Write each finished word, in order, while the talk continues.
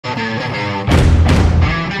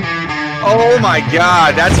Oh my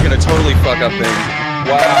god, that's gonna totally fuck up things.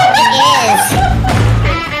 Wow. It is.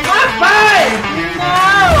 High five!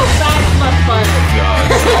 No! That's my fun. God,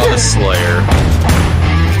 oh, the Slayer.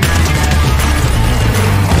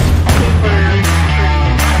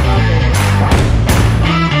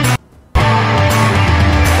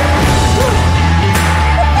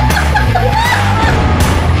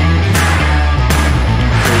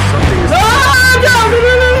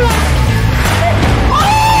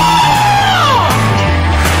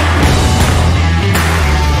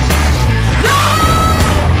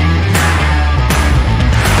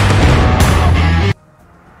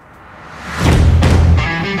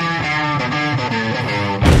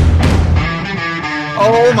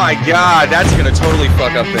 Oh my god, that's gonna totally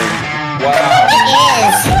fuck up things. Wow. It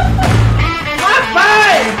is. High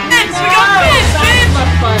five! Vince, we got Vince! That's my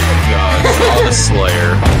fun. God, oh, the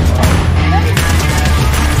Slayer.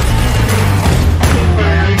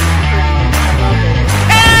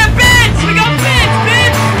 And Vince! We got Vince!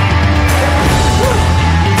 Vince!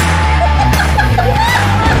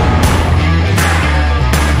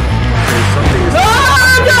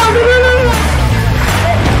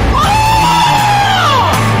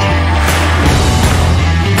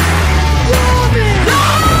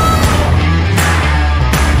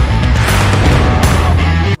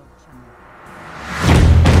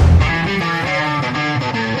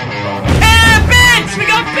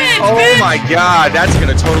 Oh my god, that's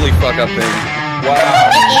gonna totally fuck up things.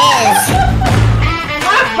 Wow. It is.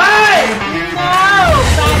 High five! No!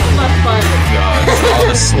 That's my fun. God, oh,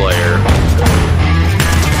 the Slayer.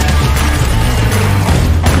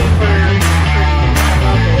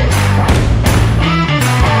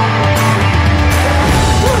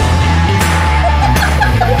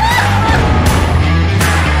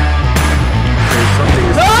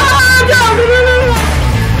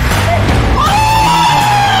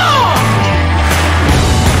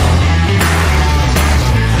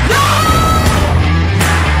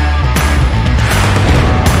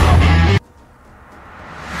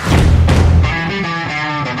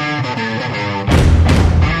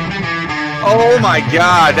 Oh my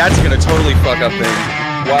god, that's gonna totally fuck up things.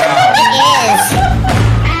 Wow. It is.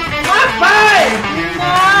 High five!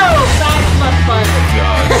 No! That's my fun.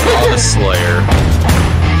 God, oh, the Slayer.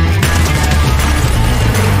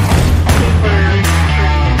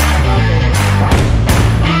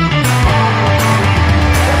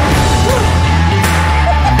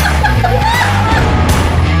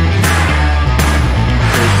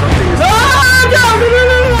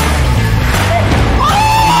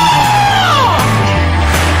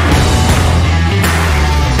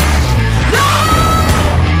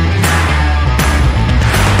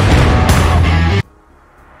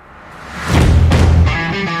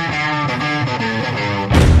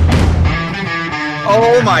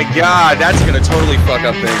 Oh my god, that's gonna totally fuck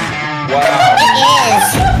up things. Wow. It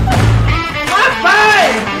is. High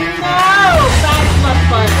five! No! That's my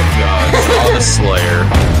fun. God, oh, the Slayer.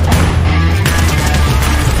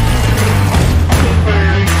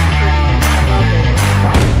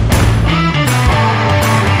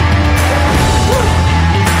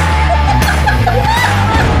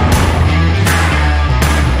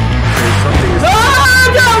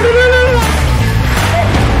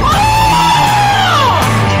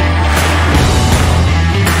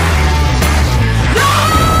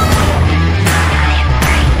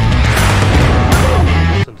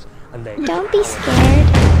 Don't be scared.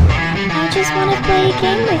 I just want to play a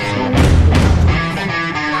game with you.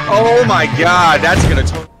 Oh my god, that's gonna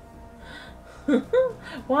totally...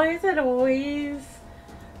 Why is it always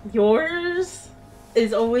yours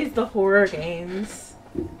is always the horror games?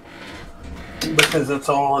 Because that's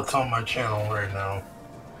all that's on my channel right now.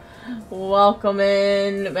 Welcome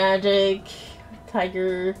in, Magic,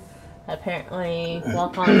 Tiger. Apparently,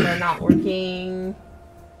 welcomes are not working.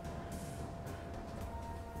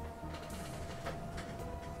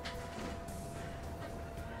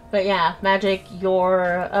 But yeah, Magic,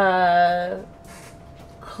 your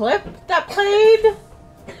clip that played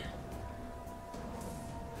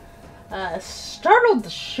startled the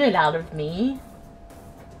shit out of me.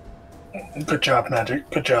 Good job, Magic.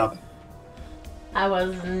 Good job. I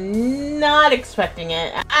was not expecting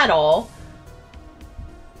it at all.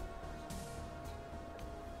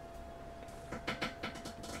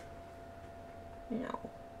 No.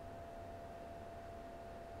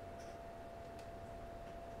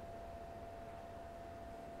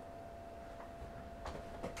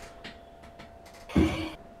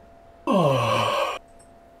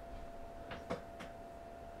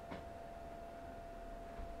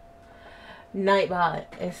 Nightbot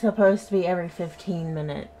is supposed to be every 15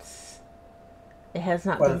 minutes. It has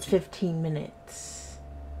not been 15 minutes.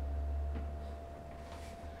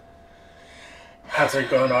 Has it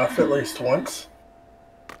gone off at least once?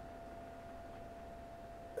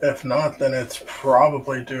 If not, then it's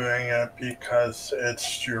probably doing it because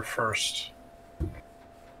it's your first.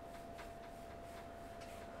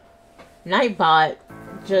 Nightbot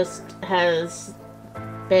just has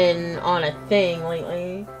been on a thing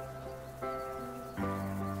lately.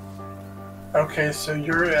 Okay, so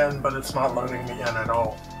you're in, but it's not loading me in at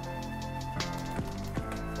all.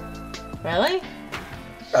 Really?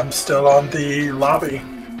 I'm still on the lobby.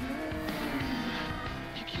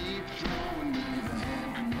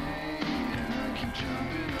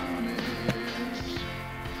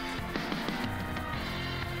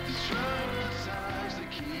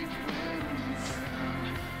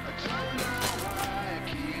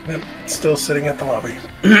 Yep, still sitting at the lobby.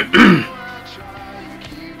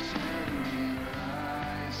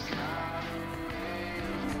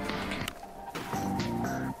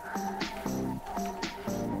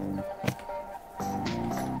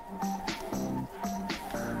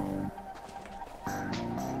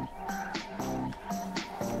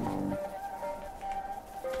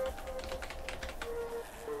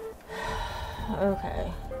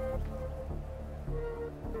 Okay.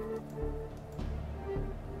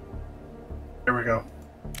 Here we go.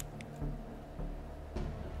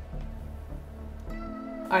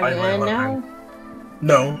 Are you in now?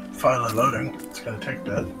 No, finally loading. It's gonna take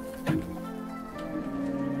a bit.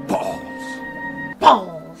 Balls!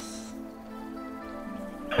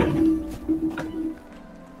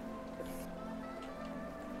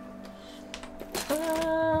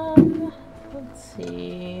 Let's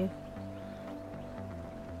see.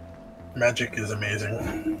 Magic is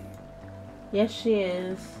amazing. Yes, she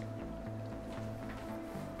is.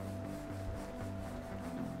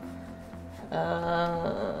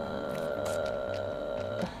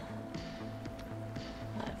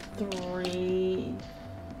 Three.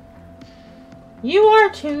 You are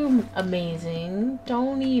too amazing.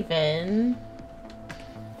 Don't even.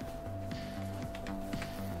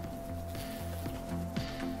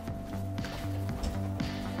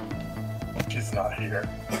 She's not here.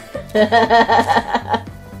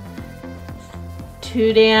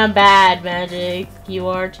 Too damn bad, Magic. You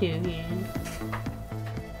are too.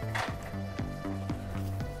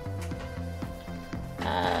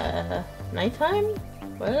 Nighttime?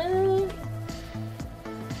 What?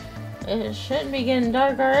 It shouldn't be getting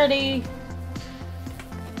dark already.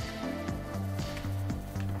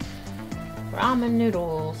 Ramen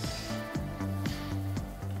noodles.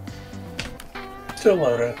 Still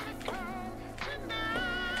loading.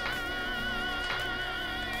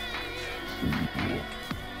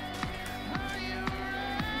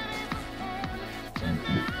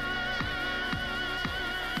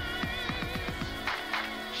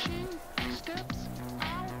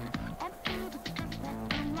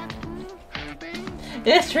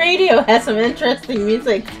 This radio has some interesting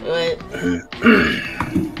music to it.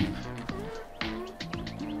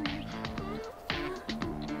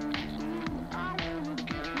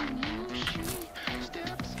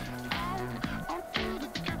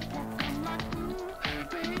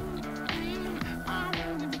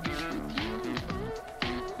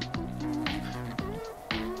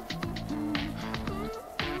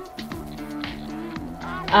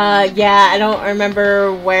 Yeah, I don't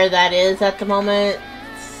remember where that is at the moment.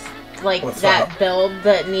 Like What's that up? build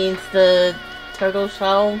that needs the turtle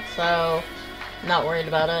shell, so I'm not worried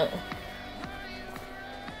about it.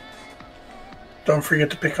 Don't forget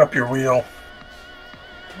to pick up your wheel.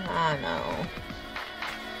 I know.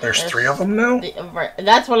 There's 3 of them now?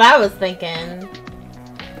 That's what I was thinking.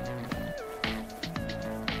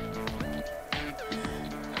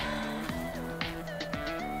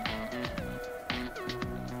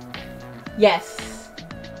 Yes.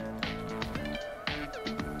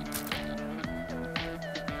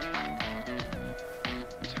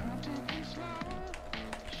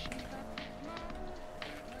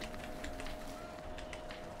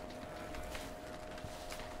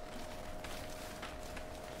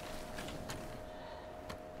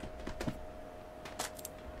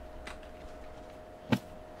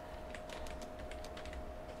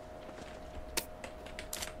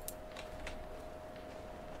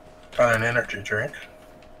 Got an energy drink.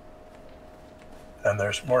 And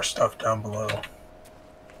there's more stuff down below.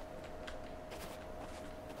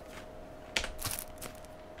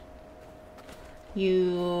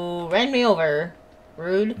 You ran me over.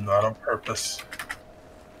 Rude. Not on purpose.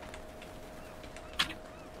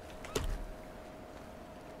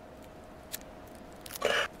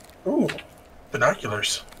 Ooh,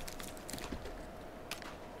 binoculars.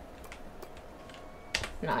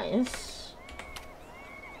 Nice.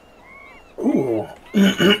 Ooh.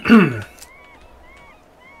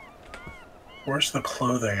 Where's the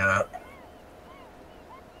clothing at?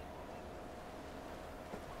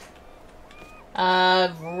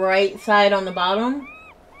 Right side on the bottom.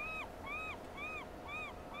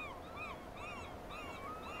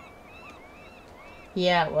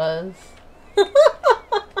 Yeah, it was.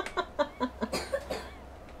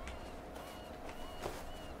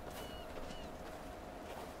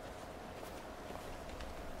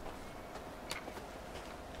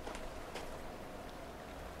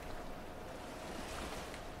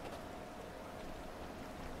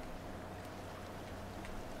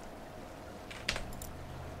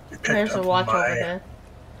 There's a watch over there.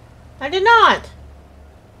 I did not!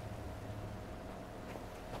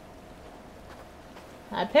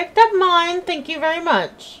 I picked up mine, thank you very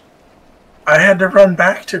much. I had to run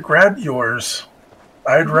back to grab yours.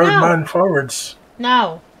 I had rode mine forwards.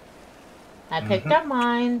 No. I picked up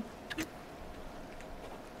mine.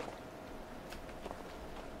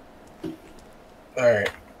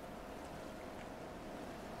 Alright.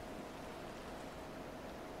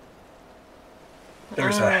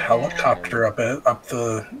 There's a helicopter up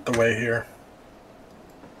the way here.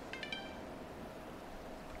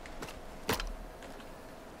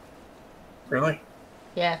 Really?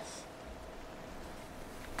 Yes.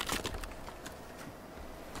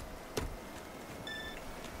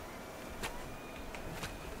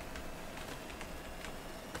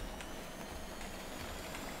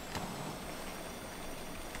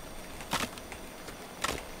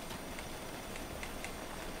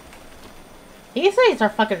 These things are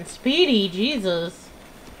fucking speedy, Jesus.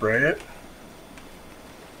 Right?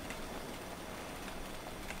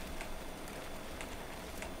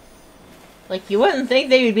 Like, you wouldn't think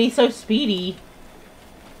they would be so speedy.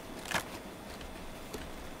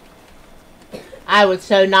 I would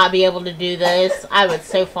so not be able to do this. I would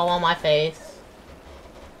so fall on my face.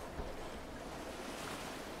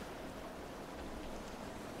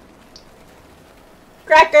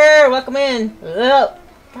 Cracker, welcome in. Ugh.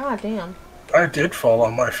 God damn. I did fall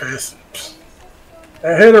on my face.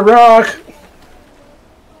 I hit a rock.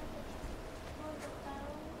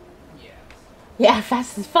 Yeah,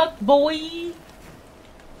 fast as fuck, boy.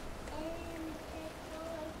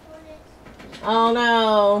 Oh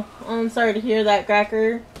no. I'm sorry to hear that,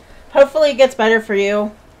 Cracker. Hopefully it gets better for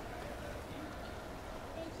you.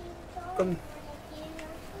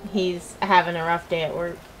 He's having a rough day at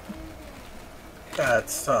work. That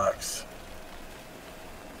sucks.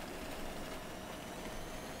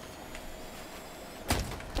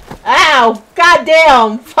 Ow!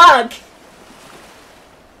 Goddamn! Fuck!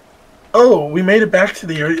 Oh, we made it back to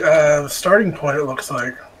the starting point, it looks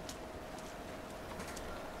like.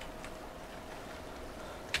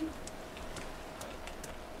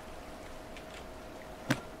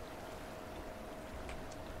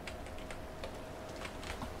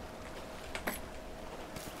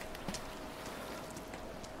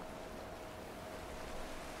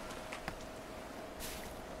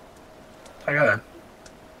 I got a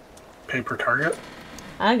paper target.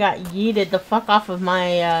 I got yeeted the fuck off of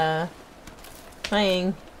my,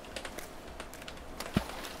 thing.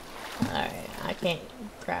 Alright, I can't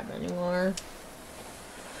grab anymore.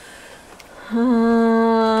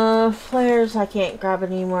 Flares, I can't grab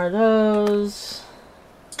any more of those.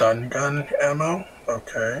 Stun gun ammo?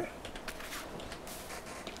 Okay.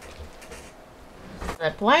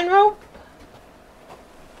 That blind rope?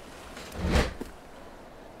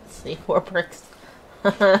 Let's see, 4 bricks.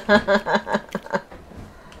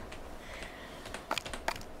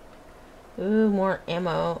 Ooh, more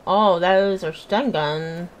ammo. Oh, those are stun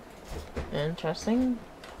gun. Interesting.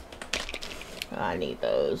 I need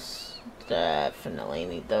those. Definitely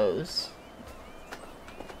need those.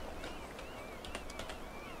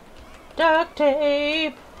 Duct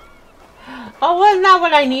tape! Oh, wasn't that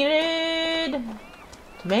what I needed?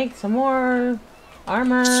 To make some more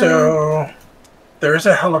armor. So, there's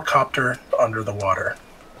a helicopter under the water.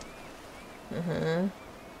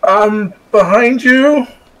 Behind you?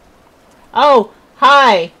 Oh,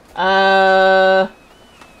 hi.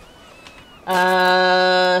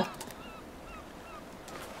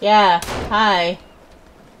 Yeah, hi.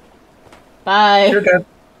 Bye. You're dead.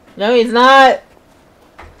 No, he's not.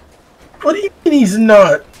 What do you mean he's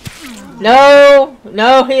not? No,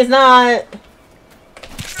 no, he's not.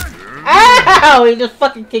 Ow! He just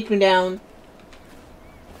fucking kicked me down.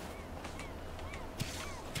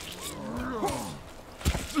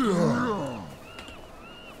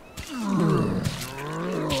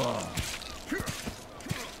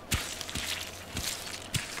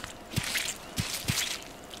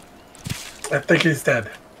 I think he's dead.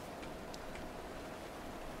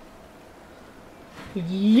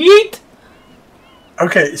 Yeet!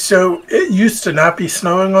 Okay, so it used to not be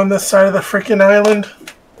snowing on this side of the freaking island.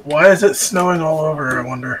 Why is it snowing all over, I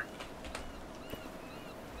wonder?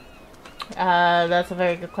 That's a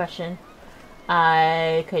very good question.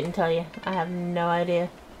 I couldn't tell you. I have no idea.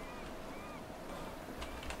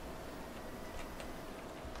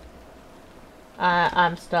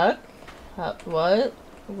 I'm stuck. What?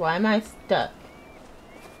 Why am I stuck?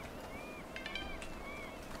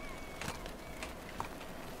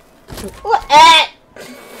 What?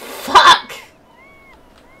 Fuck!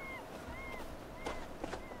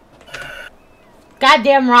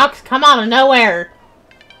 Goddamn rocks come out of nowhere!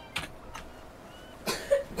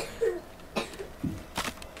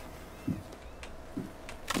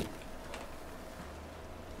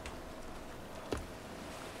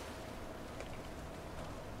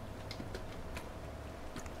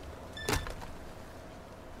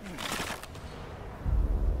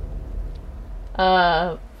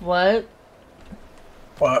 What?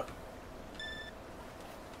 What?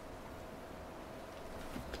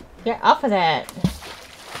 Get off of that.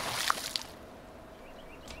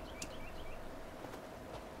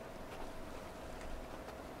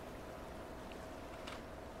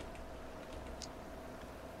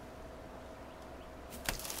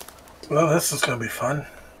 Well, this is going to be fun.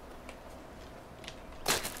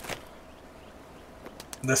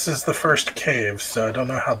 This is the first cave, so I don't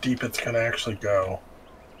know how deep it's going to actually go.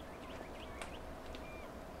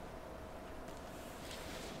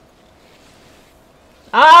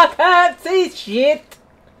 I can't see shit!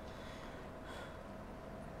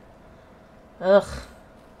 Ugh.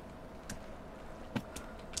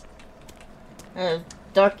 That is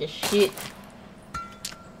dark as shit.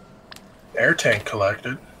 Air tank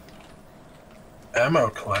collected. Ammo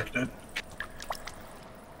collected.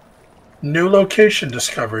 New location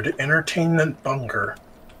discovered. Entertainment bunker.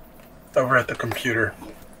 Over at the computer.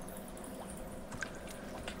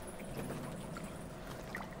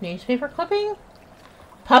 Newspaper clipping?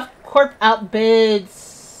 Puff Corp outbids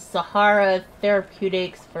Sahara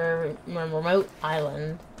Therapeutics for remote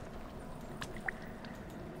island.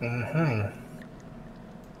 Mm-hmm.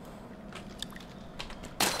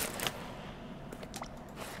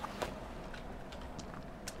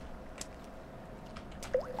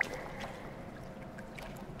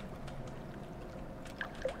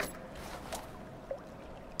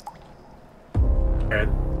 Alright,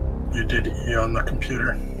 you did E on the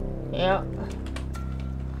computer. Yep.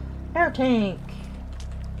 Air tank.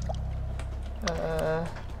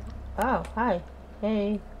 Oh, hi.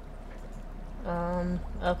 Hey.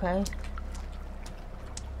 Okay.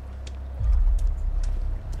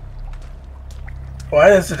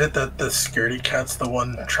 Why is it that the security cat's the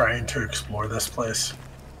one trying to explore this place?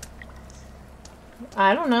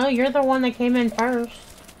 I don't know. You're the one that came in first.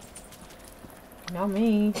 Not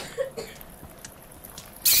me.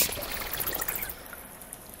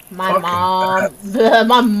 My Fucking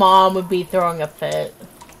my mom would be throwing a fit.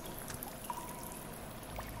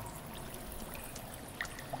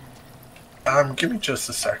 Give me just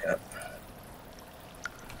a second.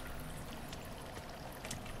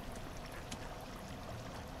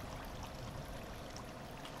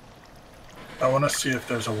 I want to see if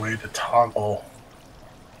there's a way to toggle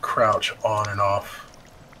crouch on and off.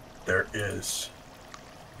 There is.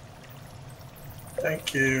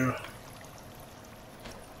 Thank you.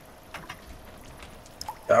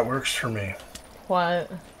 That works for me. What?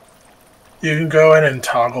 You can go in and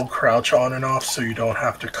toggle crouch on and off so you don't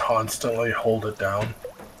have to constantly hold it down.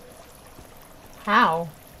 How?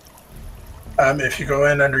 If you go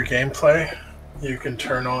in under gameplay, you can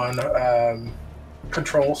turn on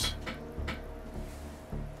controls.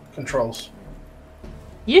 Controls.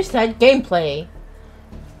 You said gameplay.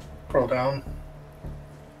 Scroll down.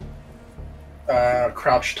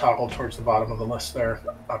 Crouch toggle towards the bottom of the list there,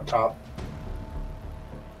 up top.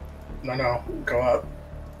 No, go up.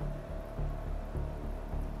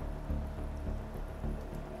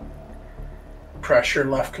 Press your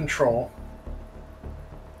left control.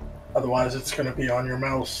 Otherwise, it's going to be on your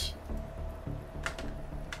mouse.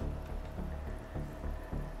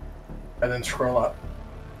 And then scroll up.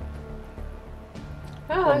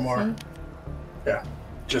 Oh, One I more. see. Yeah.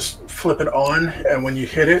 Just flip it on, and when you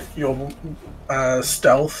hit it, you'll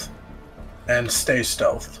stealth and stay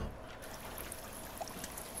stealth.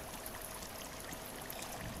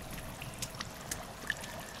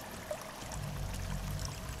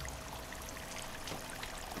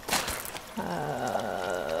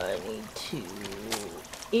 I need to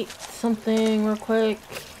eat something real quick.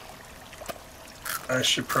 I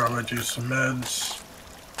should probably do some meds.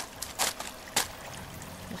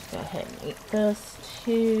 ahead and eat this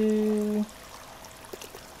too.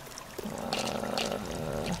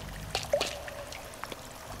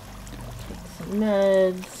 Take some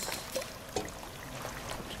meds.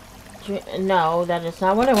 No, that is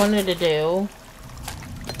not what I wanted to do.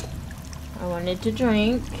 I wanted to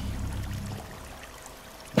drink.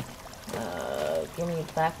 Give me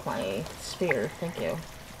back my spear, thank you.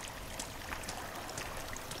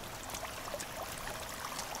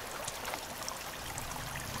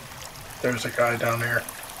 There's a guy down here.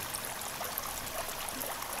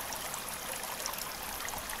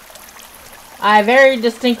 I very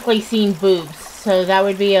distinctly seen boobs, so that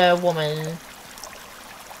would be a woman.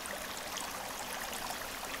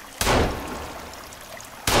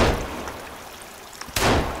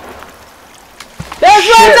 There's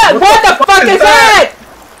one! What the fuck is that?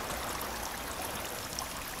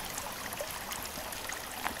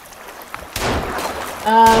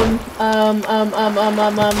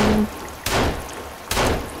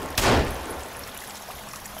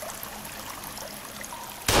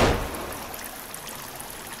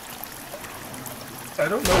 I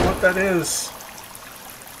don't know what that is.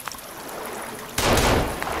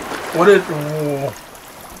 What it... Oh.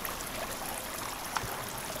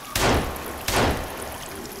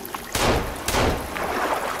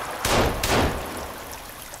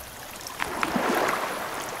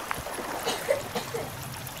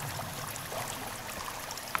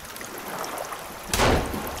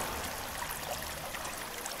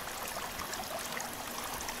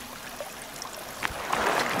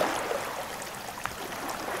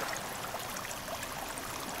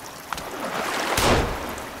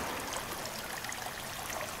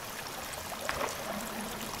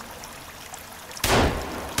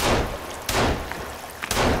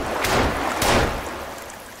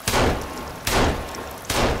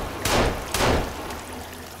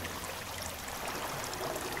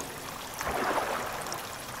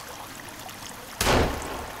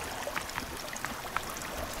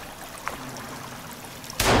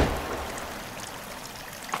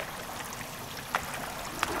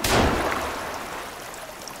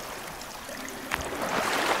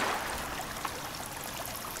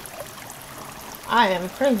 I am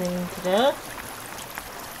freezing to death.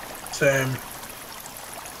 Same.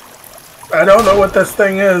 I don't know what this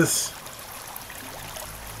thing is.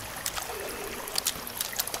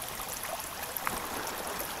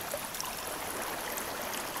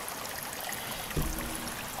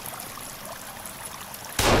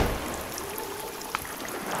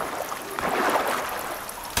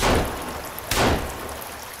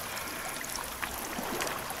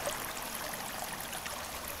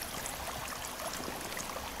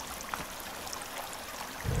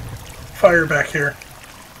 Fire back here.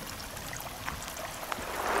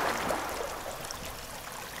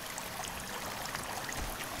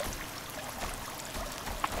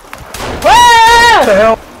 What the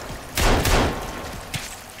hell?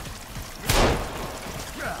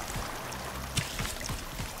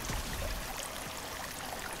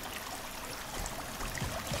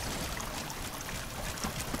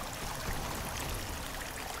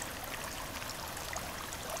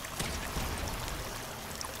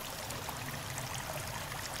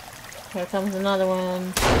 Here comes another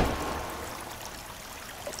one.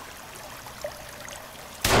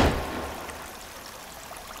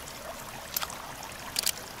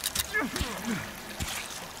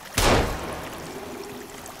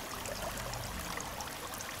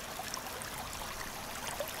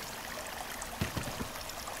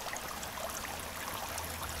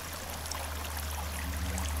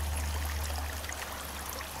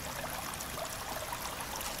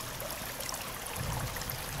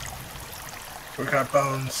 We got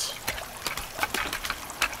bones.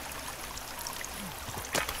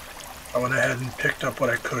 I went ahead and picked up what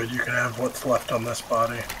I could. You can have what's left on this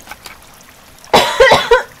body.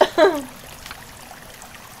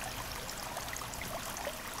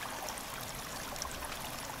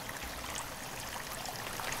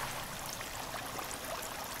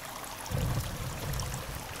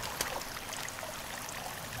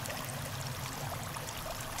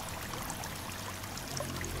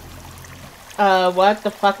 What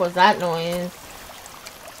the fuck was that noise?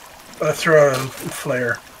 I threw a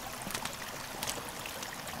flare.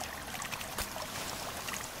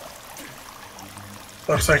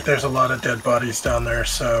 Looks like there's a lot of dead bodies down there,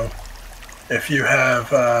 so if you have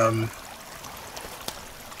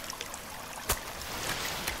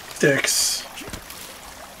sticks,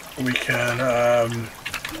 we can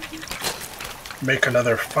make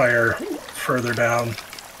another fire further down.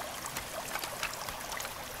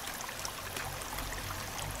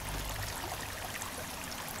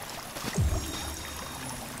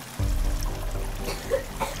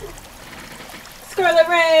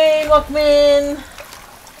 Scarlet Rain, welcome in.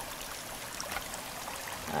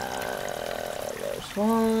 There's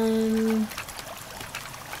 1,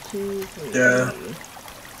 2, 3. Yeah.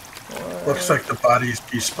 4. Looks like the bodies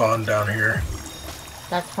despawned down here.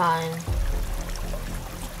 That's fine.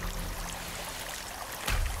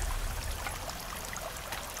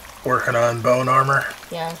 Working on bone armor.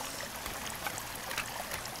 Yes.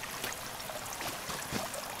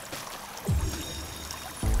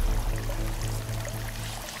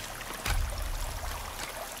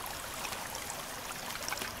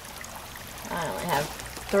 I only have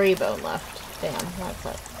 3 bone left. Damn, that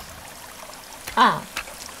sucks. Ah.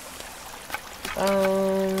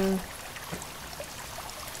 Bone.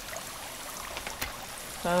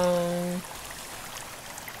 Bone.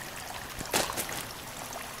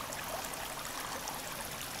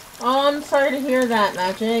 Oh, I'm sorry to hear that,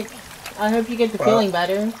 Magic. I hope you get the feeling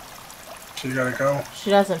better. So you gotta go.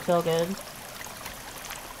 She doesn't feel good.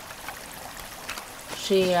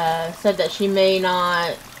 She said that she may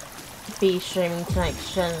not be streaming tonight because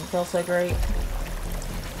she doesn't feel so great.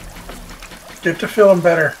 Get to feeling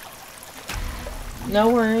better. No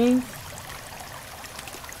worries.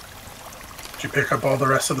 Did you pick up all the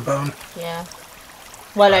rest of the bone? Yeah.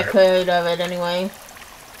 What I Alright. could of it anyway.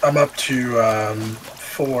 I'm up to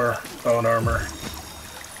 4 bone armor.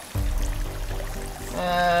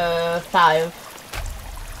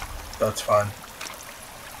 5. That's fine.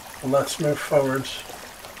 Well, let's move forward.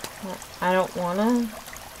 I don't wanna.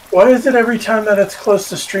 Why is it every time that it's close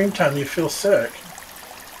to stream time you feel sick?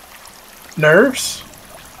 Nerves?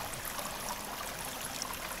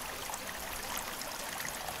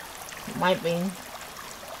 Might be.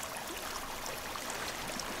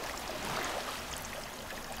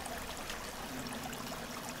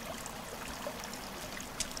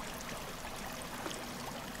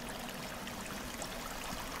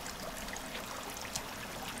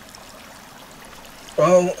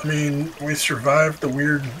 Well, I mean, we survived the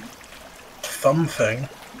weird thumb thing.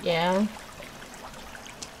 Yeah.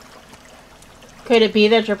 Could it be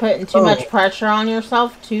that you're putting too much pressure on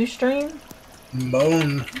yourself to stream?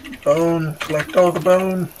 Bone. Bone. Collect all the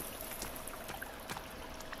bone.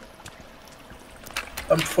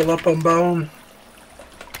 I'm full up on bone.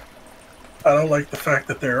 I don't like the fact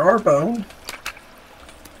that there are bone.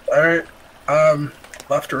 Alright.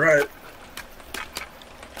 Left or right?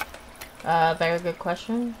 Very good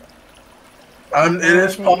question. It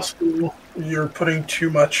is possible you're putting too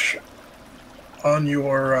much on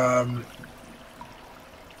your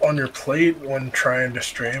plate when trying to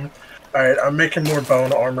stream. Alright, I'm making more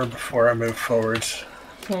bone armor before I move forwards.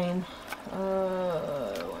 Same.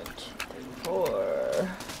 1, 2, 3, 4.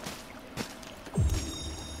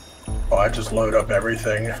 Oh, I just load up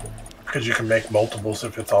everything. Because you can make multiples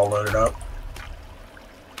if it's all loaded up.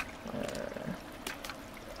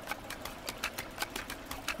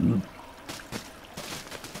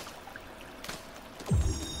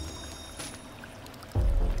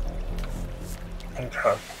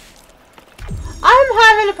 Okay. I'm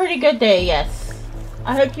having a pretty good day, yes.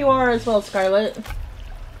 I hope you are as well, Scarlet.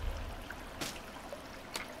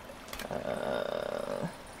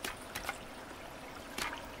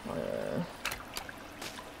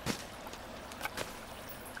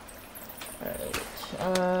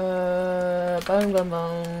 Bone, bone,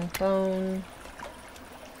 bone, bone,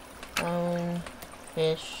 bone,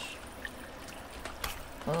 fish,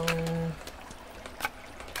 bone.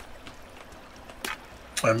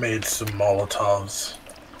 I made some Molotovs.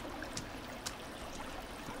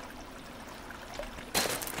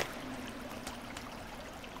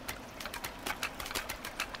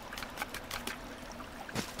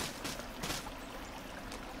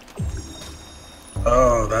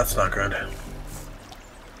 Oh, that's not good.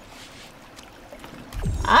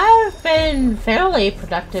 I've been fairly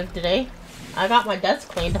productive today. I got my desk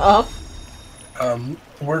cleaned up.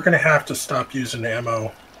 We're gonna have to stop using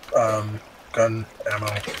ammo, gun ammo.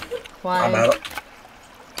 Why? I'm out.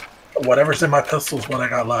 Whatever's in my pistol is what I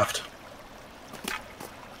got left.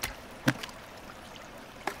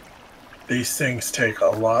 These things take a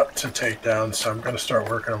lot to take down, so I'm gonna start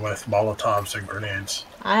working with Molotovs and grenades.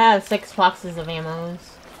 I have 6 boxes of ammos.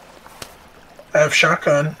 I have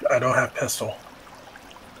shotgun. I don't have pistol.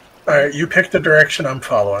 Alright, you pick the direction I'm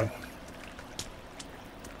following.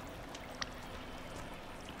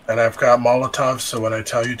 And I've got Molotovs, so when I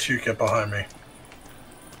tell you to, get behind me.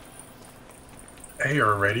 Hey,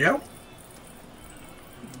 you're a radio?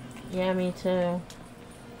 Yeah, me too.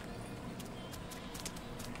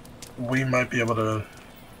 We might be able to...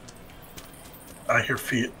 I hear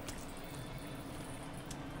feet.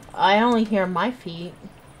 I only hear my feet.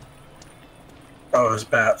 Oh, it's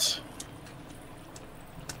bats.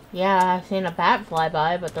 Yeah, I've seen a bat fly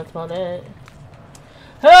by, but that's about it.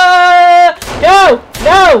 Ah! No!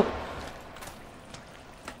 No!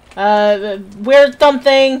 Weird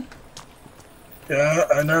something. Yeah,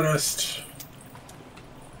 I noticed.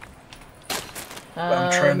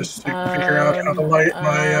 I'm trying to figure out how to light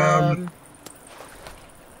my,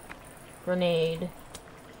 grenade.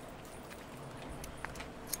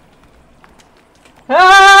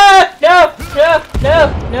 Ah! No! No!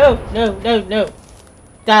 No! No! No! No! No!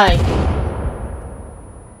 Die.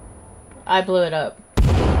 I blew it up.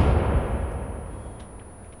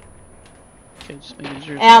 Okay, just making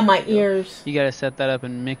sure. Ow, my ears. You gotta set that up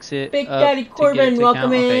and mix it. Big up Daddy to get it Corbin, to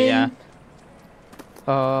welcome count. Okay, in.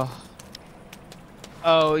 yeah.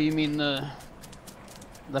 Oh, you mean the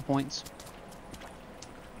points?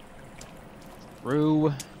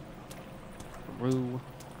 Roo.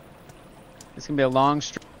 It's gonna be a long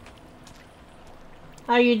stream.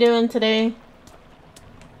 How you doing today?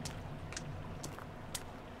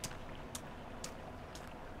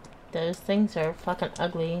 Those things are fucking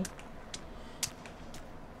ugly.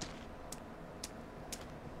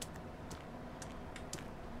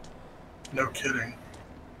 No kidding.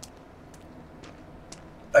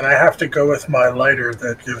 And I have to go with my lighter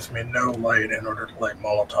that gives me no light in order to light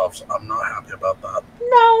Molotovs. I'm not happy about that.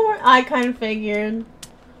 No, I kind of figured.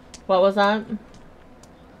 What was that?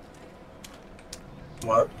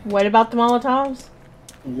 What? What about the Molotovs?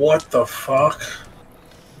 What the fuck?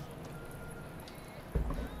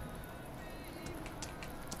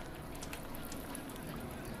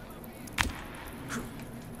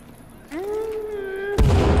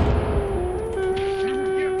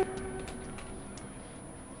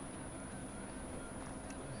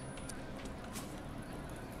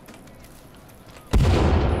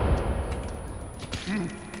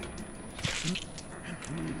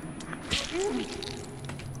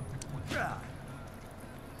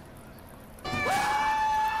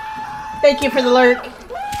 Thank you for the lurk.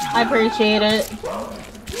 I appreciate it.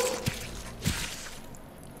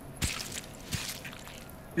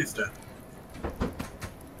 He's dead.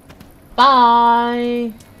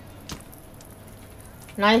 Bye.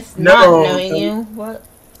 Nice No, not knowing you. What?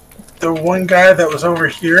 The one guy that was over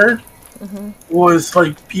here was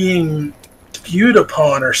like being viewed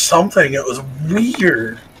upon or something. It was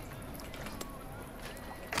weird.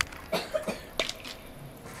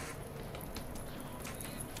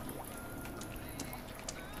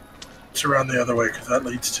 Let's around the other way because that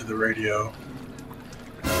leads to the radio.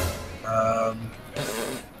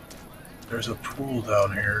 There's a pool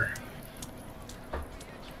down here.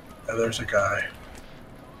 And there's a guy.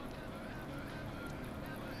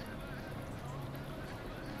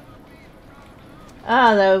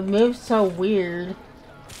 Ah, that move's so weird.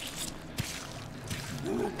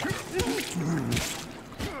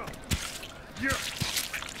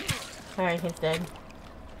 Alright, he's dead.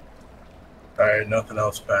 Alright, nothing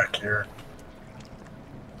else back here.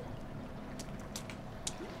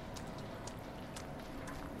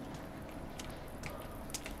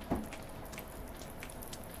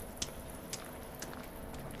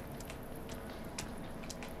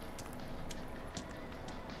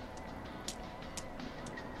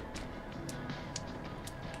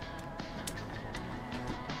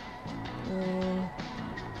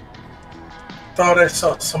 Thought I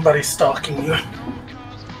saw somebody stalking you.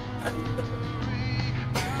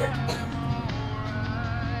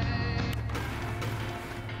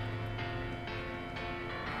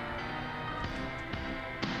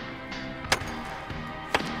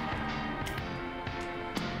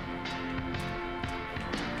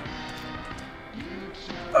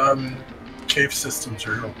 Cave systems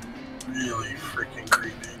are really freaking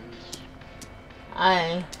creepy.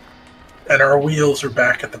 Aye. And our wheels are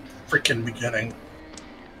back at the freaking beginning.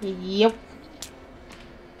 Yep.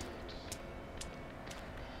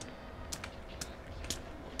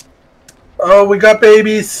 Oh, we got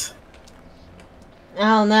babies!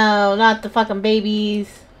 Oh no, not the fucking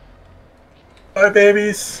babies. Bye,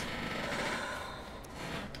 babies.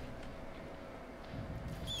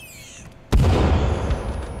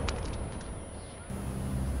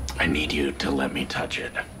 I need you to let me touch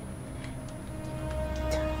it.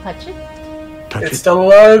 Touch it? Touch It's it. still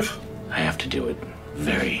alive? I have to do it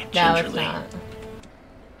very No, it's gingerly. not.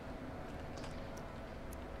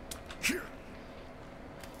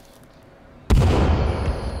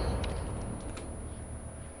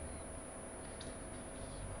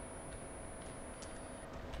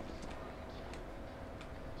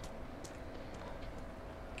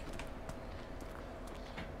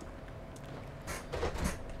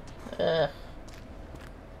 Ugh.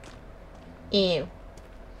 Ew.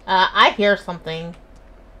 I hear something.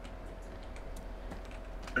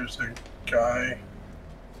 There's a guy.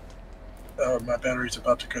 Oh, my battery's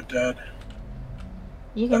about to go dead.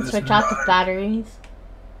 You can switch out the batteries.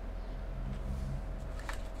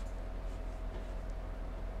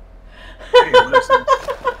 Hey, what is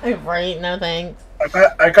this? Right, no thanks.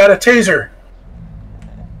 I got a taser.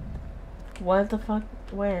 What the fuck?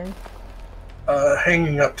 Where?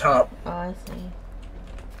 Hanging up top. Oh, I see.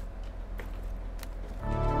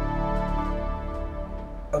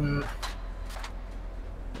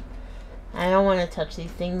 I don't want to touch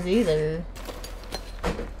these things either.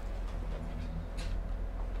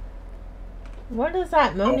 What is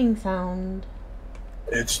that moaning sound?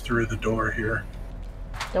 It's through the door here.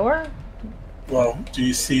 Door? Well, do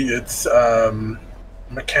you see it's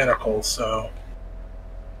mechanical, so...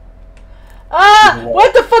 Ah!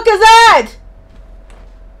 What the fuck is that?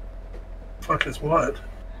 Fuck is what?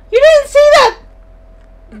 You didn't see that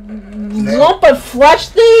lump of flesh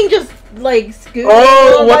thing just like scooting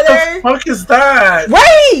Oh, over what there? the fuck is that?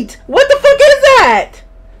 Wait! What the fuck is that?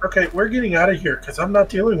 Okay, we're getting out of here because I'm not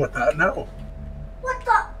dealing with that. No. What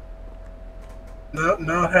the? No,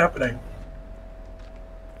 not happening.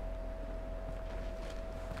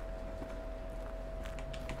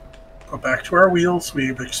 Go back to our wheels.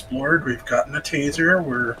 We've explored. We've gotten a taser.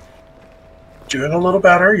 We're doing a little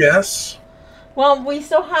better, yes. Well, we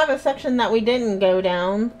still have a section that we didn't go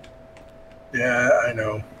down. Yeah, I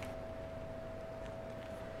know.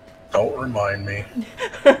 Don't remind me.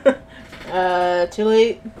 Too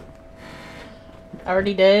late.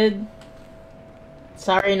 Already did.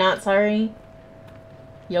 Sorry, not sorry.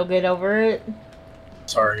 You'll get over it.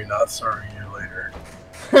 Sorry, not sorry. You later.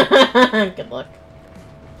 Good luck.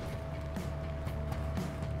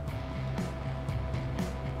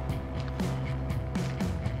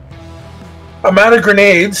 I'm out of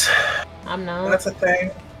grenades. I'm not. That's a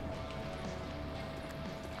thing.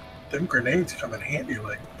 Them grenades come in handy,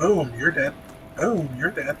 like, boom, you're dead. Boom,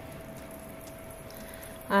 you're dead.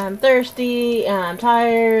 I'm thirsty, I'm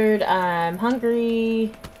tired, I'm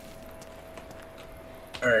hungry.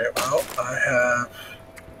 Alright, well, I have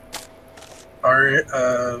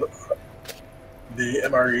the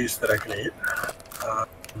MREs that I can eat.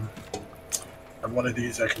 And one of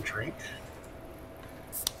these I can drink.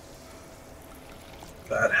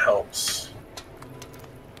 That helps.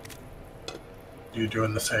 You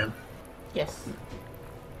doing the same? Yes.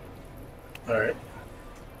 Alright.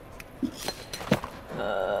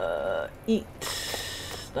 Eat.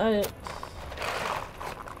 Is that it?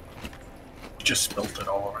 Just spilt it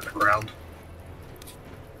all over the ground.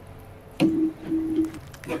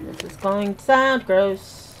 This is going to sound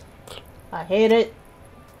gross. I hate it.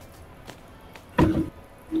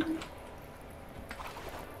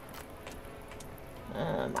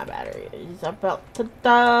 My battery is about to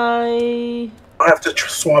die. I have to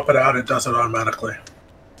swap it out. It does it automatically.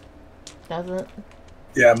 Does it?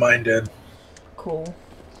 Yeah, mine did. Cool.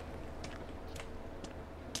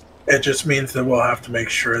 It just means that we'll have to make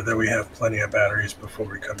sure that we have plenty of batteries before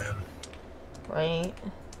we come in. Right.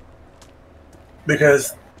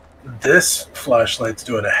 Because this flashlight's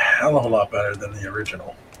doing a hell of a lot better than the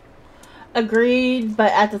original. Agreed, but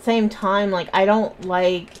at the same time, like, I don't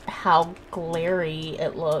like how glary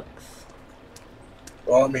it looks.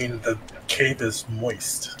 Well, I mean, the cave is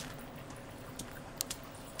moist.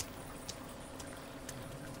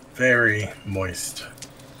 Very moist.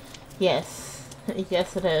 Yes.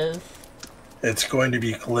 Yes, it is. It's going to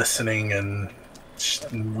be glistening and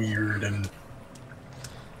weird and...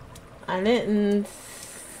 I didn't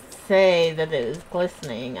say that it was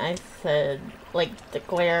glistening. I said, like, the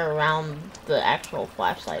glare around the actual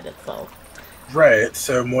flashlight itself. Right,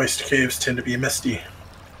 so moist caves tend to be misty.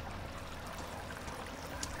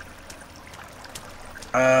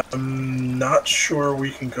 I'm not sure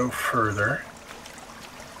we can go further.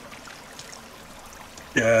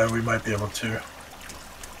 Yeah, we might be able to.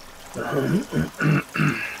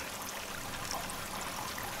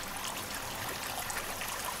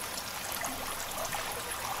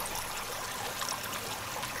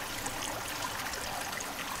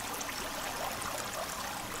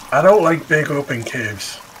 I don't like big open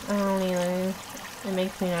caves. I don't either. It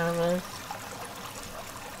makes me nervous.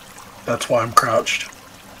 That's why I'm crouched.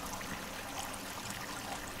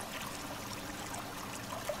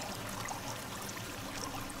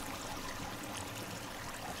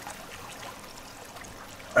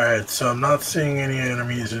 Alright, so I'm not seeing any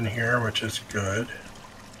enemies in here, which is good.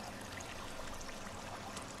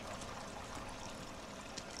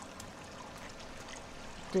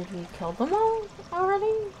 Did we kill them all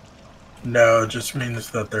already? No, it just means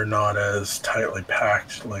that they're not as tightly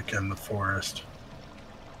packed like in the forest.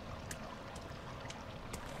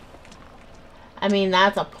 I mean,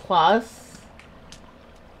 that's a plus.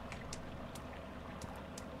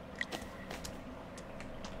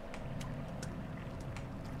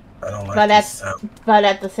 I don't like But this sound. but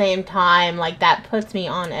at the same time, like, that puts me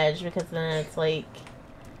on edge because then it's like...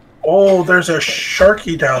 Oh, there's a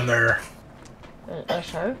sharky down there. A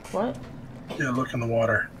shark? What? Yeah, look in the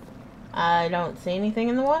water. I don't see anything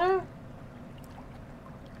in the water.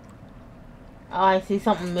 Oh, I see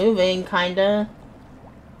something moving, kinda.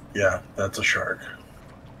 Yeah, that's a shark.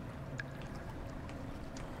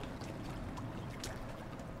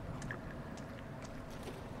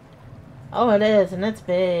 Oh, it is, and it's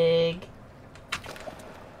big.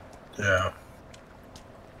 Yeah.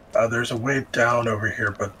 There's a way down over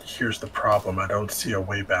here, but here's the problem. I don't see a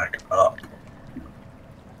way back up.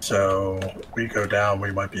 So, we go down,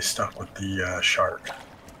 we might be stuck with the shark.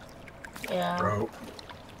 Yeah. Rope.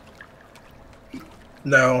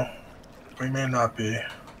 No, we may not be.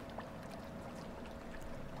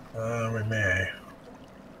 We may.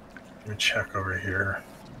 Let me check over here.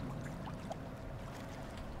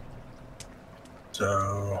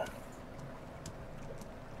 So,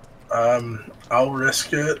 I'll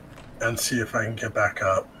risk it and see if I can get back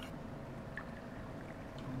up.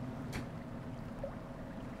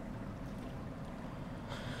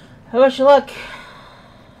 I wish you luck.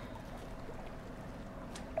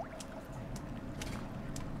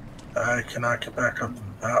 I cannot get back up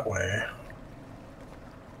that way.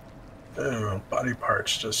 Ew, body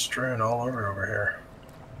parts just strewn all over here.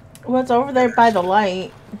 What's over there by the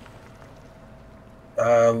light?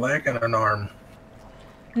 Leg and an arm.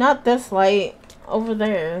 Not this light. Over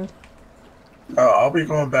there. Oh, I'll be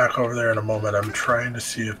going back over there in a moment. I'm trying to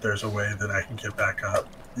see if there's a way that I can get back up.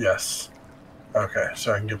 Yes. Okay,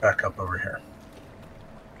 so I can get back up over here.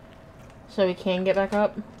 So we can get back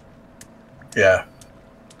up? Yeah.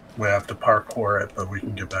 We have to parkour it, but we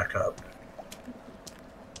can get back up.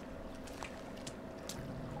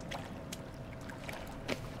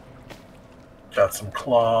 Got some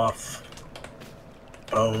cloth.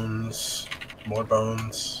 Bones. More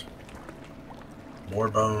bones. More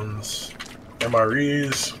bones.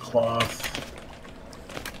 MREs. Cloth.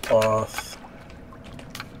 Cloth.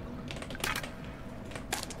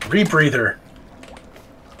 Rebreather.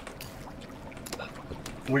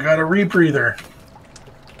 We got a rebreather.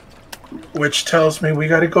 Which tells me we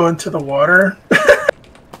gotta go into the water.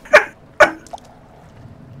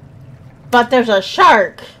 But there's a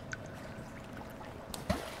shark!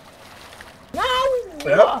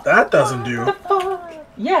 Yep, that doesn't do.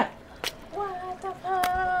 Yeah. What the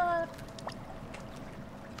fuck?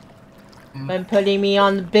 Been putting me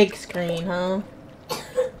on the big screen, huh?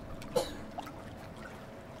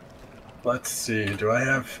 Let's see, do I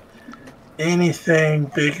have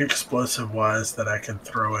anything big explosive-wise that I can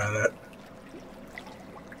throw at it?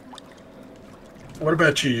 What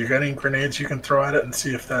about you? You got any grenades you can throw at it and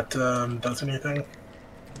see if that does anything?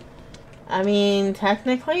 I mean,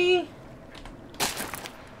 technically...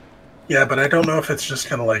 Yeah, but I don't know if it's just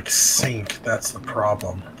gonna, like, sink. That's the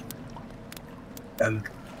problem. And,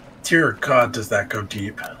 dear God, does that go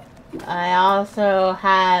deep. I also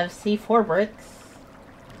have C4 bricks.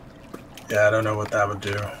 Yeah, I don't know what that would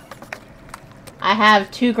do. I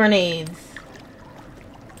have 2 grenades.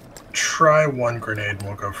 Try one grenade and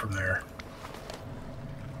we'll go from there.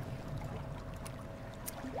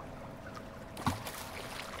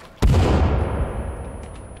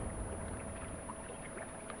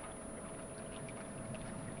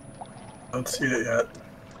 Don't see it yet.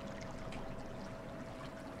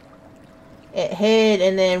 It hid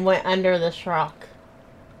and then went under this rock.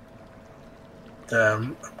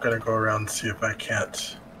 I'm gonna go around and see if I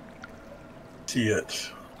can't see it.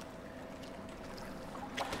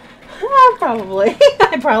 Probably.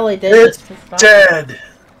 I probably did. It's dead!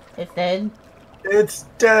 It's dead? It's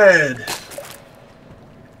dead!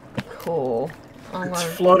 Cool. It's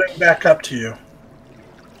floating back up to you.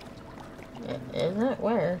 Is it?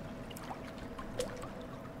 Where?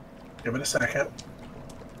 Give it a second.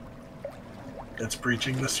 It's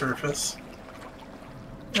breaching the surface.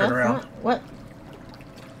 Turn That's around. not- what?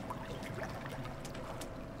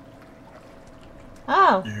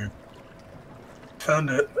 Oh, You found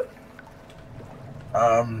it.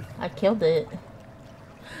 I killed it.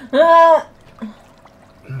 Ah!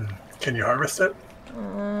 Can you harvest it?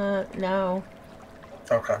 No.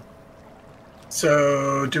 Okay.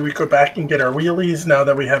 So, do we go back and get our wheelies now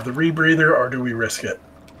that we have the rebreather, or do we risk it?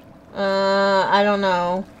 I don't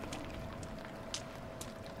know.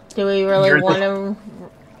 Do we really want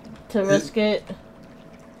to risk it?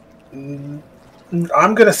 I'm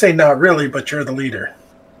gonna say not really, but you're the leader.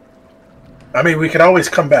 I mean, we can always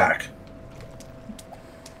come back.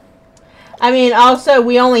 I mean, also,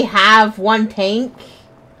 we only have one tank.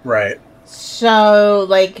 Right. So,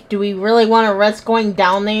 like, do we really want to risk going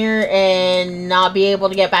down there and not be able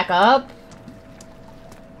to get back up?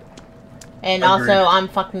 And Agreed. also, I'm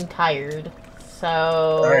fucking tired.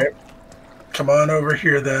 So... Alright. Come on over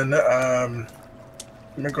here then. I'm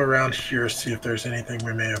gonna go around here, see if there's anything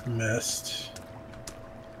we may have missed.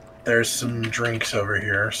 There's some drinks over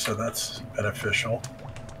here, so that's beneficial.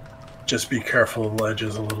 Just be careful, the ledge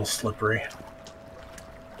is a little slippery.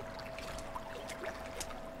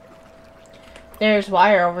 There's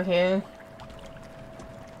wire over here.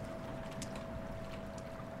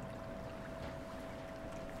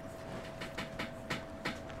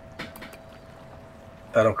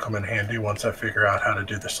 That'll come in handy once I figure out how to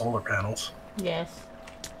do the solar panels. Yes.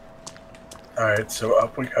 Alright, so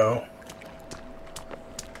up we go.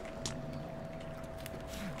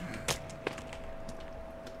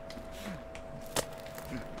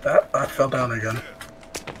 I fell down again.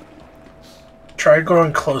 Try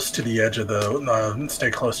going close to the edge of the... stay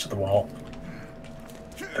close to the wall.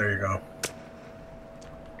 There you go.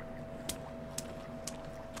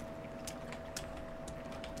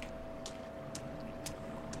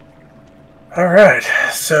 Alright,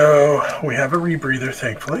 so we have a rebreather,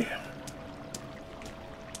 thankfully.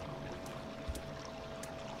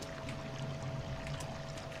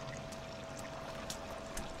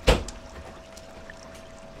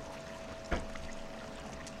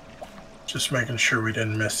 Just making sure we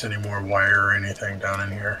didn't miss any more wire or anything down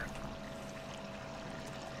in here.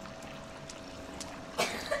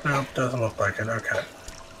 Nope, doesn't look like it. Okay.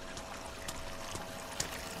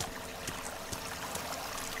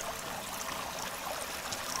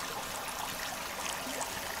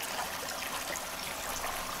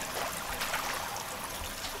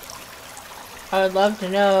 I would love to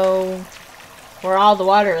know where all the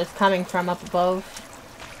water is coming from up above.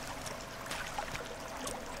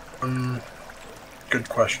 Good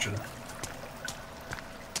question.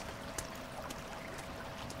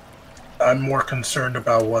 I'm more concerned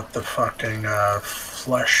about what the fucking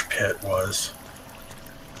flesh pit was.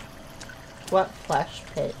 What flesh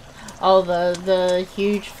pit? Oh, the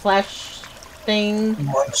huge flesh thing?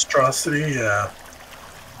 Monstrosity, yeah.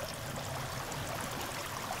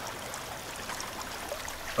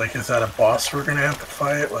 Like, is that a boss we're gonna have to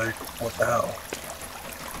fight? Like, what the hell?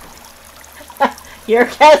 Your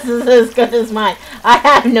guess is as good as mine. I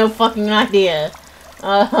have no fucking idea.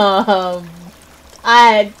 I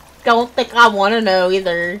don't think I want to know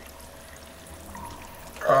either.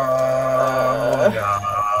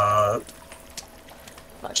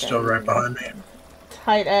 Not. Still right behind me.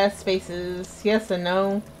 Tight ass spaces. Yes and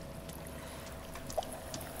no.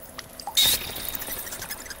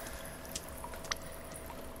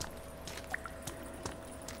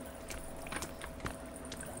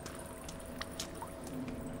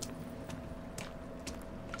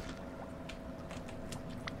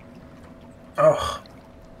 Oh,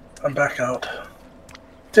 I'm back out.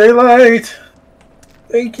 Daylight!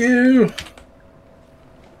 Thank you!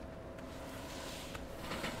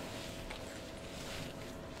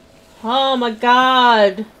 Oh my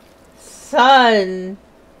god! Son!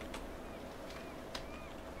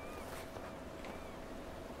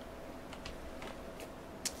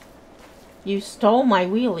 You stole my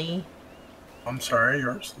wheelie. I'm sorry,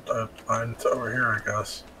 yours. Mine's over here, I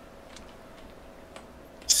guess.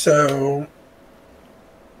 So...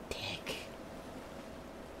 Dick.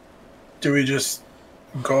 Do we just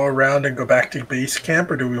go around and go back to base camp,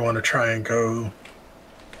 or do we want to try and go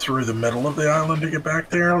through the middle of the island to get back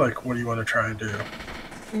there? Like, what do you want to try and do?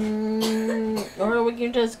 Or we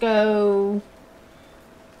can just go...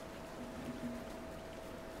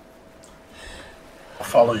 I'll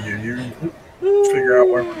follow you. You figure out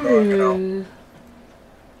where we're going, you know?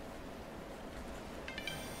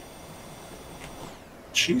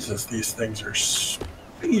 Jesus, these things are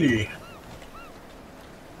speedy.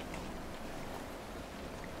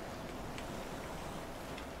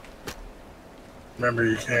 Remember,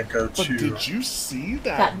 you can't go But to... did you see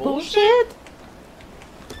that, That bullshit?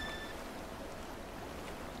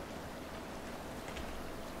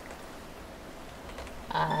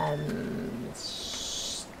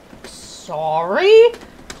 Sorry?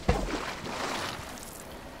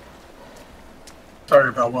 Sorry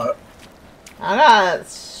about what? I got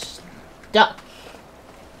stuck.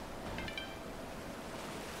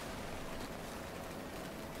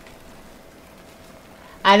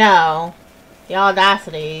 I know. The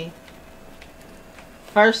audacity.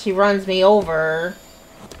 First he runs me over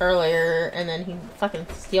earlier, and then he fucking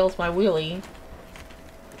steals my wheelie.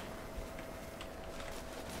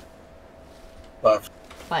 Love.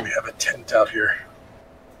 What? We have a tent out here.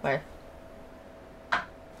 Where?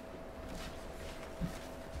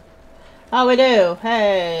 Oh, we do.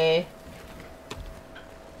 Hey.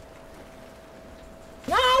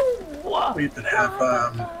 No! We even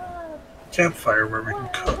have campfire where we can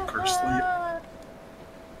cook or sleep.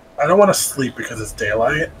 I don't want to sleep because it's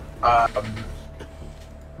daylight, but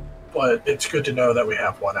it's good to know that we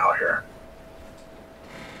have one out here.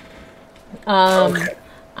 Okay.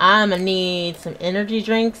 I'm gonna need some energy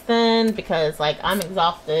drinks then, because, like, I'm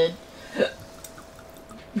exhausted.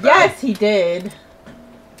 Yes, he did.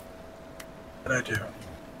 What did I do?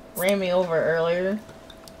 Ran me over earlier.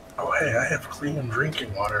 Oh, hey, I have clean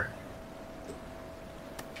drinking water.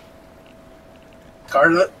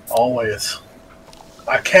 Scarlet, always.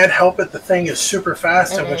 I can't help it, the thing is super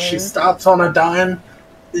fast, and when she stops on a dime,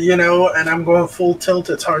 you know, and I'm going full tilt,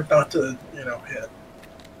 it's hard not to, you know, hit.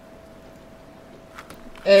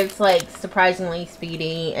 It's, like, surprisingly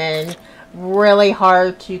speedy and really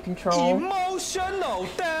hard to control. Emotional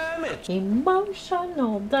damage.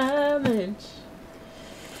 Emotional damage.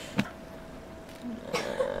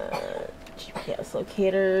 GPS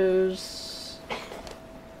locators.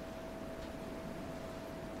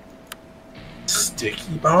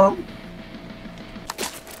 Sticky bomb?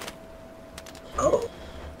 Oh.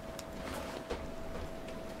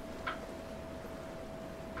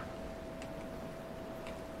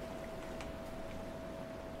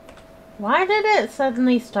 Why did it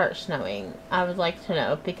suddenly start snowing? I would like to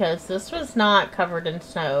know, because this was not covered in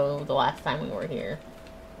snow the last time we were here.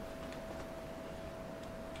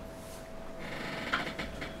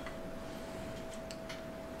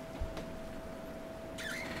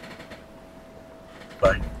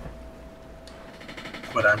 Like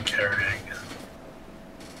what I'm carrying.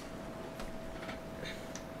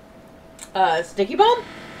 Sticky bomb?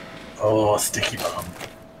 Oh, sticky bomb.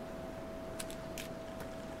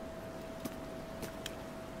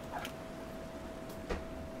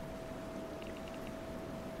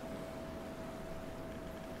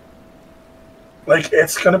 Like,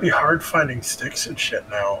 it's gonna be hard finding sticks and shit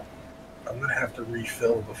now. I'm gonna have to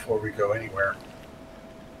refill before we go anywhere.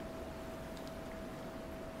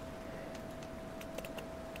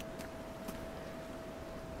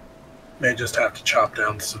 May just have to chop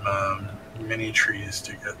down some mini trees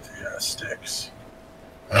to get the sticks.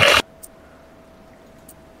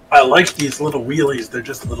 I like these little wheelies, they're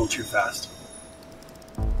just a little too fast.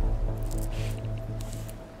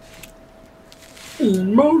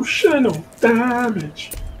 Emotional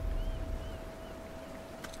damage.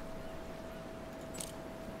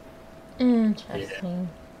 Interesting.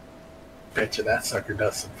 Bet you that sucker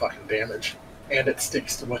does some fucking damage. And it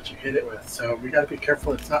sticks to what you hit it with, so we gotta be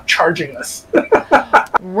careful it's not charging us.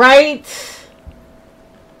 Right?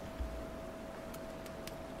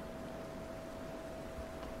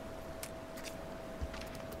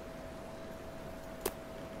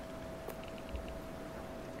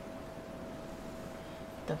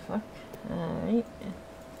 The fuck? Alright.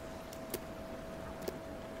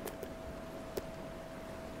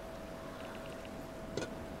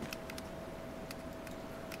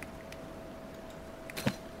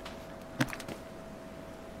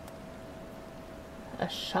 A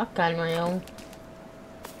shotgun rail.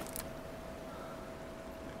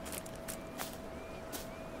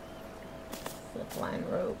 Zipline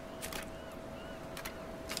rope.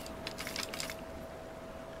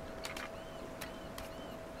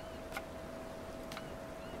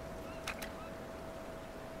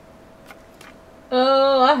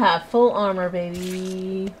 Oh, I have full armor,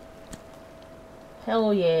 baby.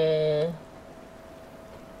 Hell yeah.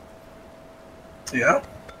 Yeah?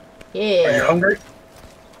 Yeah. Are you hungry?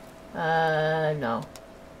 No.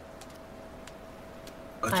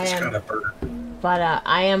 I just got a bird. But,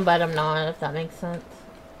 I am, but I'm not, if that makes sense.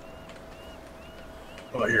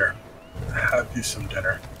 Well, here. Have you some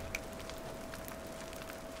dinner.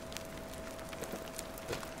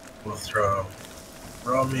 We'll throw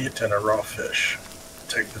raw meat and a raw fish.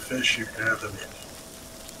 Take the fish, you can have the meat.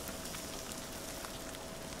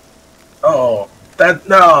 Oh,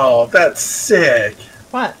 no, that's sick.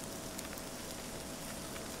 What?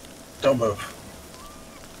 Don't move.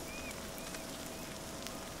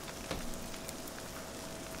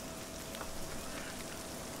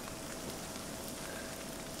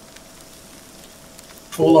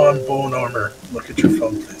 Full on bone armor. Look at your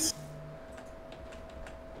phone, please.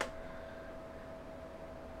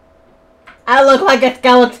 I look like a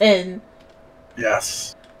skeleton.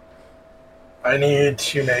 Yes. I need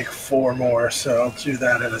to make 4 more, so I'll do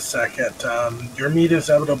that in a second. Your meat is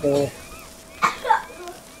edible.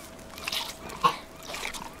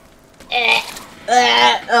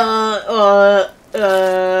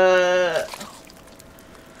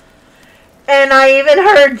 And I even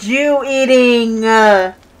heard you eating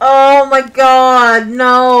Oh my god,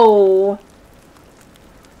 no.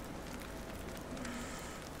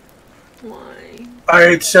 Why?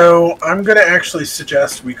 Alright, so I'm gonna actually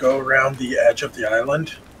suggest we go around the edge of the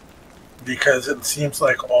island because it seems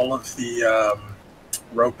like all of the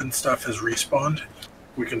rope and stuff has respawned.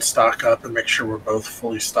 We can stock up and make sure we're both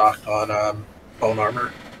fully stocked on bone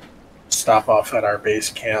armor. Stop off at our base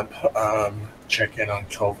camp, check in on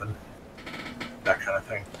Kelvin, that kind of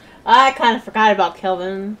thing. I kind of forgot about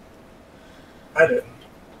Kelvin. I didn't.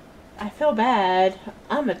 I feel bad.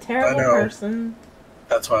 I'm a terrible person.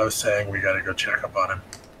 That's why I was saying we gotta go check up on him.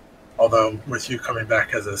 Although, with you coming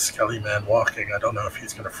back as a skelly man walking, I don't know if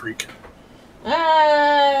he's gonna freak.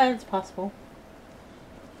 It's possible.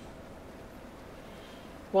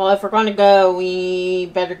 Well, if we're going to go, we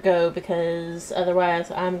better go because otherwise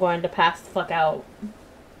I'm going to pass the fuck out.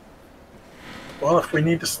 Well, if we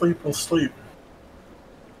need to sleep, we'll sleep.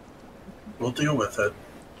 We'll deal with it.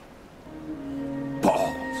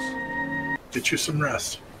 Balls. Get you some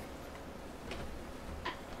rest.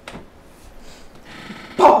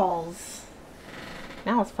 Balls!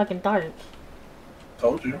 Now it's fucking dark.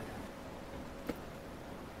 Told you.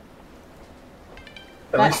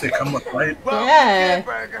 At least they come with light. Yeah.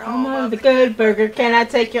 I'm on the good burger. Can I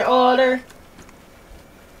take your order?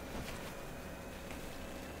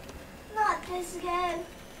 Not this again.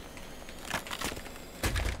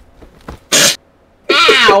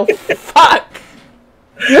 Ow! Fuck!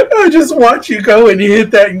 I just watch you go and you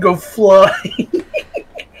hit that and go flying.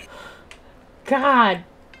 God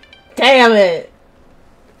damn it.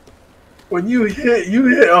 When you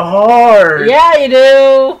hit hard. Yeah, you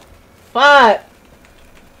do. Fuck.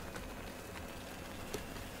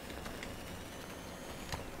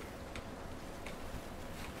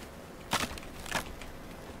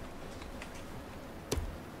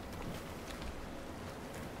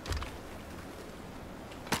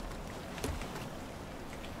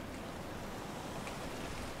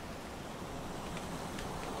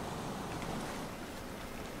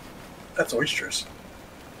 That's oysters.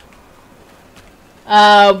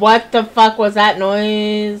 What the fuck was that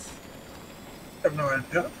noise? I have no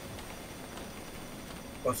idea.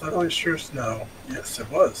 Was that oysters? No. Yes, it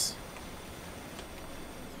was.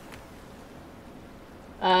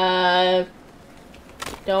 Don't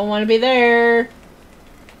want to be there.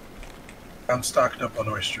 I'm stocked up on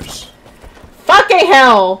oysters. Fucking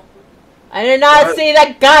hell! I did not What? see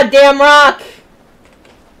that goddamn rock!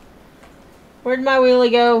 Where'd my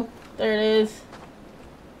wheelie go? There it is.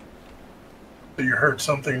 So you heard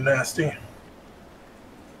something nasty?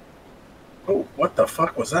 Oh, what the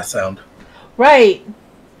fuck was that sound? Right.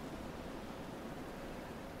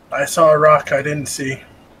 I saw a rock I didn't see.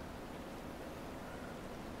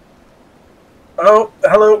 Oh,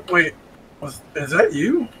 hello. Wait, is that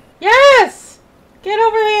you? Yes! Get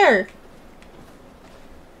over here!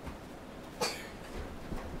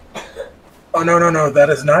 Oh no, that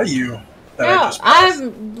is not you. That I No, just passed.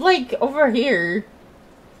 I'm like over here.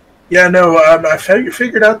 Yeah, no, I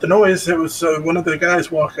figured out the noise. It was one of the guys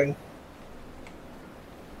walking.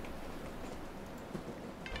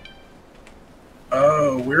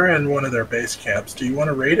 Oh, we're in one of their base camps. Do you want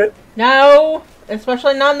to raid it? No!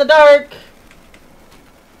 Especially not in the dark.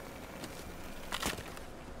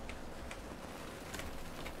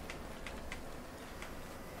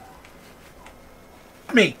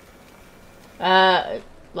 Me.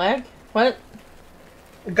 Leg? What?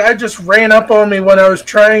 The guy just ran up on me when I was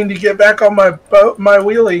trying to get back on my boat, my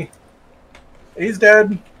wheelie. He's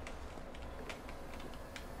dead.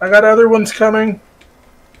 I got other ones coming.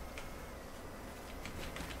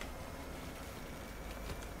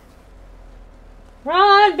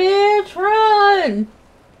 Run, bitch, run!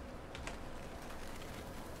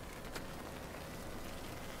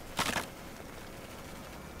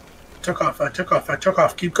 I took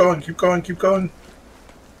off. Keep going.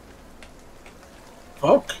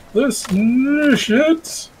 Fuck this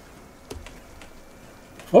shit.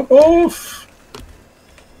 Fuck off.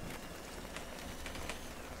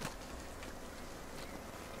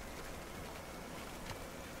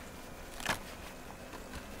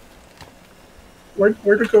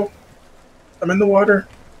 Where'd it go? I'm in the water.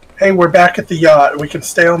 Hey, we're back at the yacht. We can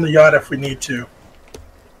stay on the yacht if we need to.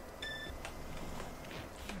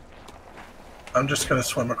 I'm just gonna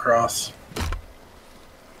swim across.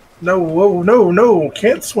 No, whoa, no,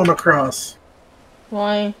 can't swim across.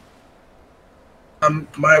 Why?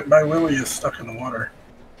 My willy is stuck in the water.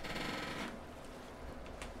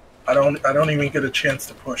 I don't even get a chance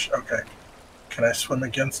to push. Okay. Can I swim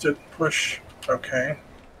against it? Push. Okay.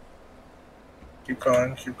 Keep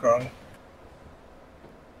going.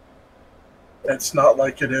 It's not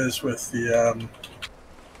like it is with the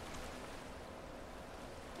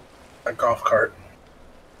a golf cart.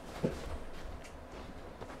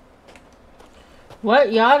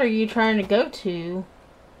 What yacht are you trying to go to?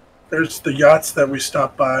 There's the yachts that we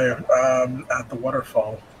stopped by at the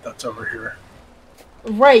waterfall. That's over here.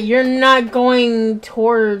 Right, you're not going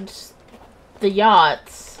towards the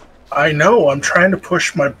yachts. I know. I'm trying to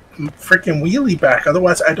push my freaking wheelie back.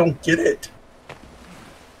 Otherwise, I don't get it.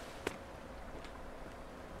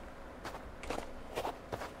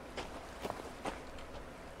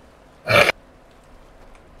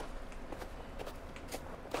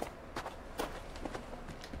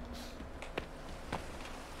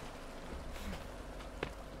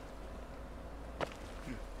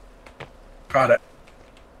 Got it.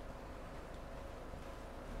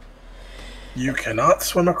 You cannot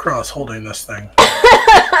swim across holding this thing.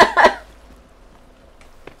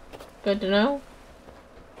 Good to know.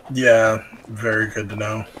 Yeah, very good to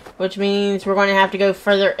know. Which means we're going to have to go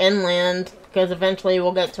further inland, because eventually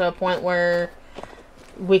we'll get to a point where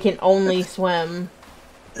we can only swim.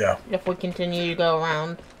 Yeah. If we continue to go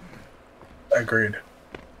around. Agreed.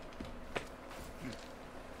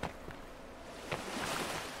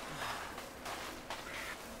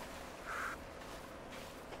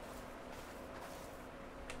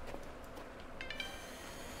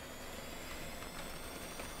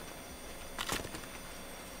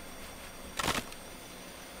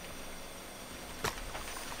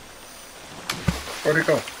 Where'd it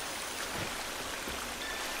go?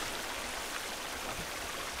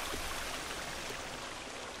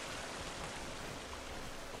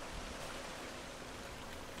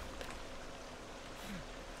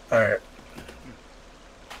 Alright.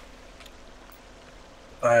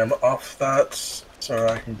 I am off that so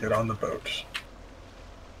I can get on the boat.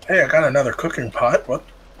 Hey, I got another cooking pot. What?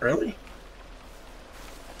 Really?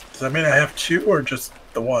 Does that mean I have two or just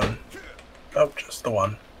the one? Oh, just the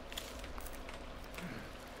one.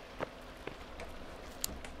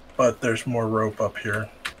 But there's more rope up here.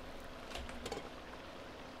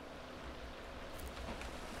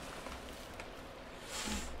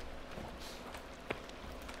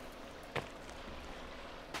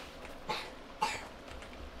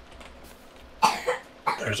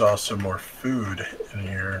 There's also more food in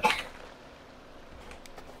here.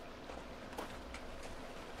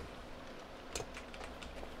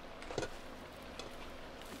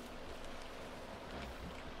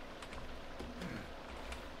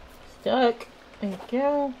 Stuck. Thank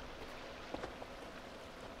you.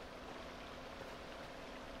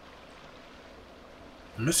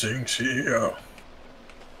 Missing CEO.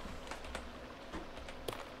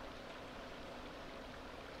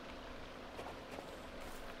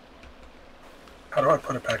 How do I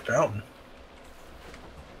put it back down?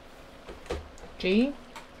 G?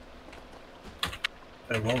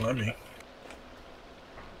 It won't let me.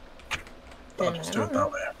 I'll Then just I do it don't that know.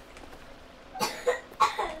 way.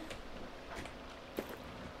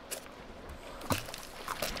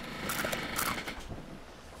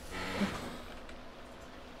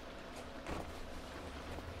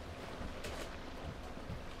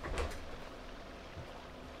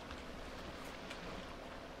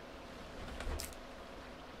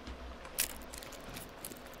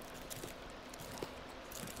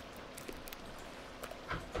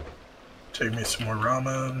 Take me some more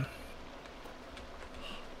ramen.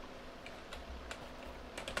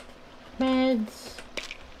 Meds.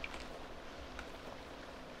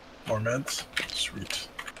 More meds. Sweet.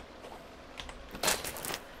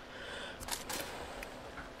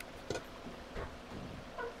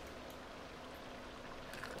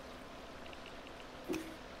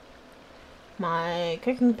 My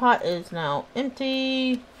cooking pot is now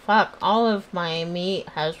empty. Fuck, all of my meat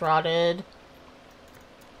has rotted.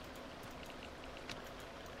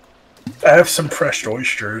 I have some fresh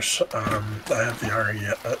oysters. I have the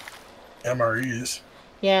MREs.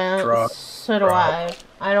 Yeah, Drop. so do I.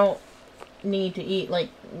 I don't need to eat, like,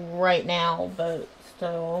 right now, but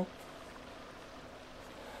still.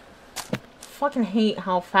 Fucking hate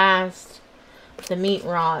how fast the meat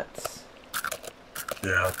rots.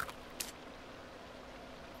 Yeah.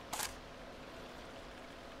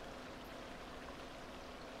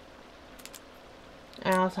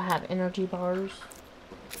 I also have energy bars.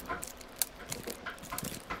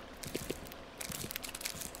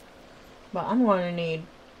 But I'm going to need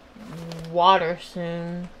water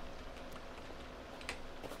soon.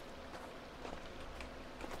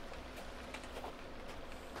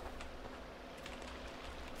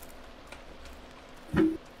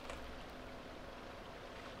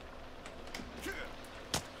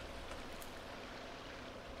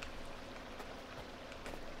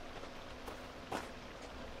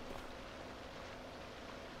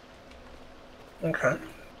 Okay.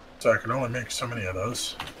 So I can only make so many of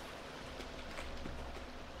those.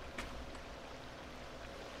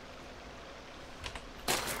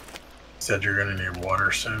 Said you're gonna need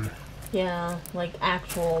water soon. Yeah, like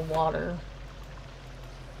actual water.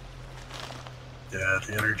 Yeah,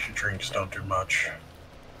 the energy drinks don't do much.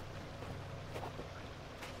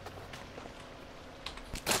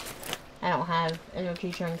 I don't have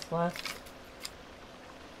energy drinks left.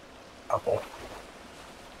 Couple.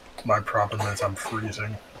 My problem is I'm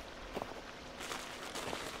freezing.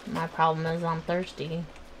 My problem is I'm thirsty.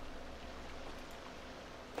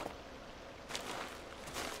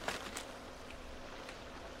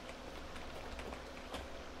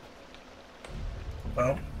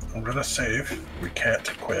 Well, I'm gonna save. We can't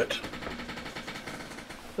quit.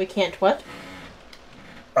 We can't what?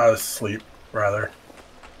 Sleep, rather.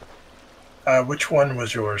 Which one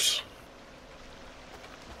was yours?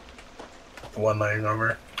 The one laying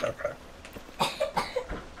over? Okay.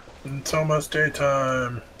 It's almost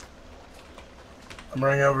daytime. I'm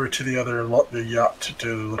running over to the yacht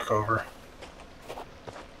to look over.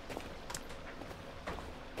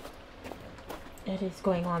 It is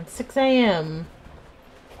going on 6 a.m.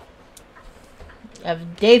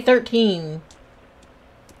 of day 13.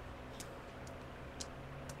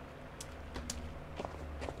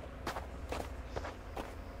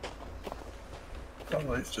 At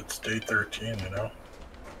least it's day 13, you know.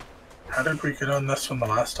 How did we get on this one the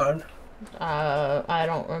last time? I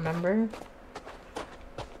don't remember.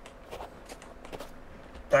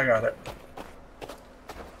 I got it.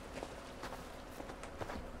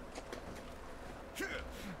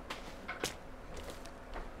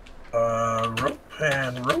 Rope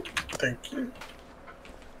and rope. Thank you.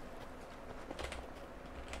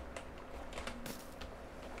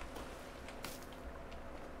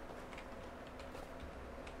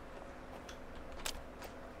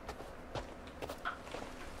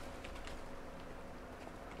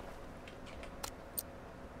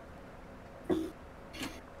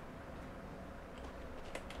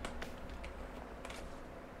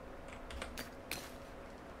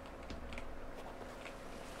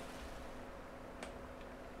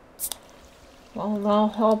 Well, that'll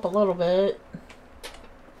help a little bit.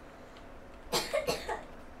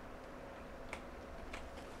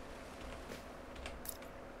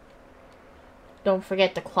 Don't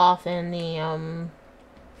forget the cloth and the,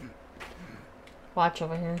 watch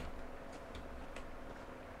over here.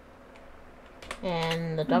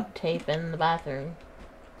 And the duct tape in the bathroom.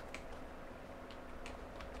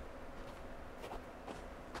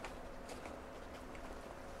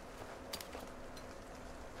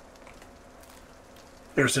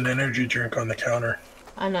 There's an energy drink on the counter.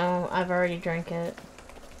 I know, I've already drank it.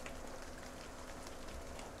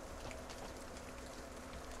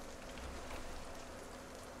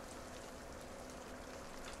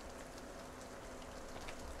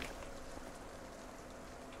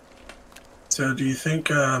 So do you think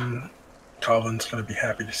Calvin's gonna be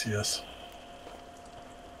happy to see us?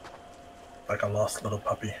 Like a lost little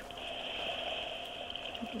puppy.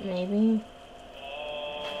 Maybe.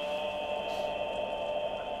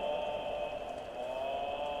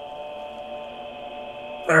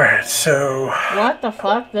 Alright, so... What the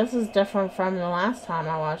fuck? This is different from the last time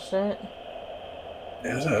I watched it.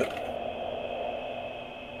 Is it?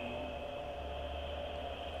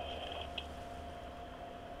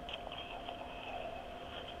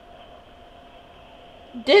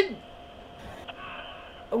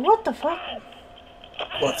 What the fuck?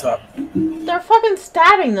 What's up? They're fucking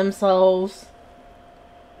stabbing themselves.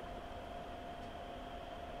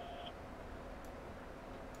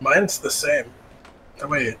 Mine's the same. Oh,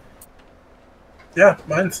 wait. Yeah,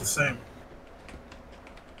 mine's the same.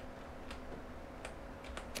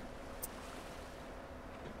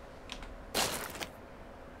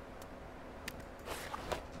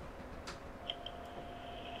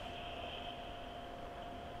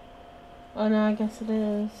 Oh no, I guess it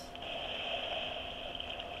is.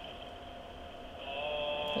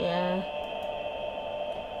 Yeah.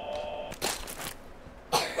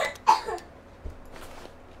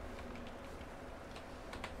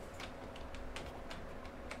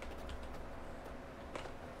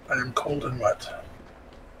 I am cold and wet.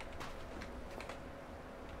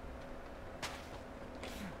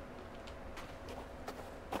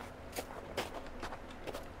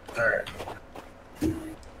 Alright.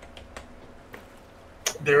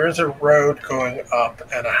 There is a road going up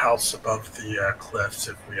and a house above the cliffs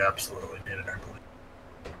if we absolutely need it, I believe.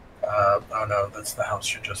 Oh no, that's the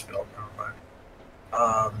house you just built. Never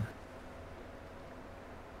mind.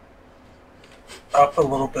 Up a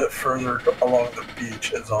little bit further along the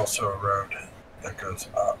beach is also a road that goes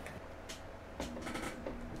up.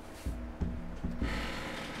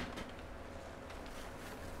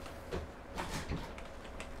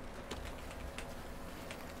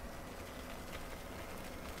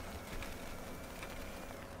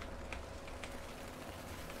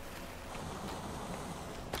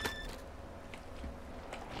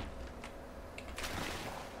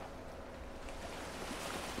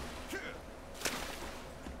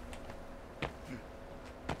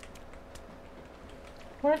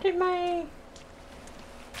 Where did my...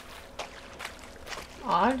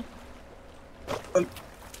 Odd?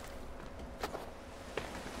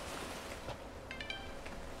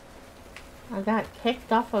 I got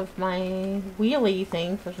kicked off of my wheelie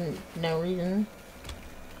thing for no reason.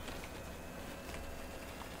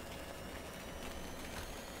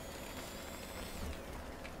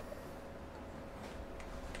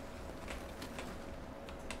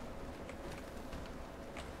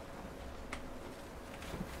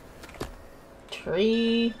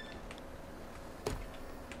 Tree.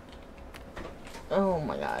 Oh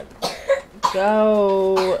my god.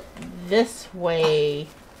 Go this way.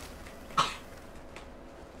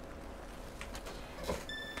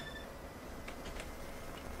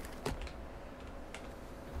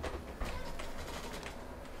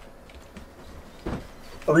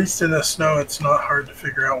 At least in the snow, it's not hard to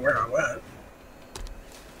figure out where I went.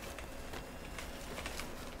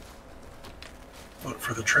 Look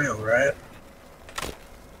for the trail, right?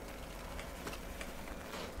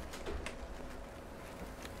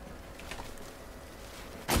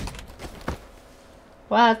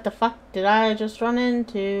 What the fuck did I just run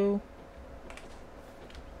into?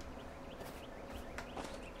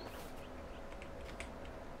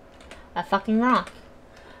 A fucking rock.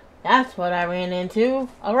 That's what I ran into.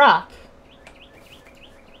 A rock.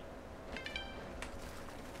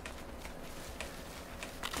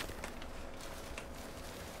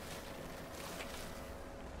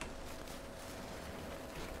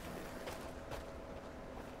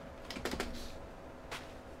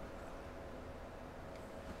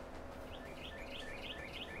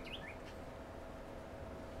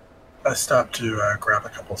 I stopped to grab a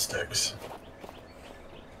couple sticks.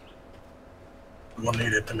 We'll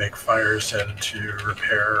need it to make fires and to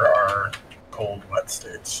repair our cold, wet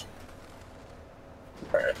states.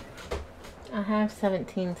 Alright. I have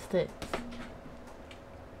 17 sticks.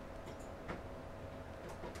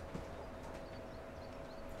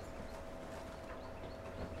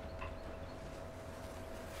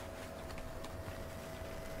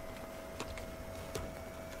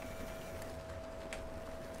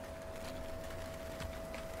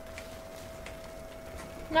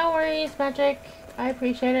 No worries, Magic. I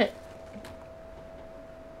appreciate it.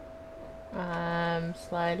 I'm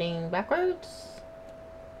sliding backwards.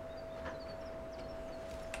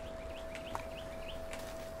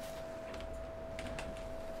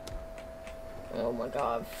 Oh my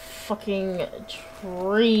god, fucking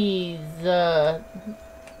trees.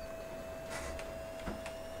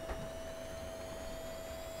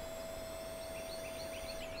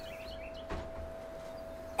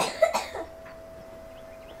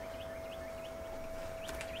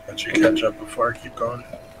 Let you catch up before I keep going.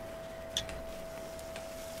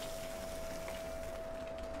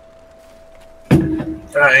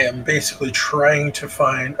 I am basically trying to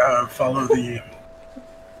follow the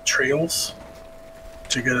trails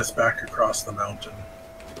to get us back across the mountain.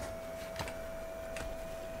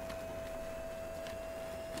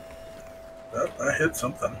 Oh, I hit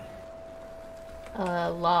something.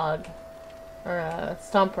 A log. Or a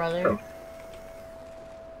stump, rather. Oh.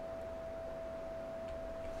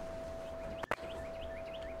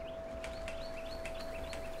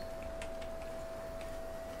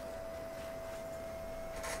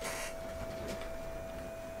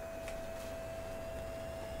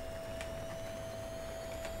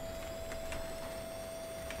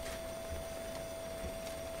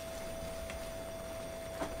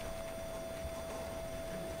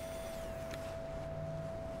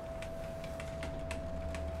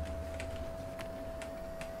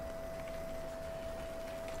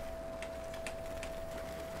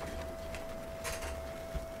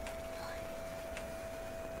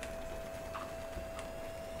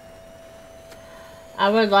 I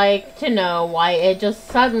would like to know why it just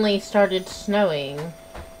suddenly started snowing.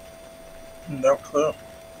 No clue.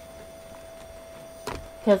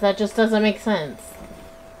 Because that just doesn't make sense.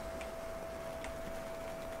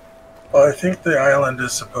 Well, I think the island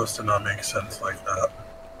is supposed to not make sense like that.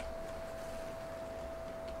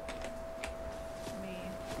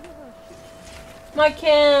 My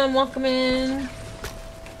Kim, welcome in.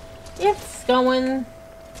 It's going.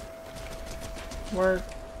 We're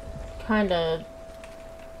kind of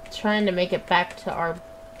trying to make it back to our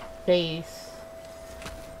base.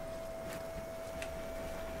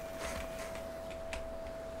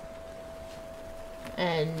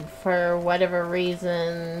 And for whatever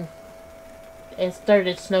reason, it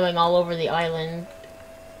started snowing all over the island.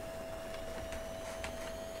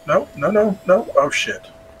 No, no, no, no. Oh, shit.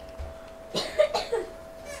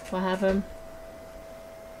 What happened?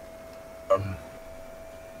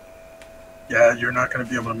 Yeah, you're not going to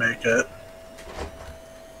be able to make it.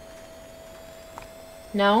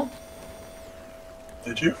 No?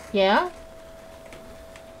 Did you? Yeah?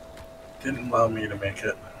 Didn't allow me to make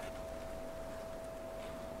it.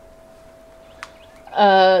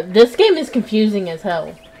 This game is confusing as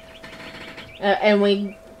hell. And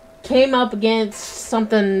we came up against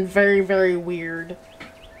something very, very weird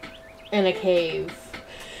in a cave.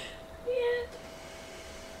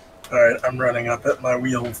 Alright, I'm running up it. My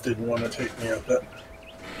wheels didn't want to take me up it.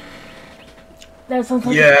 That sounds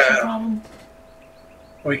like Yeah. a problem.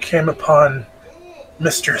 We came upon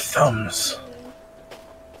Mr. Thumbs.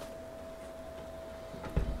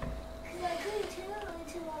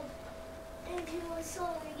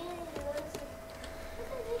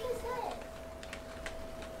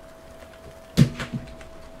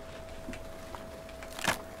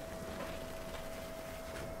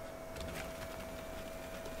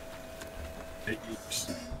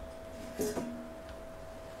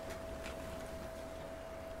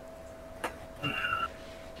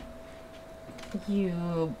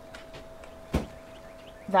 You...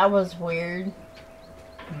 That was weird.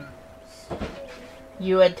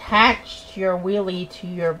 You attached your wheelie to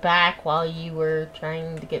your back while you were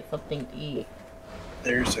trying to get something to eat.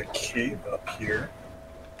 There's a cave up here.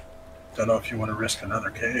 Don't know if you want to risk another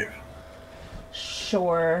cave.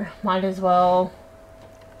 Sure, might as well.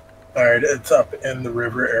 Alright, it's up in the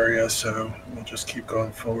river area, so we'll just keep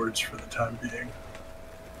going forwards for the time being.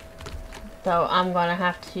 So I'm gonna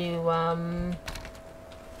have to,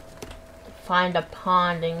 find a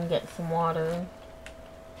pond and get some water.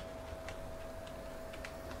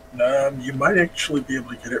 You might actually be able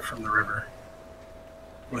to get it from the river.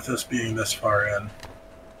 With us being this far in.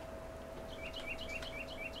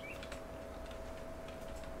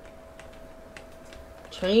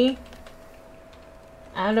 Tree?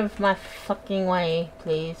 Out of my fucking way,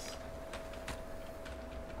 please.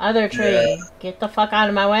 Other tree, Yeah. get the fuck out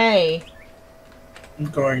of my way.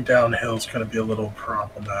 Going downhill is going to be a little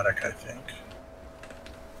problematic, I think.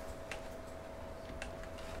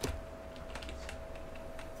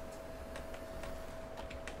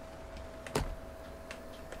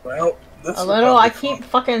 Well, this A is little, I probably keep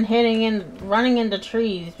fucking hitting and running into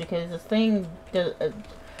trees because this thing does.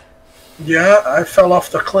 Yeah, I fell off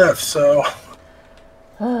the cliff, so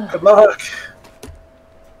good luck.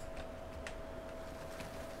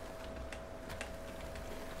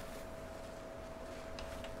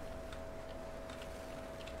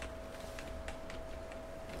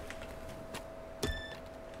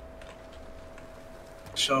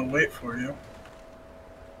 Shall wait for you.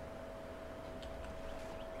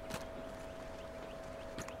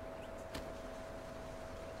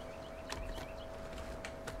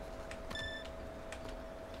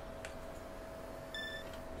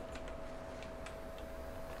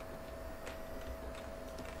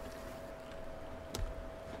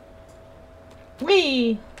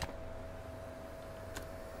 Whee!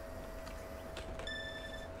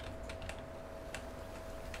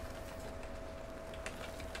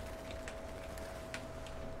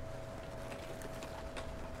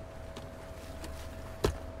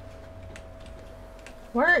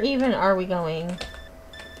 Where even are we going?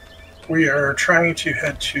 We are trying to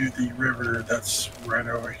head to the river that's right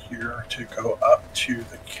over here to go up to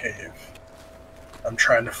the cave. I'm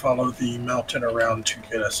trying to follow the mountain around to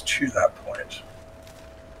get us to that point.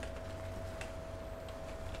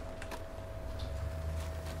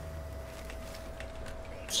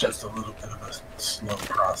 It's just a little bit of a slow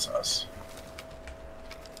process.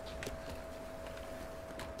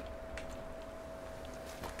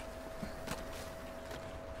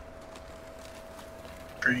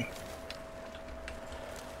 Tree.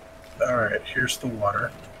 Alright, here's the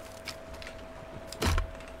water.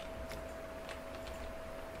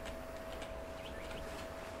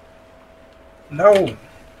 No!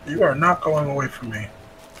 You are not going away from me.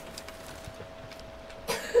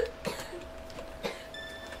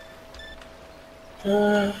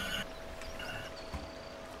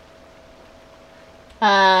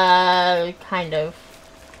 Kind of.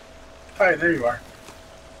 Hi, there you are.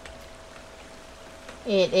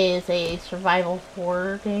 It is a survival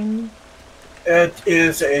horror game. It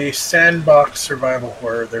is a sandbox survival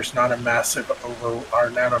horror. There's not a massive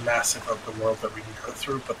not a massive open world that we can go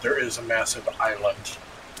through, but there is a massive island,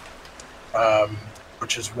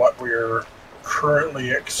 which is what we're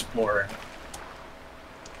currently exploring.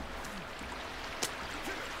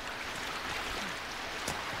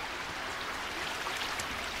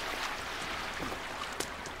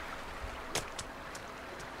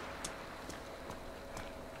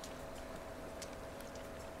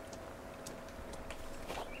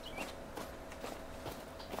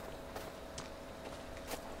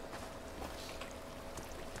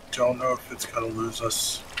 don't know if it's going to lose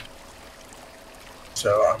us.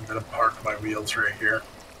 So I'm going to park my wheels right here.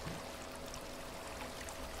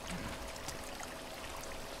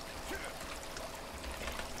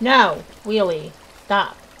 No, wheelie,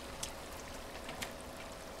 stop.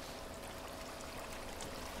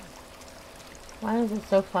 Why is it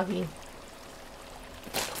so fuggy?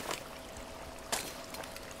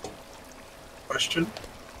 Question?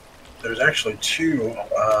 There's actually two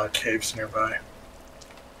caves nearby.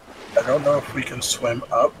 I don't know if we can swim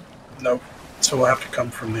up. Nope. So we'll have to come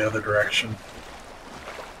from the other direction.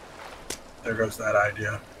 There goes that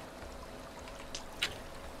idea.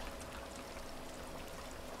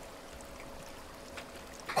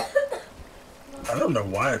 I don't know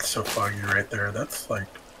why it's so foggy right there. That's like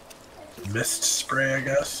mist spray, I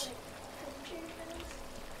guess.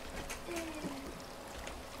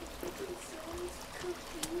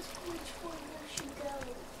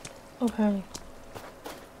 Okay.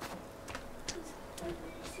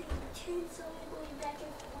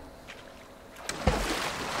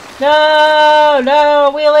 No,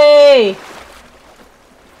 no, wheelie!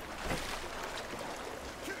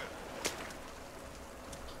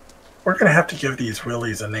 We're gonna have to give these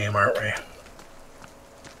wheelies a name, aren't we?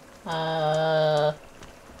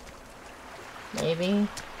 Maybe.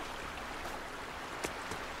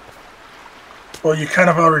 Well, you kind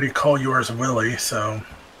of already call yours Willie, so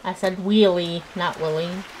I said wheelie, not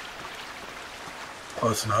willy.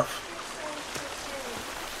 close enough.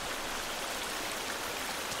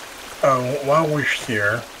 Oh, while we're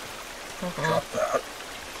here, drop that.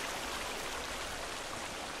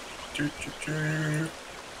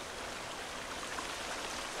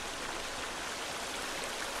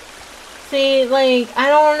 See, like, I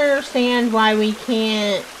don't understand why we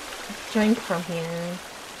can't drink from here.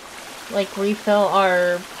 Like, refill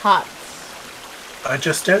our pots. I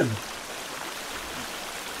just did.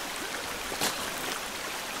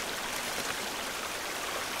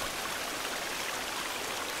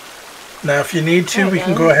 Now, if you need to, we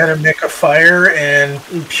can go ahead and make a fire and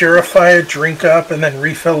purify it, drink up, and then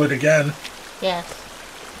refill it again. Yes.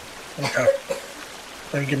 Okay.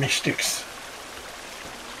 Then give me sticks.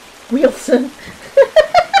 Wilson.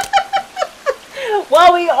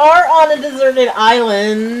 Well, we are on a deserted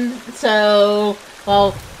island, so,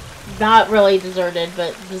 well, not really deserted,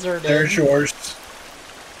 but deserted. There's yours.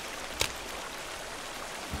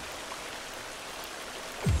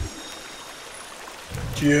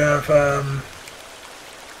 Do you have,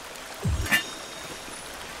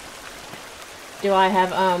 Do I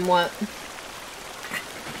have, what?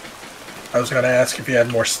 I was going to ask if you had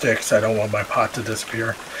more sticks. I don't want my pot to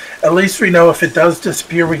disappear. At least we know if it does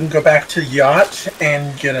disappear, we can go back to the yacht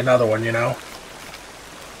and get another one, you know?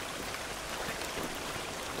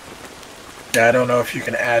 Yeah, I don't know if you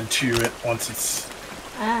can add to it once it's...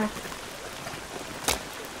 Ah.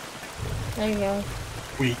 There you go.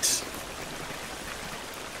 Wheat.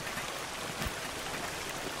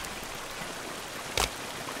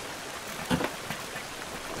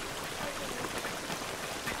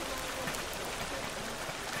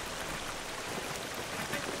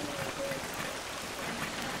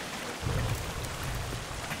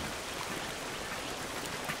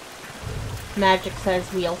 Magic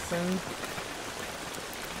says Wilson.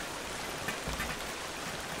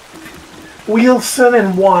 Wilson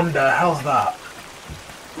and Wanda, how's that?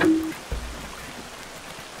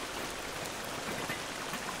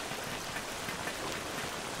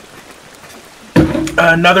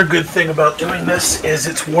 Another good thing about doing this is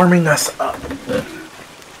it's warming us up.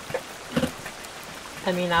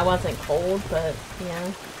 I mean, I wasn't cold, but,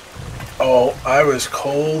 yeah. Oh, I was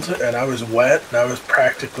cold and I was wet and I was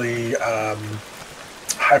practically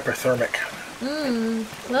hyperthermic.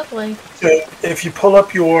 Lovely. So if you pull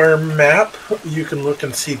up your map, you can look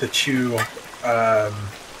and see the two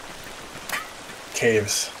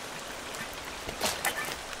caves.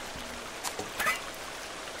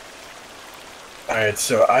 Alright,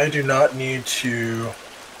 so I do not need to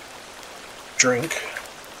drink.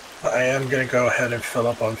 I am going to go ahead and fill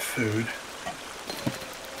up on food.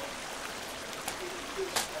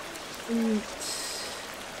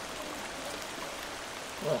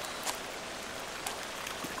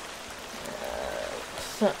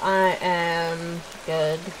 So I am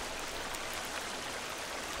good.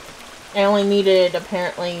 I only needed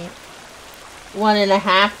apparently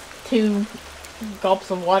 1.5, 2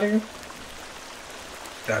 gulps of water.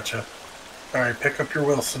 Gotcha. Alright, pick up your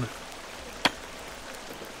Wilson.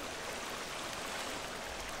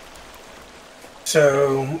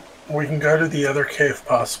 So we can go to the other cave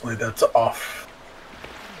possibly that's off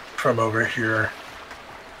from over here.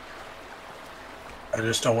 I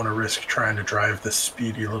just don't want to risk trying to drive this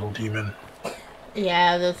speedy little demon.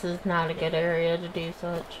 Yeah, this is not a good area to do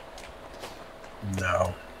such.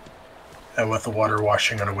 No. And with the water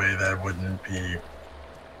washing it away, that wouldn't be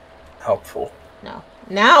helpful. No.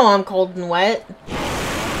 Now I'm cold and wet. Yeah,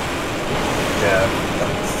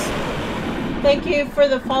 that's... Thank you for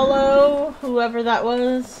the follow, whoever that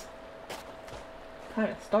was. Kind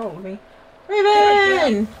of startled me.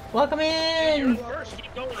 Raven! Welcome in!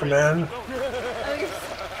 Come in.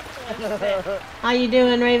 How you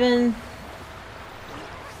doing, Raven?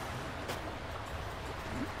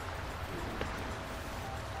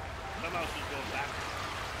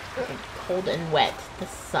 Cold and wet. This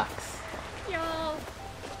sucks. Y'all.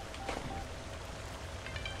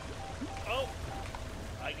 Oh,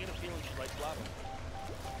 I get a feeling she likes lava.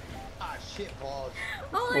 Ah, shit balls.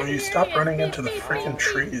 Will you stop running into the freaking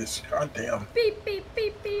trees? God damn. Beep, beep,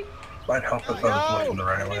 beep, beep. Might help if I was looking the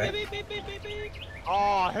right way.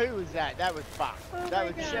 Oh, who was that? That was fucked. That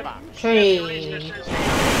was Shiva. Tree.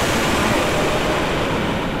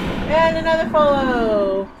 And another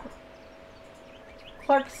follow.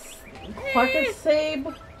 Clarkus Sabe.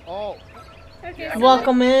 Oh. Okay,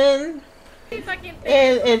 Welcome in. fucking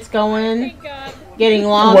It's going. Thank God. Getting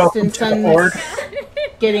lost Welcome in to the sun. horde.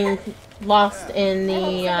 Getting lost in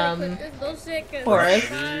the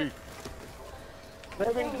forest.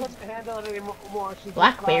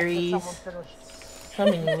 Blackberries. So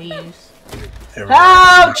many leaves. Here we go.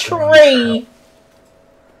 Oh, tree!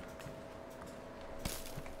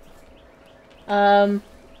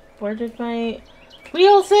 Where did my...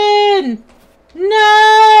 Wilson!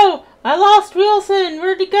 No! I lost Wilson!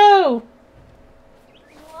 Where'd he go?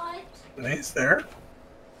 He's there.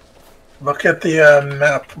 Look at the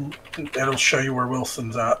map. It'll show you where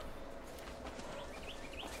Wilson's at.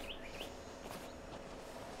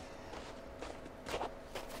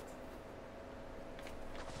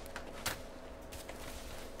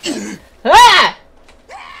 Ah!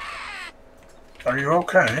 Are you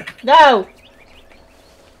okay? No!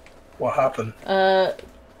 What happened?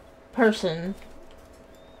 Person.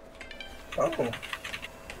 Oh.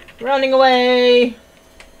 Running away!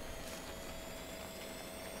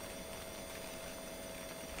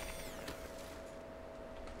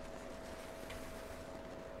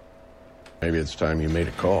 Maybe it's time you made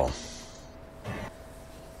a call.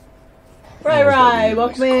 Right,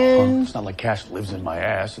 welcome in. It's not like cash lives in my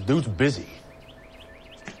ass. The dude's busy.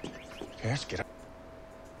 Cash, get up.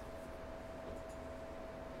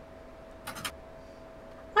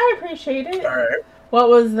 I appreciate it. Alright. What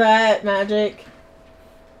was that, Magic?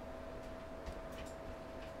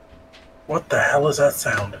 What the hell is that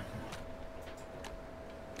sound?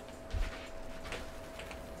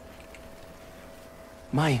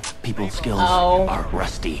 My people skills Oh. are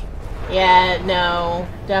rusty. Yeah, no.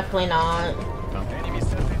 Definitely not.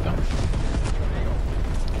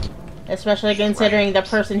 Especially considering the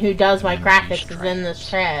person who does my graphics is in this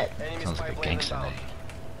chat. Sounds like a gangster name.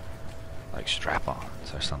 Like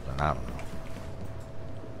strap-ons or something, I don't know.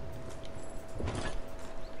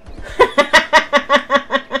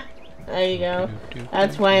 There you go.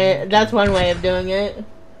 That's one way of doing it.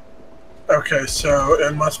 Okay, so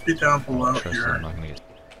it must be down below Trust here. I'm not gonna get...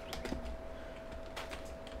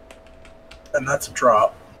 And that's a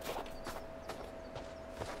drop.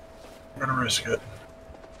 I'm gonna risk it.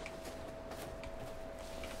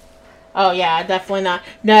 Oh yeah, definitely not.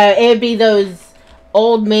 No, it'd be those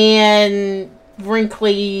old man,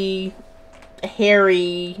 wrinkly,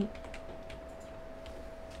 hairy,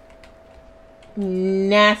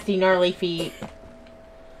 nasty, gnarly feet.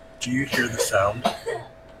 Do you hear the sound?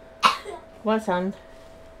 What sound?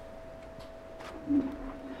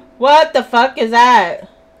 What the fuck is that?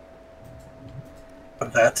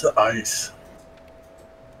 That's ice.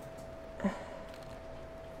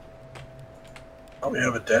 Oh, we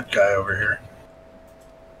have a dead guy over here.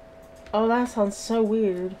 Oh, that sounds so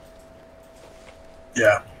weird.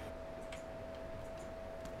 Yeah.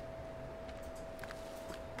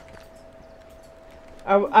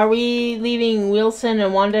 Are we leaving Wilson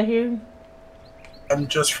and Wanda here?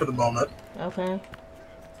 Just for the moment. Okay.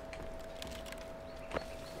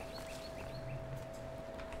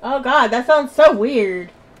 Oh god, that sounds so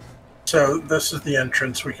weird. So this is the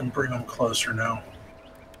entrance. We can bring them closer now.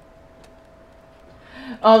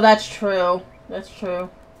 Oh, that's true. That's true.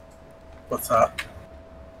 What's that?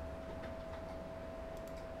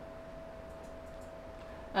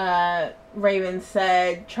 Raven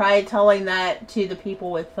said, try telling that to the people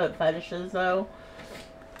with foot fetishes, though.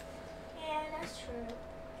 Yeah, that's true.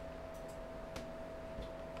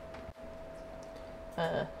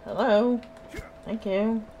 Hello? Thank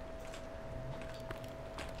you.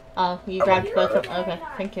 Oh, you grabbed both of them. Okay,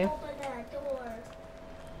 thank you.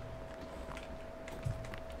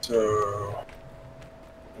 So,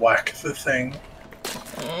 whack the thing.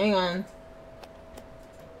 Hang on.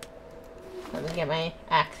 Let me get my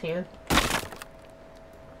axe here.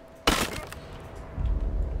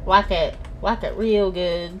 Whack it. Whack it real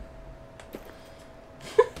good.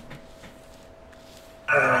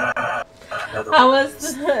 How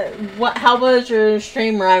was how was your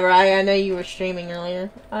stream, Rai? I know you were streaming earlier.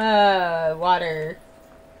 Water.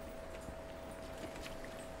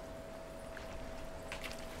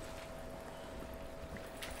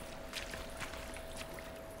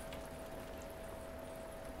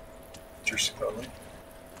 Slowly.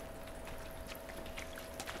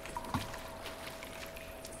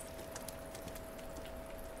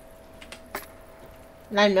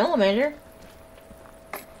 9mm.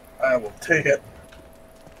 I will take it.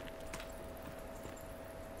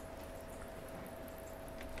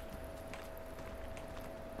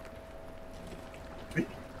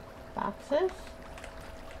 Boxes.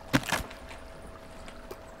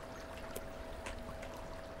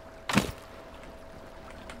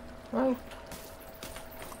 Rope.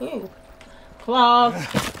 Ooh. Cloth.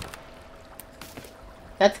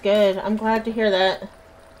 That's good. I'm glad to hear that.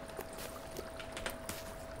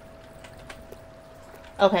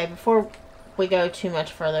 Okay, before we go too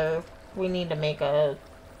much further, we need to make a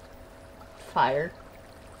fire.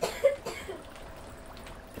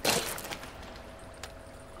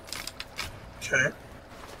 Okay.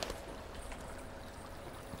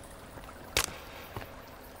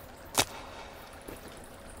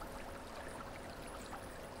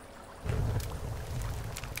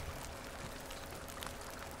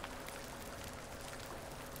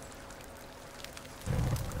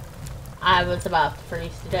 I was about to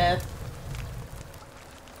freeze to death.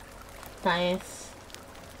 Nice.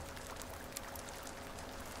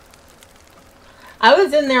 I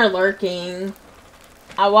was in there lurking.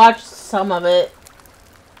 I watched some of it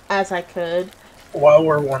as I could. While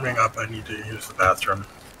we're warming up, I need to use the bathroom.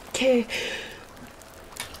 Okay.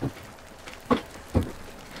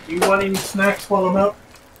 You want any snacks while I'm out?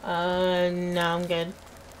 No, I'm good.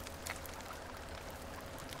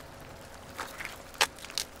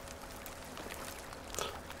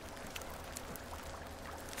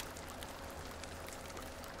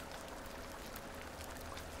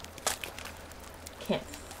 Can't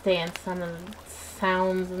stand some of the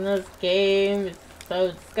sounds in this game. It's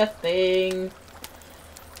so disgusting.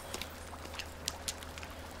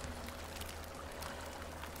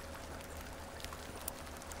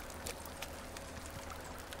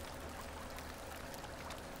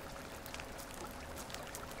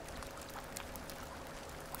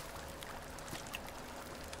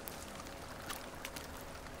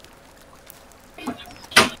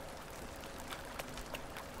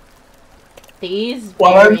 These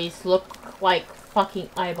berries look like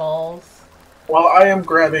fucking eyeballs. While I am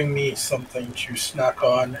grabbing me something to snack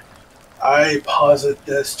on, I posit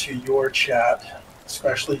this to your chat,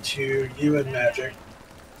 especially to you and Magic.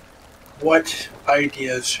 What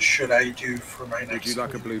ideas should I do for my next Would you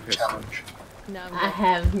like a blue pistol? challenge? No, I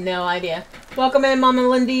have no idea. Welcome in, Mama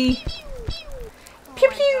Lindy. Pew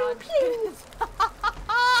pew pew.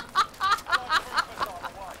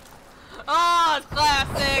 Oh, it's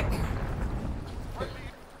classic.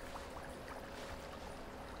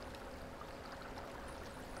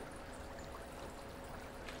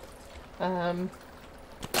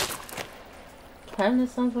 Kinda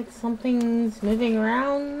sounds like something's moving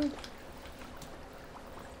around.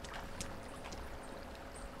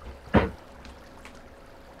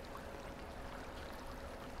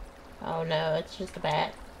 Oh no, it's just a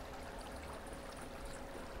bat.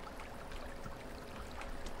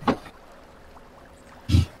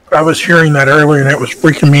 I was hearing that earlier and it was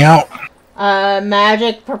freaking me out.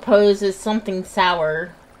 Magic proposes something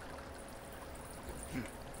sour.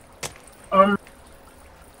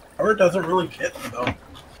 Or it doesn't really get me though.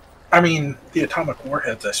 I mean, the atomic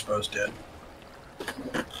warheads, I suppose, did.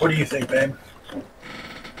 What do you think, babe?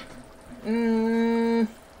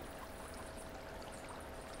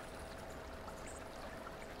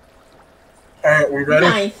 Alright, we ready?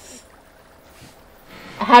 Nice.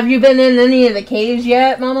 Have you been in any of the caves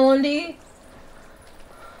yet, Mama Lindy?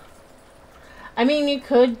 I mean, you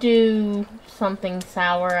could do something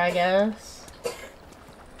sour, I guess.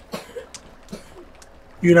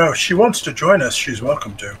 You know, if she wants to join us, she's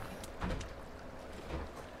welcome to.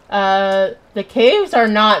 The caves are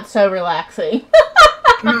not so relaxing.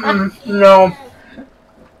 No.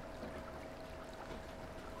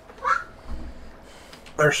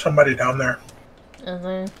 There's somebody down there. Is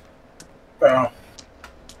there? Oh.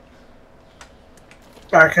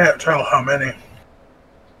 I can't tell how many.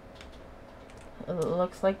 It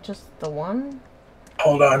looks like just the one.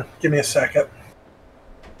 Hold on, give me a second.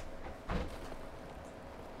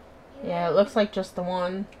 Yeah, it looks like just the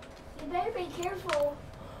one. You better be careful.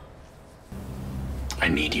 I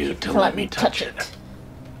need you to let me touch it.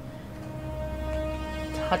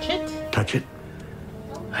 Touch it? Touch it?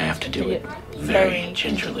 I have to do it very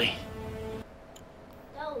gingerly.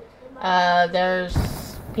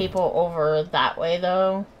 There's people over that way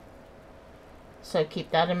though. So keep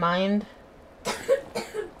that in mind.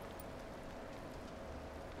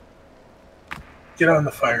 Get on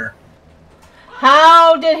the fire.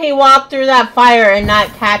 How did he walk through that fire and not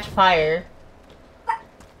catch fire?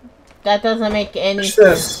 That doesn't make any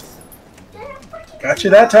sense. Got you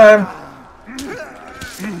that time.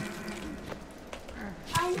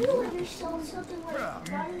 I knew there saw something like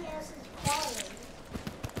running as his father.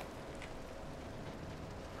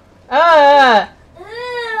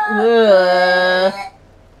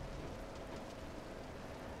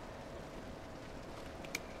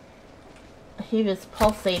 He was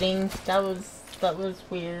pulsating. That was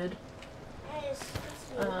weird.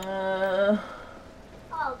 Oh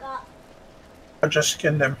god. I just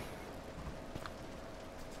skinned him.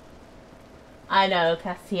 I know,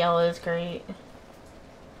 Castiel is great.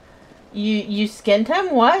 You skinned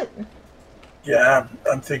him? What? Yeah,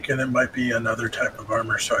 I'm thinking it might be another type of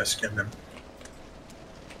armor, so I skinned him.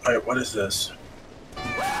 Alright, what is this?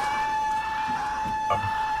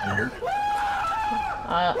 Weird.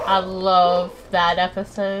 I love that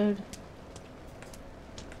episode.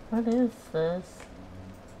 What is this?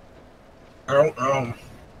 I don't know.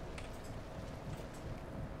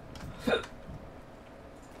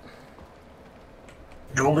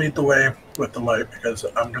 You'll lead the way with the light because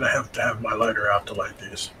I'm gonna have to have my lighter out to light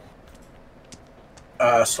these.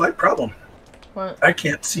 Slight problem. What? I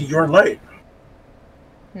can't see your light.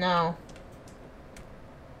 No.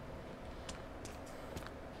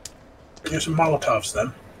 Use some Molotovs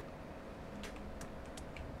then.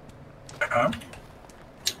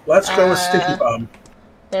 Let's go with Sticky Bomb.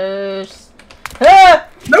 There's... Ah!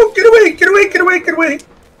 No, get away, get away, get away, get away!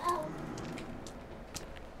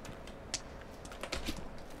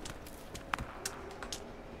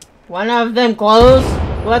 One of them glows.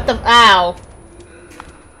 What the... Ow.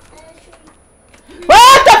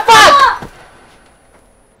 What the fuck?!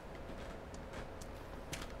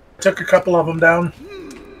 Took a couple of them down.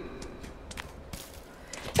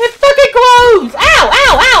 It fucking glows! Ow!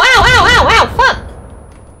 Ow! Ow! Ow! Ow! Ow! Ow! Fuck!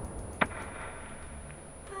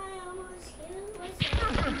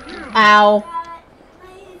 Ow.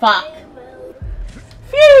 Fuck.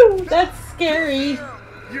 Phew! That's scary.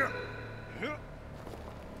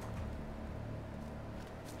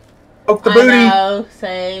 Poke the I booty. know,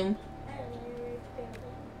 same.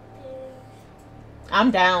 I'm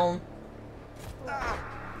down.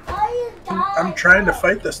 I'm trying to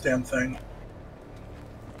fight this damn thing.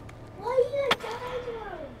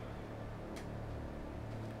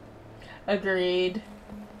 Agreed.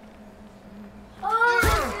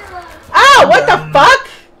 Oh, what the fuck?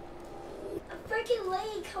 A freaking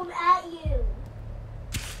lady come at you.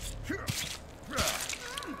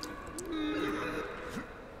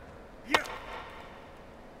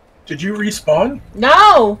 Did you respawn?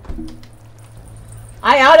 No!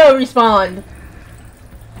 I auto-respawned.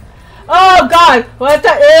 Oh god! What the?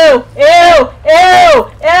 Ew! Ew!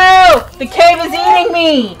 Ew! Ew! The cave is eating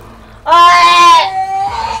me!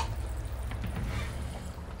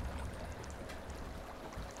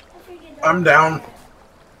 I'm down.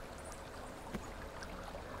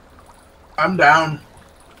 I'm down.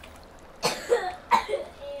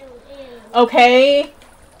 Okay.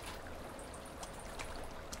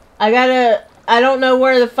 I don't know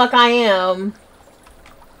where the fuck I am.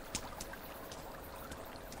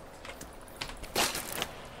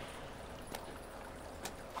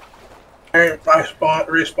 Alright, I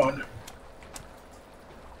respawned.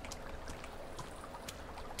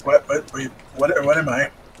 What am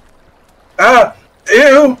I? Ah!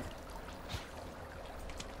 Ew!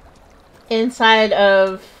 Inside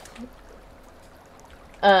of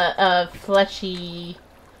a fleshy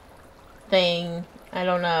thing. I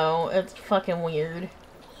don't know. It's fucking weird.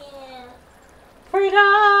 Yeah.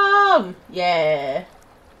 Freedom! Yeah.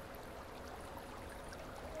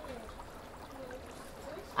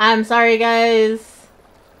 I'm sorry, guys.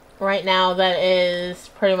 Right now, that is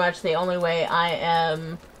pretty much the only way I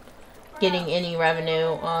am getting any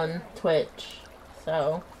revenue on Twitch.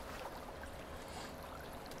 So...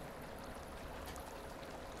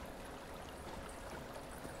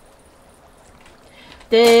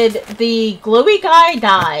 Did the glowy guy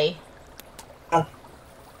die? No.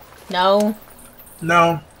 No?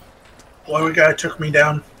 No. Glowy guy took me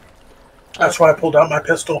down. That's why I pulled out my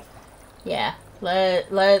pistol. Yeah.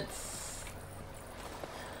 Let's...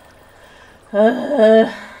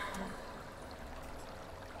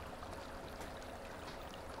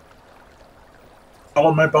 All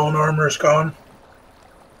of my bone armor is gone.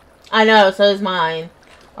 I know, so is mine.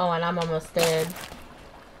 Oh, and I'm almost dead.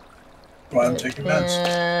 Well, I'm taking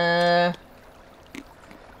meds.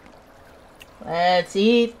 Let's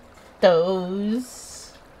eat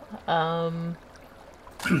those.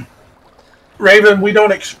 Raven, we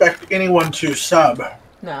don't expect anyone to sub.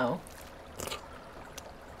 No.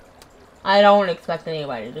 I don't expect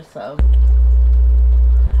anybody to sub.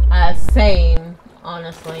 Same,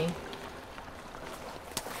 honestly.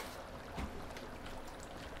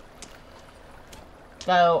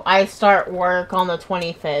 So, I start work on the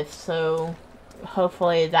 25th, so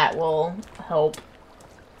hopefully that will help.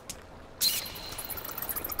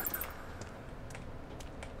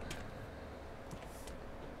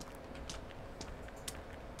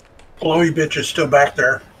 Glowy bitch is still back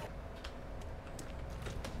there.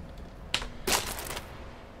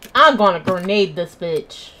 I'm gonna grenade this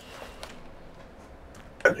bitch.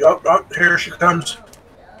 Oh, here she comes.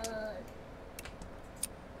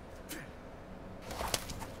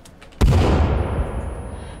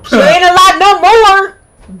 She ain't alive no more,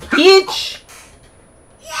 bitch.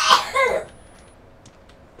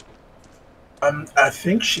 I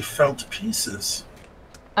think she fell to pieces.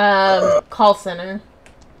 Call center.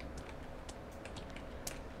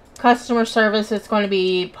 Customer service is going to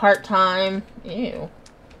be part-time. Ew.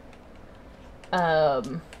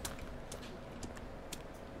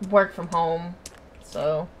 Work from home.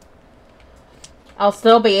 So I'll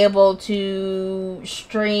still be able to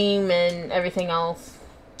stream and everything else.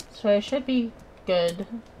 So it should be good.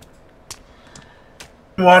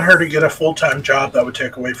 I want her to get a full-time job that would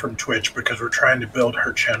take away from Twitch because we're trying to build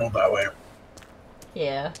her channel that way.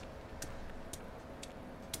 Yeah.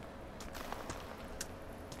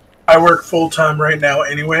 I work full-time right now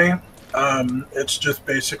anyway. It's just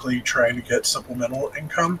basically trying to get supplemental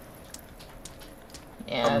income.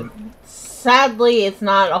 Yeah. Sadly, it's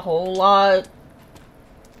not a whole lot.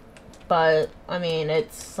 But, I mean,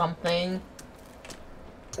 it's something.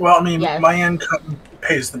 Well, I mean, yes. My income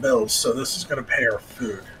pays the bills, so this is going to pay our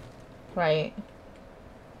food. Right.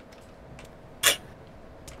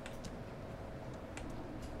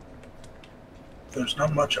 There's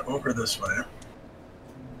not much over this way.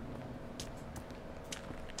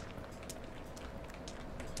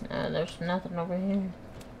 There's nothing over here.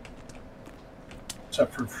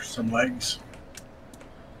 Except for some legs.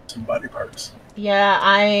 Some body parts. Yeah,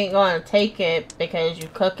 I ain't gonna take it because you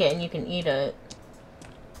cook it and you can eat it.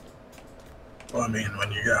 Well, I mean,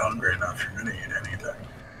 when you get hungry enough, you're gonna eat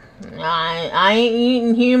anything. I ain't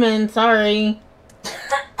eating human, sorry.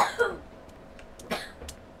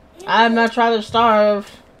 I'd much rather starve.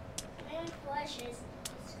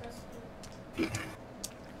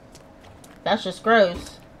 That's just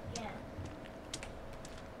gross. Yeah.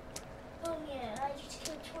 Oh yeah, I just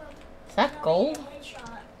killed 12. Is that gold?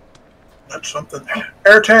 That's something.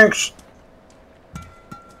 Air tanks!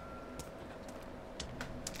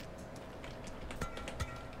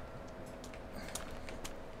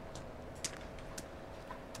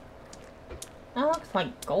 That looks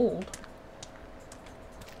like gold.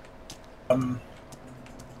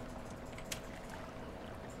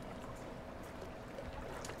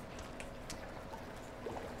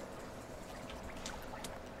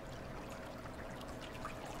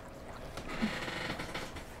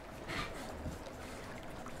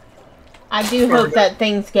 I do hope that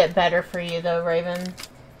things get better for you, though, Raven.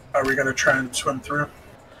 Are we gonna try and swim through?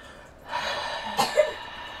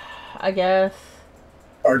 I guess.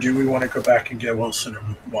 Or do we want to go back and get Wilson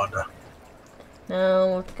and Wanda?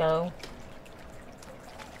 No, let's go.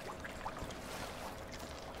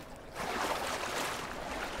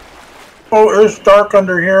 Oh, it's dark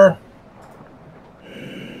under here.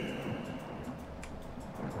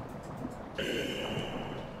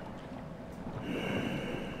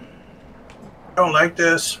 I don't like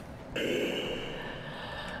this.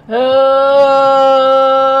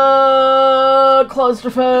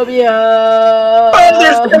 Claustrophobia. Oh,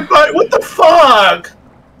 there's everybody. What the fuck?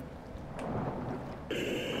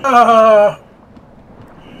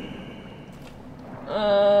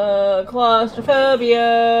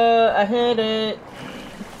 Claustrophobia. I hit it.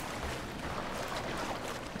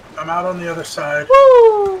 I'm out on the other side.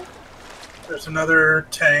 Woo! There's another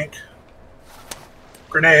tank.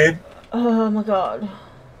 Grenade. Oh my god.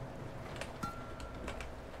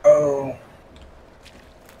 Oh.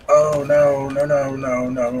 Oh no, no, no, no,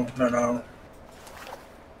 no, no, no.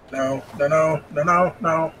 No, no, no, no, no,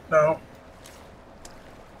 no, no.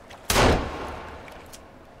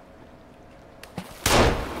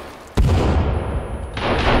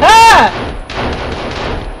 Ah!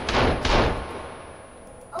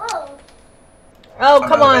 Oh,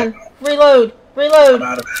 come on. Reload. Reload. I'm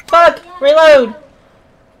out of it. Fuck. Reload.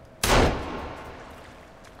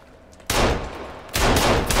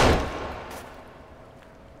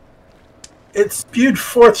 It spewed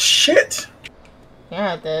forth shit.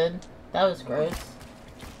 Yeah, it did. That was gross.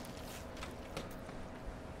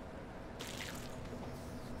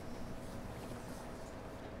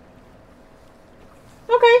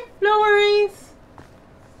 Okay, no worries.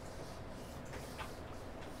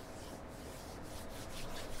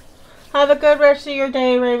 Have a good rest of your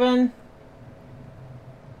day, Raven.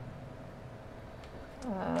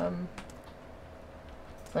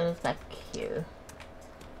 What is back here?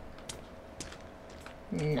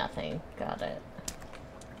 Nothing. Got it.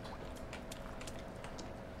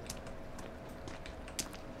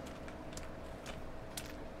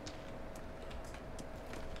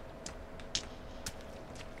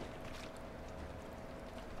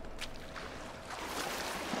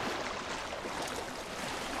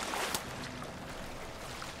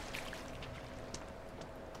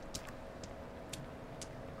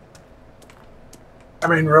 I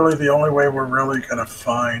mean, really, the only way we're really gonna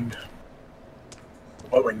find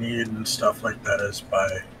what we need and stuff like that is by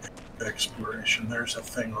exploration. There's a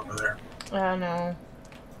thing over there. I know.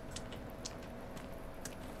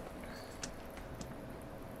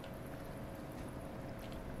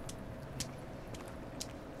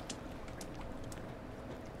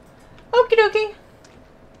 Okie dokie.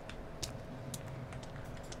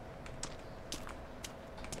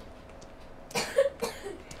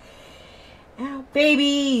 Ow,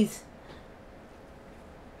 babies!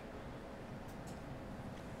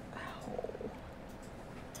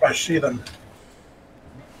 I see them.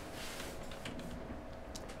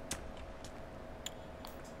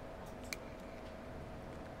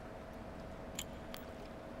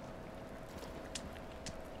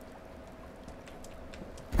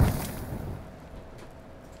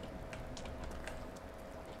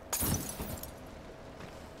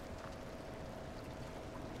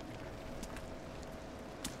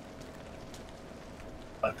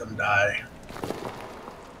 Let them die.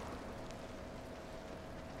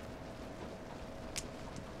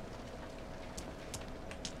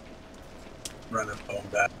 Running low on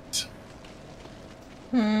batteries.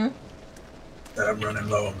 That I'm running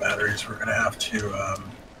low on batteries. We're gonna have to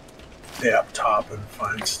stay up top and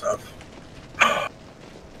find stuff.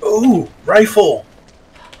 Ooh, rifle!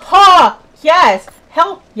 Ha! Yes!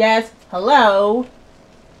 Hell yes! Hello!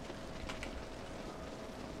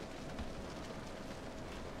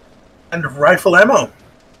 And rifle ammo.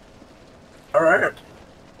 Alright.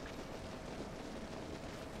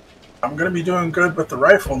 I'm gonna be doing good with the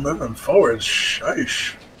rifle moving forward.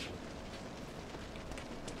 Sheesh.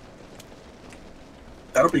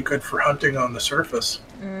 That'll be good for hunting on the surface.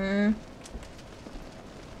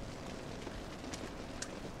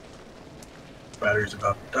 Battery's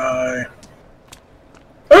about to die.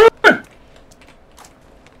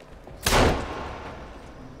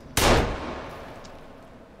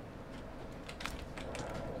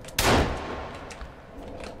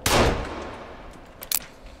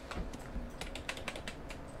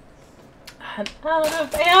 I'm out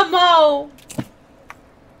of ammo!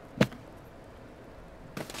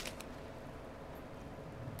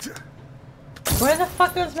 Where the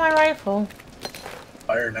fuck is my rifle?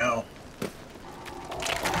 Fire now.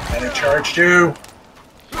 And it charged you.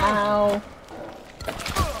 Ow.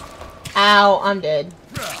 Ow, I'm dead.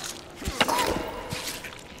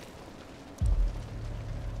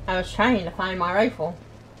 I was trying to find my rifle.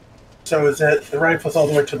 So is it, the rifle's all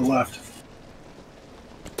the way to the left.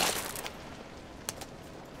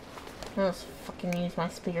 Let's fucking use my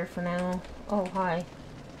spear for now. Oh, hi.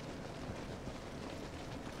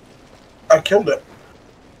 I killed it.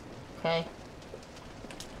 Okay.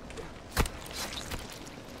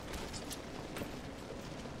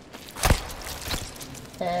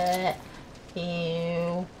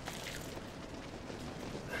 Ew.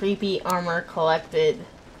 Creepy armor collected.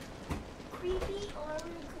 Creepy armor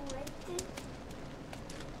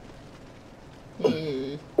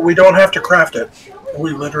collected. We don't have to craft it.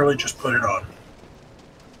 We literally just put it on.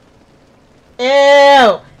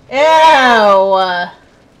 Ew! Ew!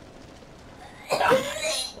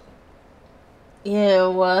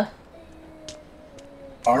 Ew.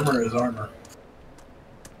 Armor is armor.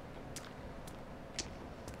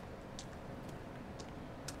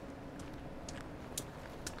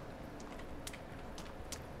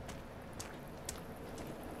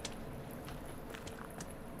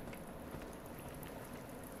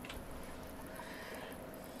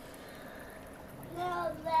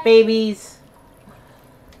 babies.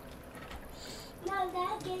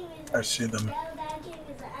 I see them.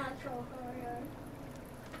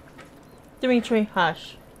 Dimitri,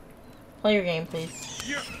 hush. Play your game, please.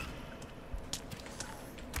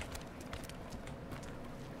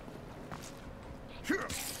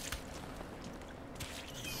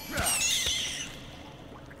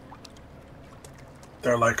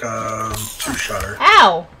 They're like a two-shotter.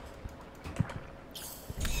 Ow!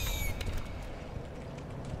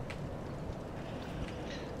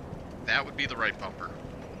 That would be the right bumper.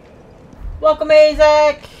 Welcome,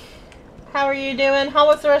 Isaac! How are you doing? How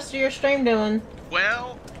was the rest of your stream doing?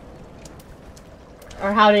 Well...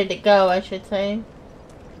 Or how did it go, I should say.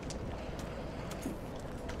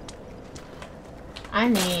 I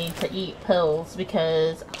need to eat pills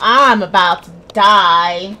because I'm about to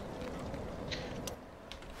die.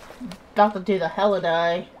 About to do the hella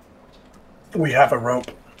die. We have a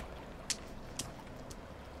rope.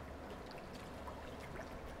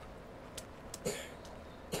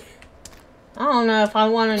 I don't know if I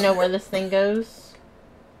want to know where this thing goes.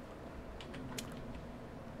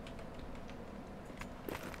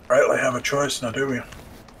 Rightly have a choice now, do we?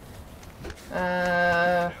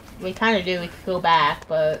 We kind of do. We could go back,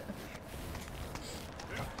 but...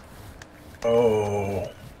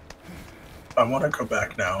 Oh. I want to go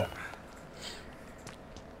back now.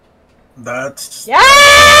 That's... Yeah!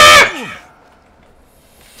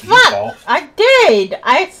 Fuck! I did!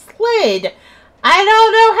 I slid! I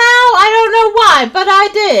don't know how, I don't know why, but I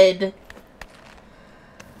did!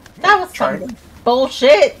 That was some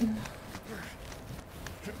bullshit!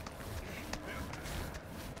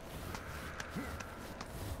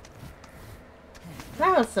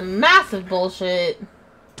 That was some massive bullshit.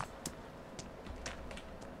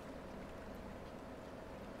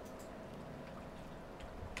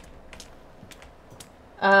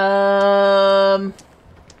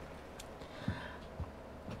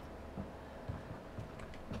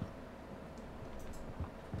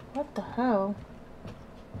 What the hell?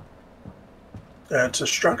 Yeah, it's a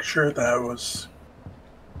structure that was...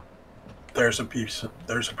 There's a piece,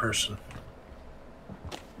 there's a person.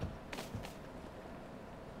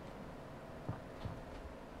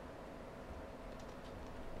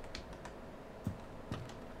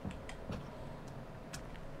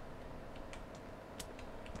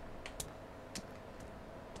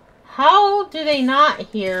 How do they not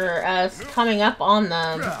hear us coming up on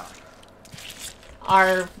them?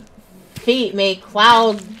 Our feet make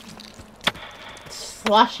loud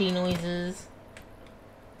slushy noises.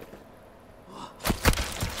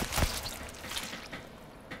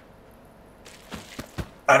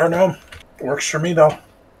 I don't know. Works for me though.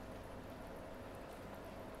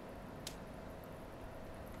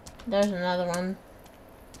 There's another one.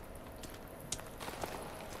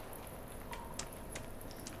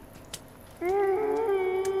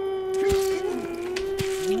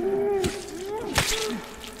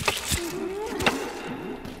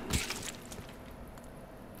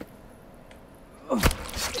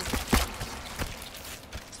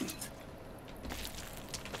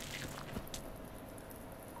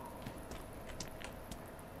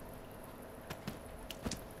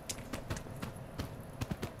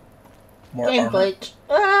 Game glitch.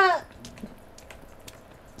 Ah!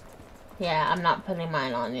 Yeah, I'm not putting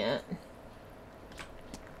mine on yet.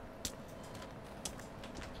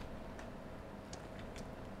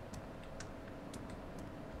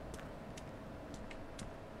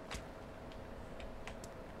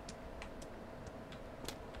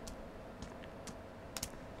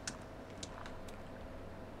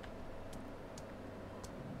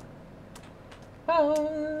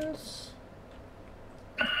 Bones.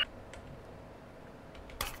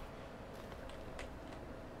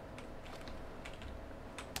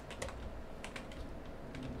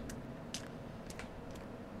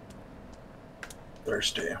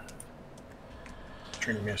 Thirsty.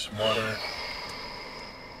 Drinking me some water.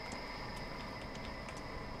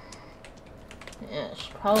 Yeah,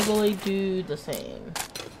 should probably do the same.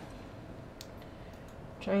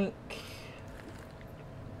 Drink.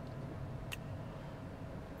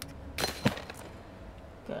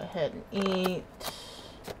 Go ahead and eat.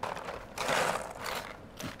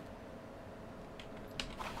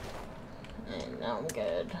 And now I'm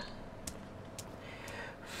good.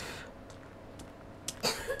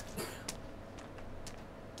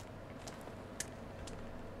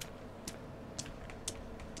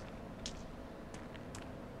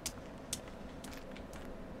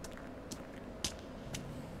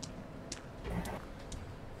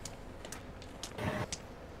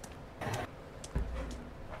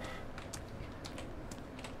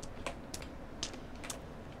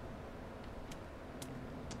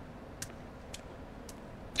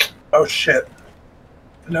 Oh shit.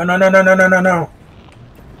 No, no, no, no, no, no, no, no.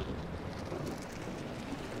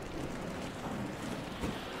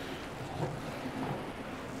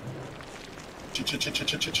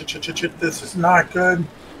 This is not good.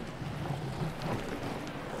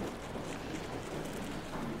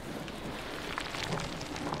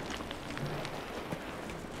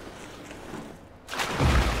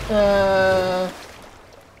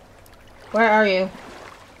 Where are you?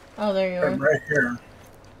 Oh, there you are. I'm right here.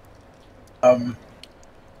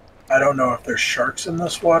 I don't know if there's sharks in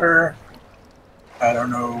this water. I don't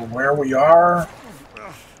know where we are.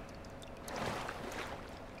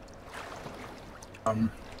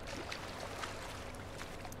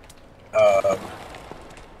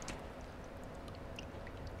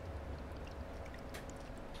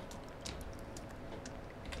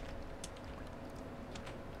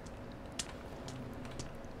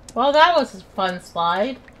 Well, that was a fun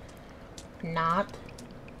slide. Not.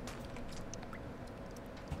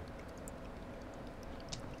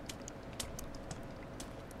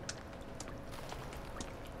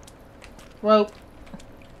 Rope.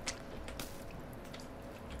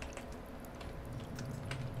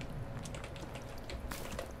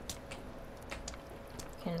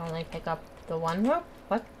 Can only pick up the one rope?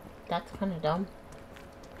 What? That's kind of dumb.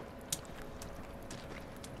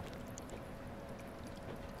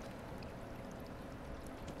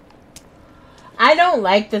 I don't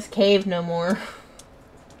like this cave no more.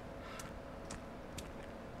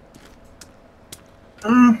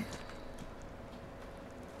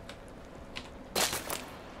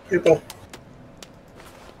 People.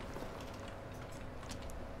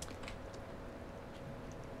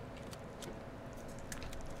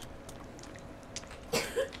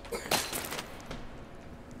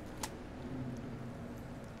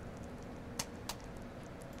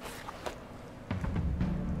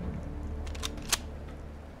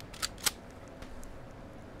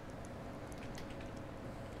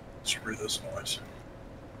 Screw this noise.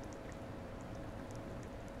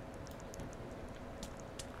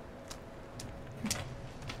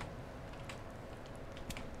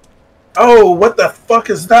 Oh, what the fuck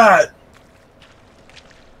is that?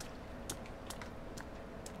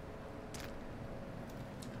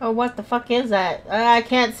 Oh, what the fuck is that? I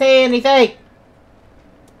can't say anything!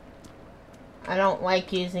 I don't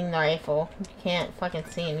like using the rifle. You can't fucking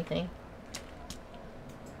see anything.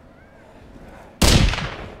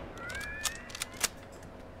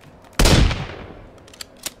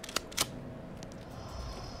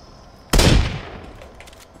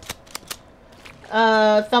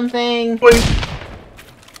 Something. Wait.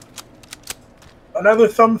 Another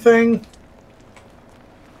something.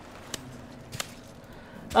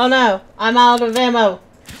 Oh no, I'm out of ammo.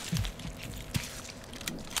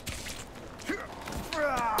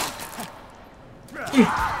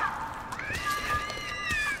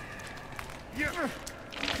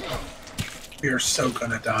 You're so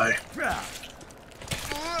gonna die.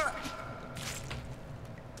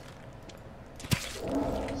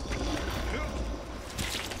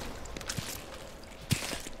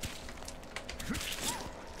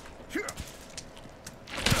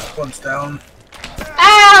 One's down.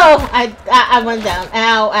 Ow! I went down.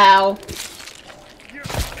 Ow, ow.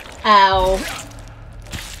 Ow.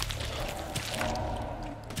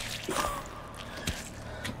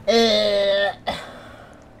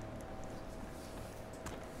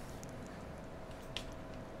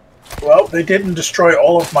 Well, they didn't destroy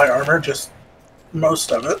all of my armor, just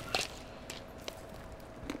most of it.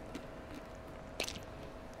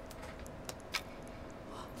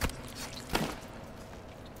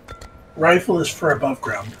 Rifle is for above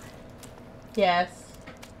ground. Yes.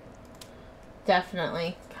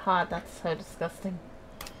 Definitely. God, that's so disgusting.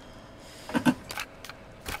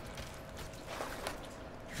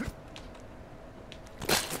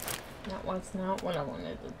 That was not what I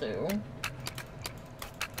wanted to do.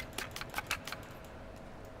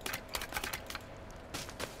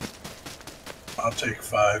 I'll take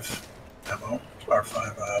 5 ammo, or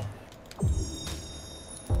 5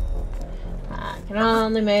 I can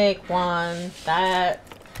only make one. That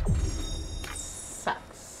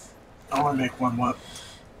sucks. I want to make one what?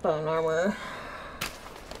 Bone armor.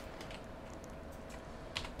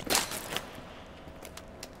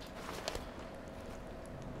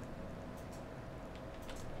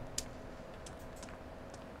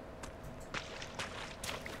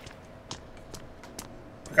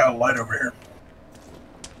 I got a light over here.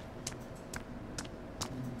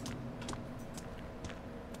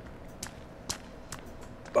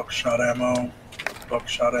 Buckshot ammo.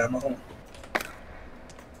 Buckshot ammo.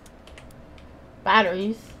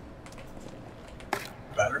 Batteries.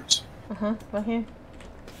 Batteries. Right here.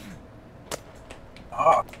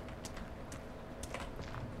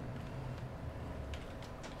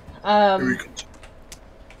 Ah.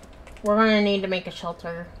 We're gonna need to make a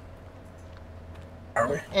shelter. Are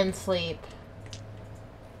we? And sleep.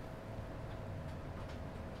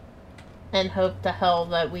 And hope to hell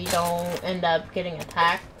that we don't end up getting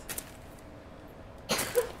attacked.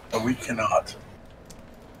 But we cannot.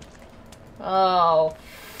 Oh,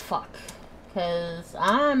 fuck. Because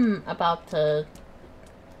I'm about to...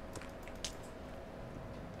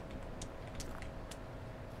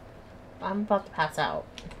 I'm about to pass out.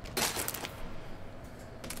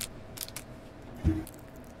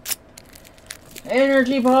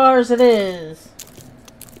 Energy bars it is!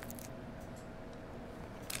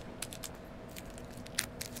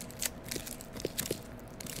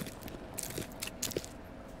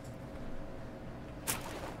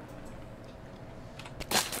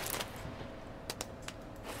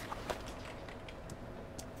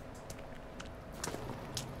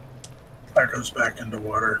 That goes back into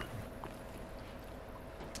water.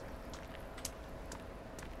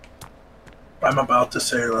 I'm about to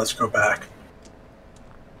say let's go back.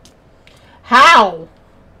 How?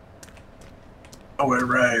 Oh wait,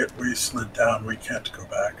 right. We slid down. We can't go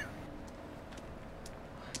back.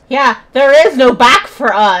 Yeah, there is no back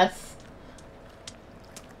for us.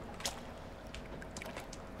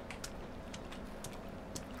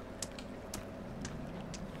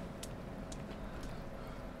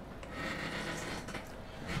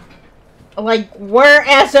 Like, we're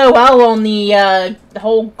SOL on the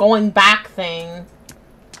whole going back thing.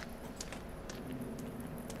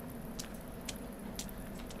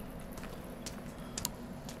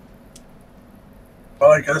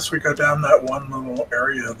 Well, I guess we go down that one little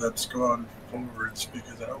area that's going forwards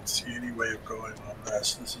because I don't see any way of going on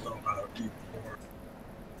this. This is all about deep water.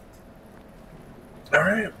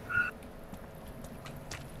 Alright.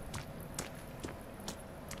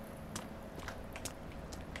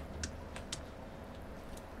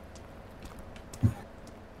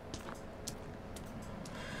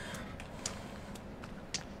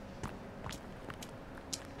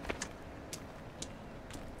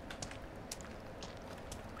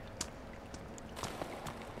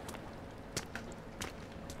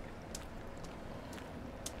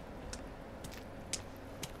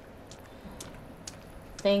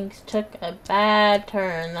 Things took a bad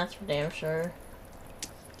turn, that's for damn sure.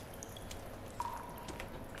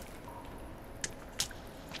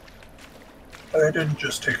 They didn't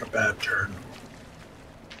just take a bad turn.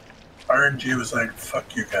 RNG was like,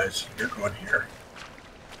 fuck you guys, you're going here.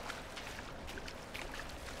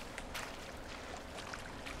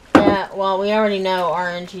 Yeah, well, we already know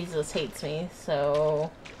RNGesus hates me,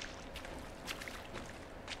 so...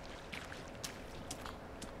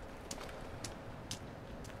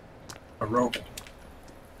 A rope.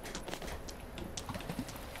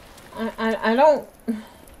 I don't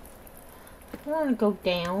want to go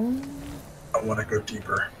down. I want to go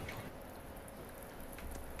deeper.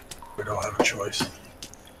 We don't have a choice.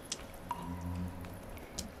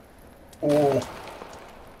 Oh.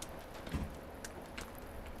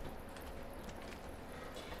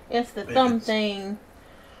 It's the thumb thing.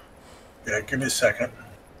 Yeah, give me a second.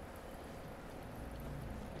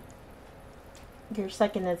 Your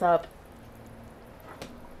second is up.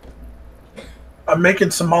 I'm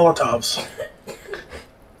making some Molotovs.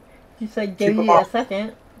 You said give you a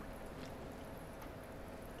second.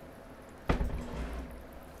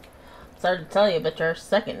 Sorry to tell you, but your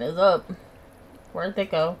second is up. Where'd they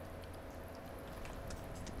go?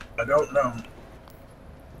 I don't know.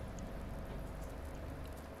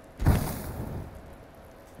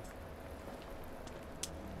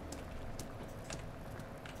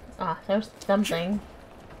 Ah, there's something.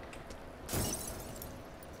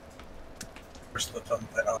 Where's the thumb?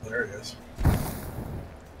 Oh, there it is.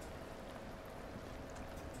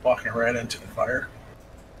 Walking right into the fire.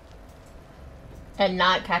 And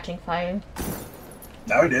not catching fire.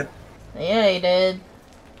 Now he did. Yeah, he did.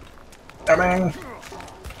 Coming.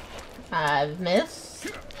 I've missed.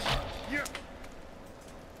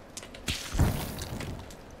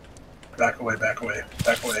 Back away, back away,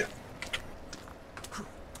 back away.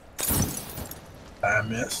 I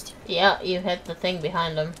missed. Yeah, you hit the thing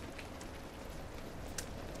behind him.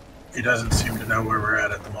 He doesn't seem to know where we're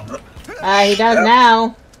at the moment. He does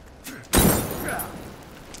now.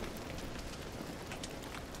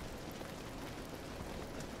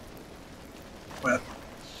 Well,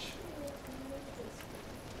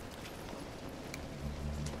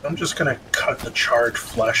 I'm just gonna cut the charred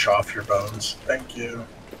flesh off your bones. Thank you.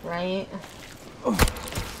 Right.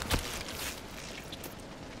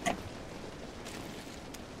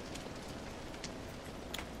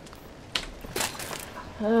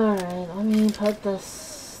 Alright, let me put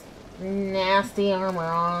this nasty armor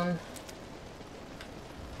on.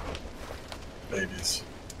 Babies.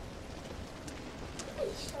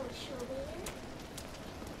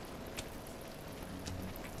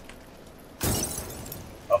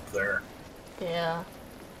 Up there. Yeah.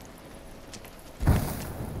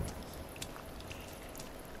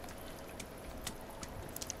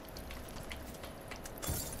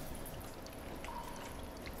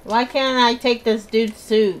 Why can't I take this dude's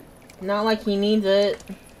suit? Not like he needs it.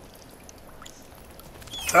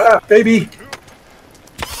 Ah, baby!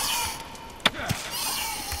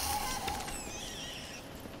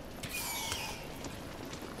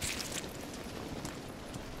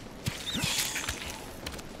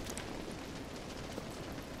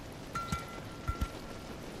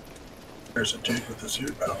 There's a dude with a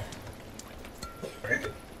suit now. Right?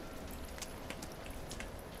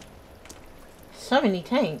 So many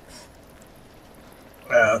tanks.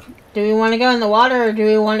 Do we want to go in the water or do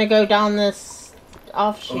we want to go down this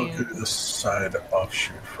offshoot? We'll do the side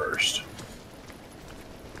offshoot first.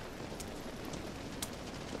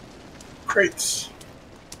 Crates.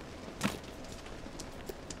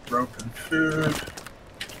 Rope and food.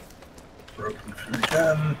 Rope and food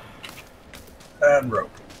again. And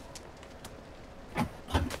rope.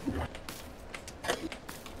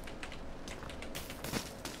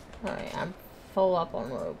 Alright, I'm full up on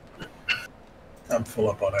rope. I'm full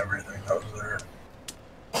up on everything that was there.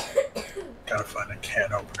 Gotta find a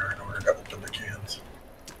can opener in order to open the cans.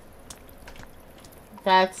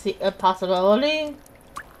 That's a possibility?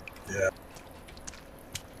 Yeah.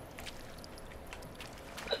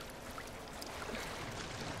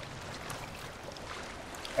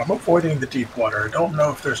 I'm avoiding the deep water. I don't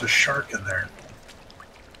know if there's a shark in there.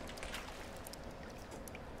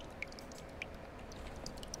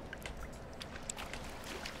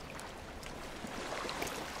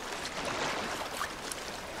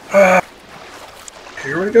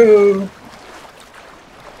 Here we go.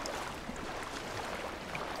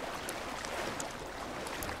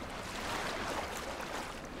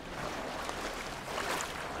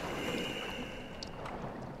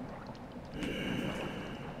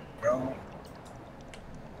 Well.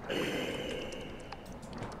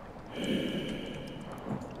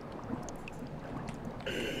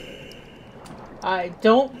 I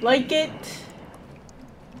don't like it.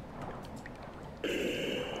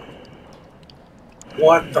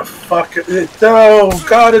 What the fuck? Oh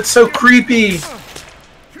god, it's so creepy!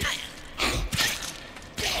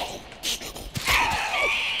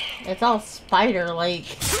 It's all spider-like.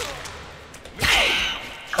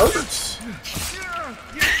 Hurts.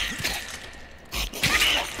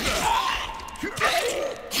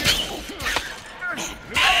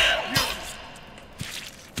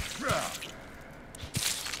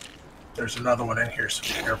 There's another one in here, so be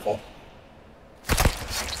careful.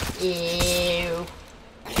 Ew.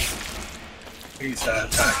 He's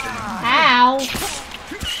attacking. Ow!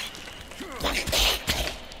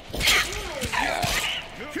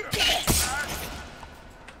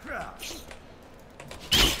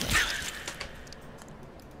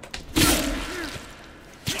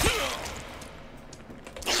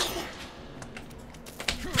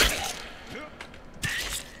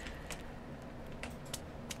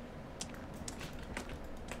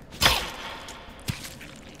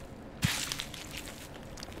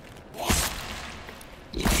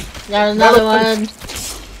 There's another one.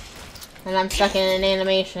 And I'm stuck in an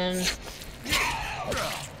animation.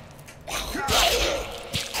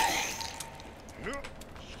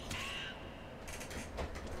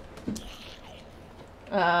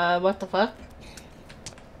 What the fuck?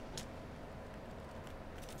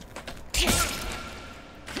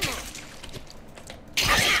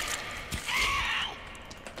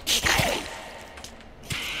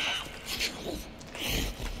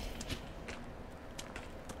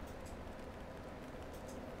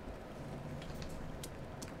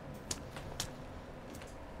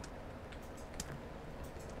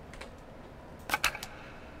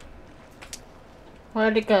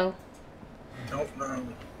 Where'd it go? Don't know.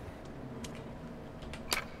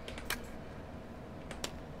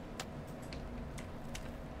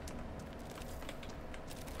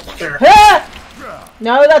 There. Ah!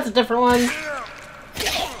 No, that's a different one.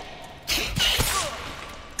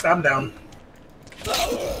 I'm down.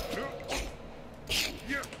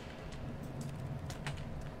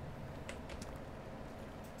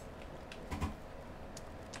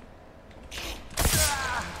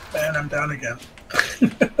 And I'm down again.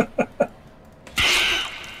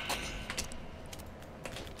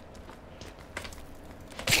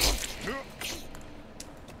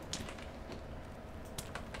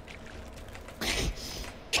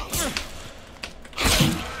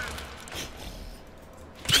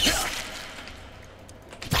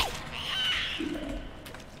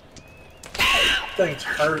 things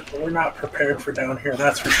hurt, but we're not prepared for down here,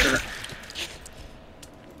 that's for sure.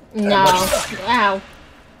 No. Ow.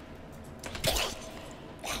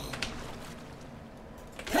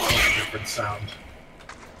 Different sound.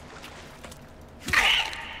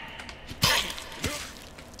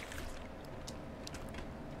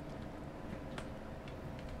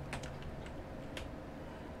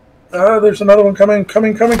 There's another one coming.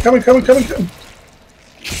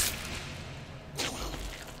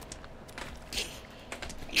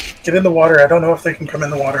 Get in the water. I don't know if they can come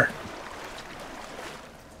in the water.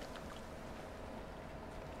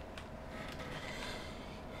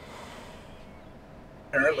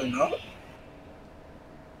 Apparently not.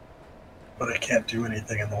 But I can't do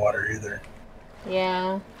anything in the water either.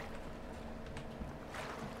 Yeah.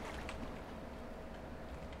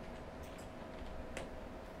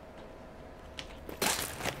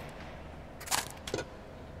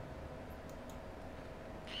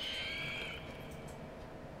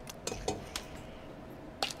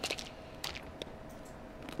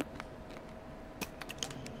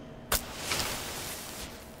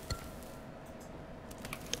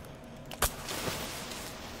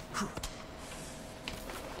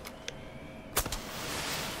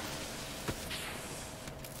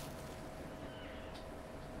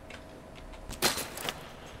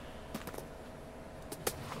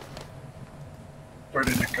 Where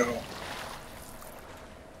did it go?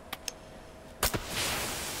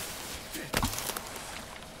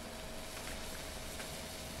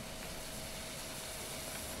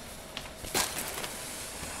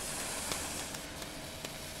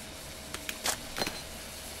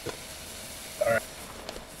 Alright.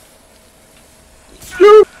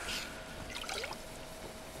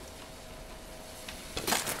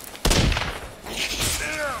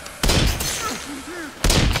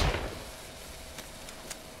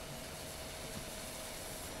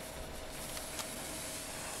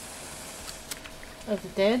 Is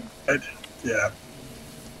it dead? Yeah.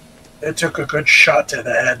 It took a good shot to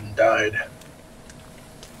the head and died.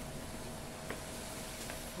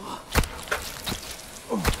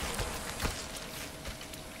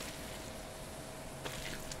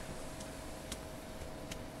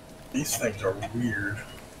 These things are weird.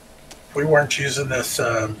 If we weren't using this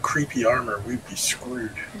creepy armor, we'd be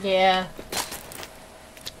screwed. Yeah.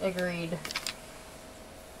 Agreed.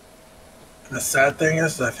 And the sad thing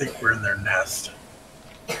is, I think we're in their nest.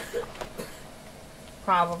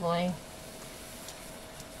 Probably.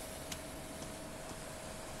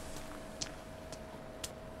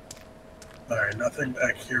 Alright, nothing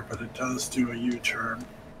back here, but it does do a U-turn.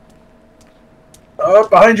 Oh,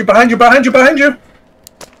 behind you, behind you, behind you, behind you!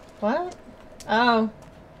 What? Oh.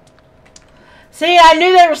 See, I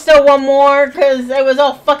knew there was still one more, because it was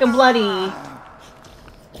all fucking bloody.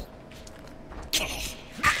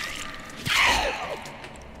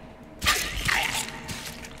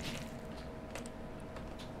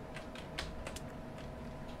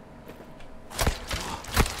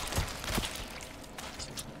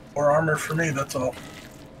 More armor for me, that's all.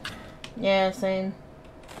 Yeah, same.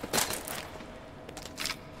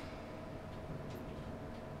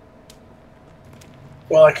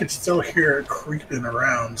 Well, I could still hear it creeping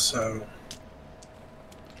around, so...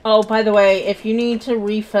 Oh, by the way, if you need to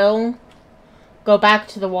refill, go back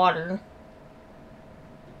to the water.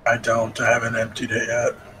 I don't. I haven't emptied it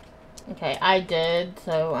yet. Okay, I did,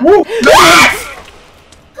 so... Woo!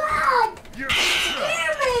 God! Damn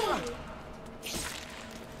it!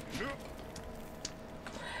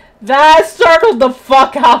 That startled the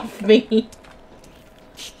fuck out of me.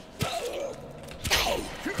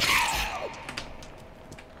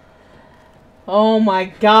 Oh my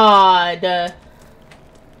god.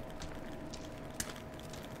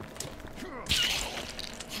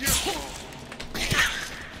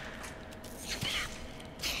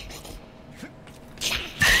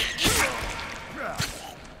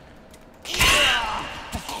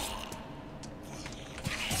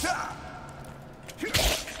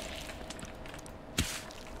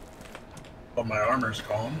 Well, my armor's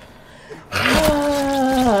gone.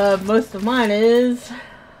 Most of mine is.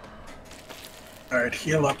 Alright,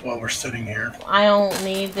 heal up while we're sitting here. I don't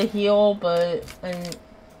need the heal, but I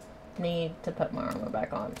need to put my armor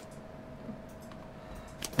back on.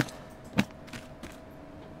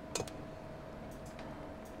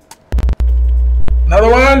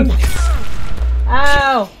 Another one!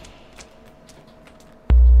 Ow!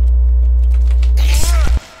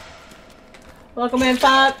 Welcome in,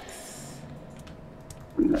 Fox.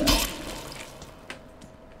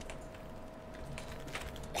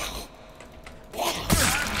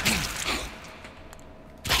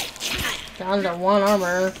 Down to one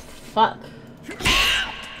armor. Fuck. This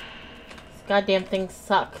goddamn things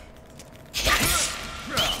suck.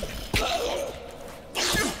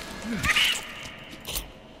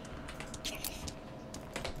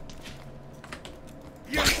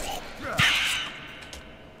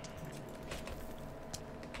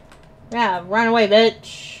 Yeah, run away,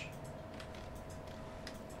 bitch.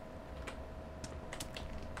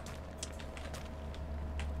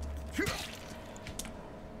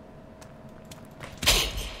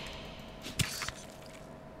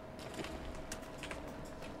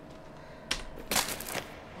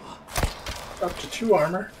 Up to 2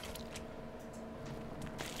 armor.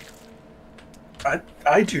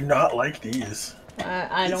 I do not like these.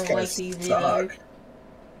 I don't like these suck. either.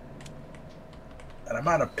 And I'm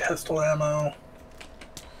out of pistol ammo.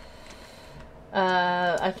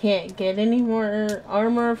 I can't get any more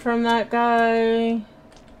armor from that guy.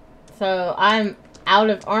 So I'm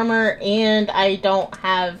out of armor and I don't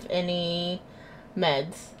have any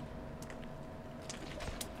meds.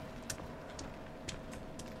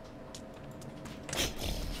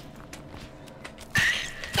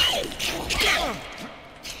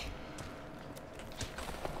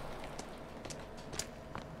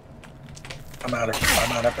 I'm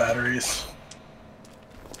out of batteries.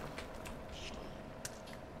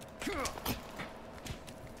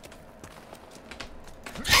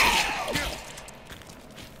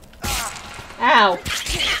 Ow!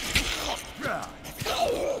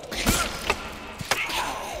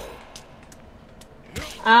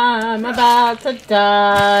 I'm about to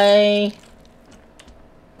die.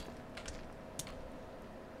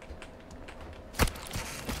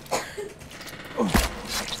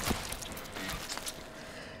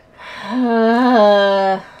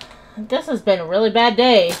 This has been a really bad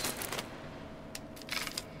day.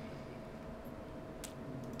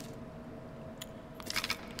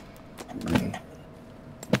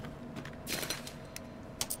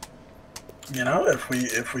 You know,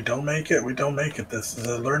 if we don't make it, we don't make it. This is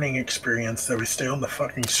a learning experience that we stay on the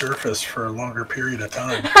fucking surface for a longer period of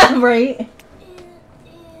time. Right?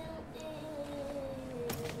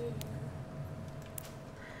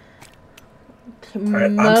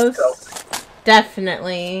 Right, Most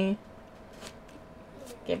definitely.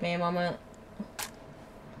 Give me a moment.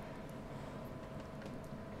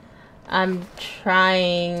 I'm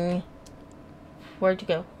trying. Where'd you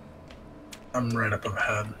go? I'm right up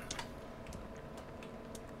ahead.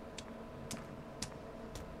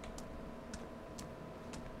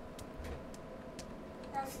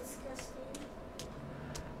 That's disgusting.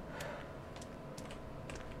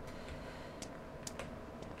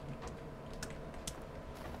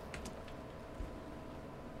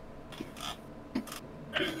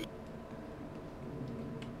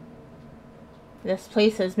 This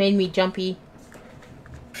place has made me jumpy.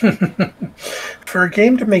 For a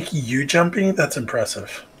game to make you jumpy, that's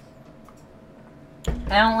impressive.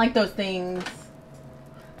 I don't like those things.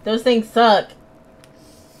 Those things suck.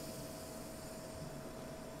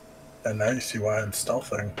 And now you see why I'm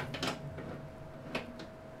stealthing.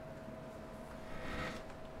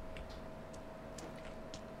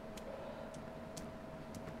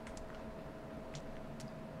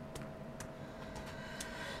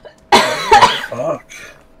 Fuck.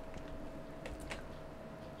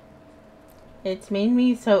 It's made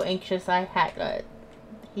me so anxious.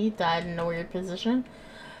 He died in a weird position.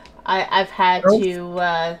 I've had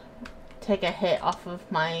to take a hit off of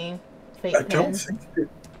my fate I don't think they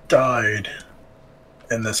died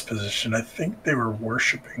in this position. I think they were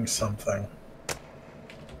worshipping something.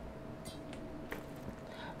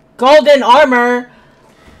 Golden armor.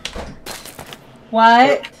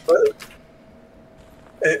 What?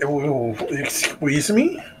 Excuse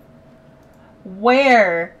me?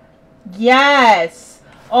 Where? Yes.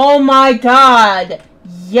 Oh my god.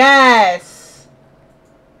 Yes.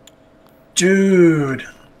 Dude.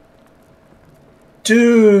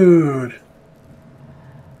 Dude.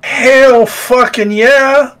 Hell fucking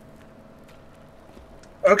yeah.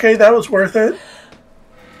 Okay, that was worth it.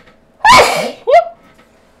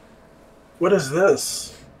 What is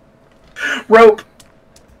this? Rope.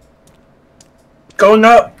 Going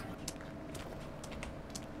up.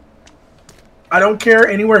 I don't care.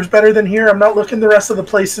 Anywhere's better than here. I'm not looking the rest of the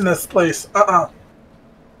place in this place.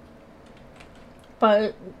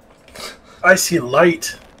 But I see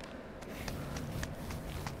light.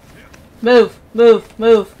 move, move,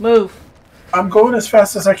 move, move. I'm going as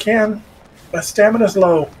fast as I can. My stamina's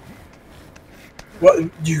low. What?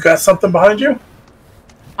 You got something behind you?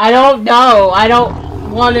 I don't know. I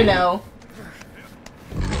don't want to know.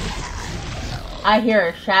 I hear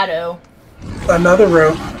a shadow. Another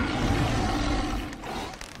rope.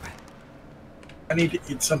 I need to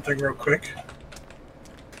eat something real quick.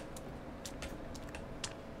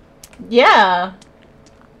 Yeah.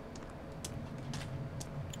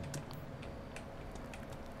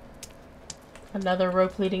 Another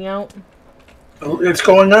rope leading out. It's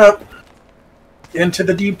going up into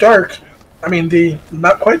the deep dark. I mean, the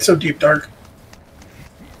not quite so deep dark.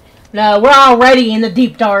 No, we're already in the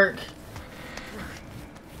deep dark.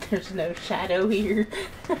 There's no shadow here.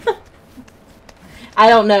 I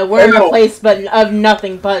don't know. We're in a place of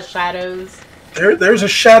nothing but shadows. There's a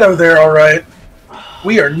shadow there, all right.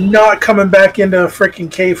 We are not coming back into a freaking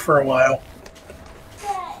cave for a while.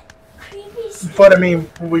 But I mean,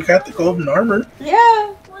 we got the golden armor.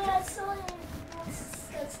 Yeah.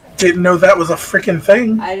 Didn't know that was a freaking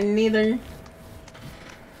thing. I didn't either.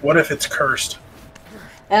 What if it's cursed?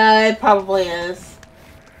 It probably is.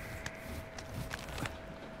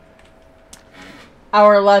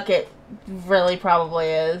 Our luck, it really probably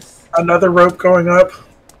is. Another rope going up.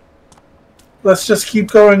 Let's just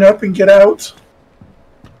keep going up and get out.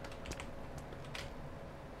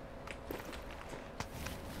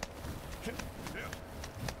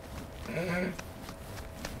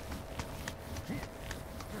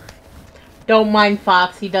 Don't mind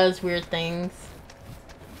Fox, he does weird things.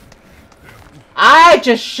 I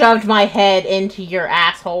just shoved my head into your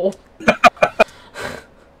asshole.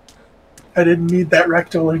 I didn't need that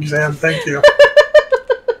rectal exam, thank you.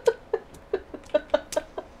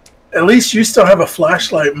 At least you still have a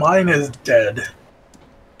flashlight. Mine is dead.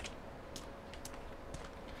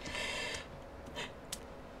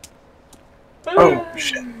 Oh,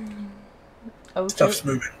 shit. Oh, Stuff's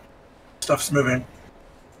moving. Stuff's moving.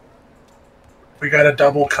 We got a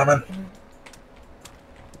double coming.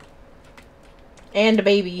 And a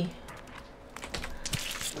baby.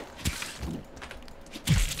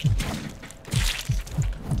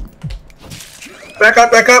 Back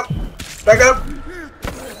up, back up! Back up!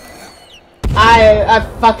 I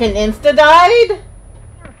fucking insta-died?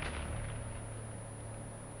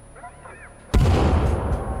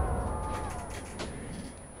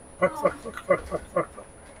 Fuck.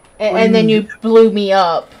 And then you blew me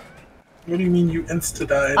up. What do you mean you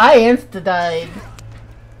insta-died? I insta-died.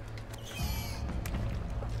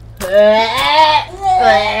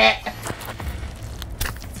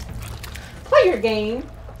 Play your game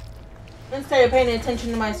instead of paying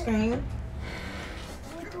attention to my screen.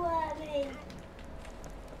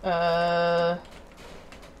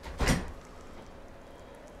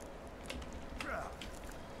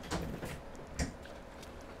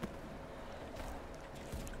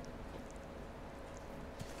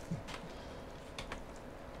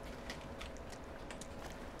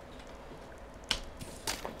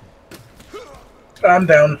 I'm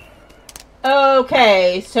down.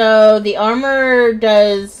 Okay, so the armor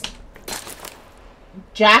does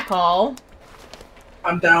jack all.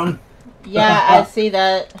 I'm down. Yeah, I see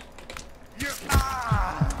that.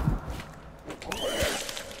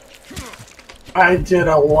 I did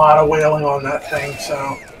a lot of wailing on that thing,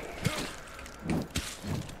 so...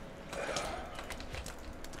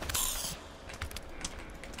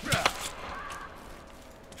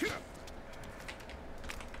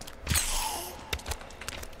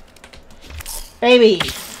 Baby!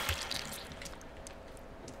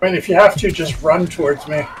 I mean, if you have to, just run towards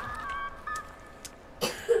me.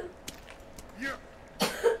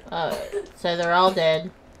 So they're all dead.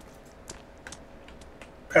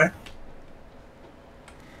 Okay.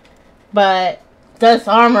 But this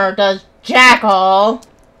armor does jack all.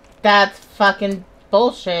 That's fucking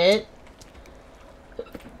bullshit.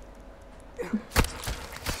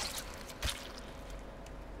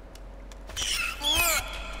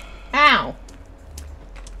 Ow.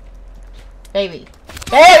 Baby.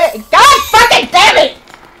 Baby! God fucking damn it!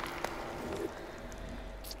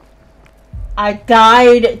 I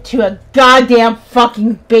died to a goddamn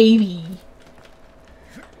fucking baby.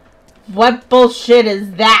 What bullshit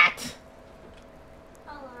is that?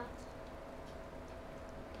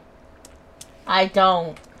 I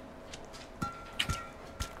don't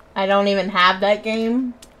even have that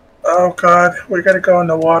game. Oh god, we gotta go in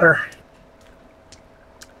the water.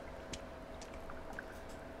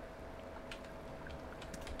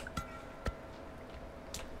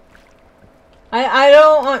 I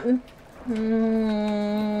don't want...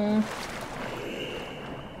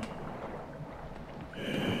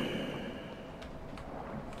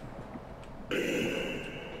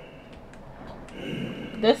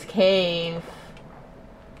 This cave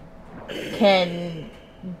can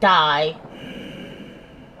die.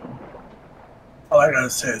 All I gotta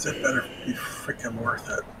say is it better be freaking worth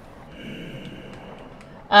it.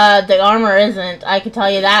 The armor isn't. I can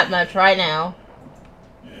tell you that much right now.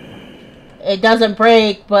 It doesn't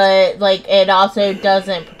break, but, like, it also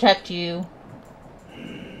doesn't protect you.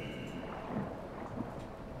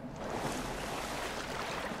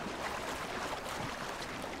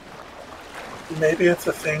 Maybe it's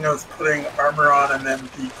a thing of putting armor on and then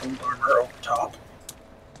the gold armor over top.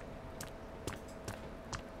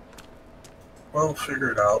 We'll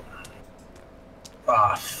figure it out.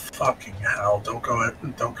 Ah, fucking hell. Don't go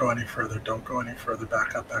any further. Don't go any further.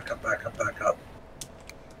 Back up, back up, back up, back up.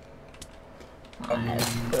 My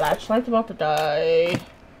flashlight's about to die.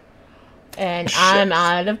 And shit. I'm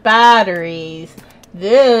out of batteries.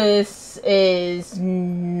 This is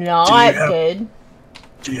not good.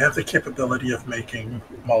 Do you have the capability of making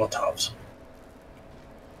Molotovs?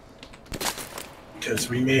 Because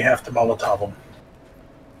we may have to Molotov them.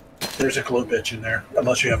 There's a glow bitch in there,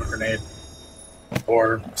 unless you have a grenade.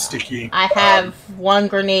 Or sticky. I have one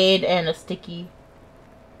grenade and a sticky.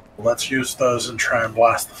 Let's use those and try and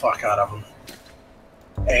blast the fuck out of them.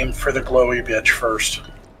 Aim for the glowy bitch first.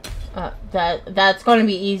 That's going to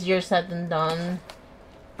be easier said than done.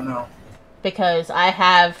 No. Because I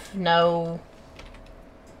have no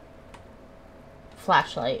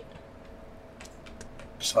flashlight.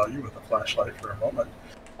 Saw you with a flashlight for a moment.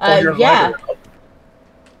 Yeah.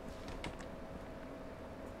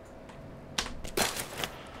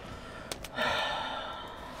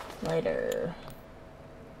 Lighter.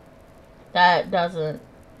 That doesn't.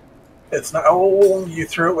 It's not. Oh, you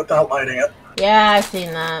threw it without lighting it. Yeah, I've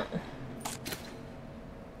seen that.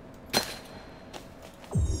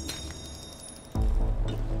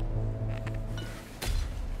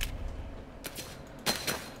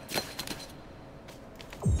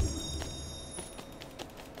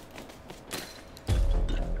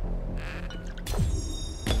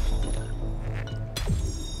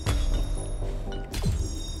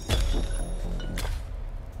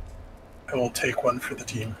 I will take one for the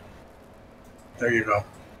team. There you go.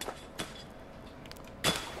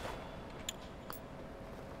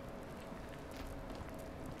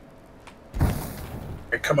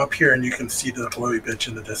 Come up here and you can see the glowy bitch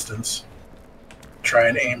in the distance. Try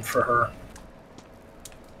and aim for her.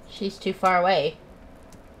 She's too far away.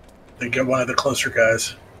 Then get one of the closer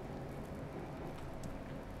guys.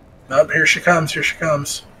 Nope, here she comes, here she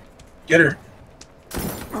comes. Get her.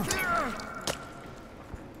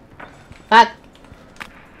 Fuck.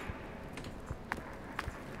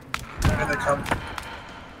 Here they come.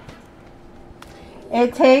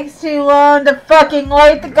 It takes too long to fucking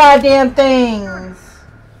light the goddamn things.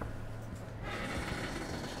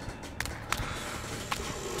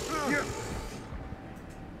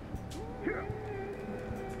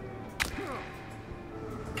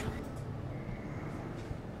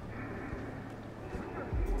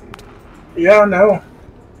 Yeah, no.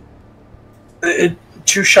 It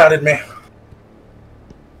two-shotted me.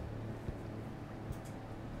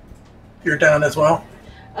 You're down as well?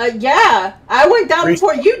 Yeah. I went down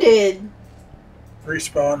before you did.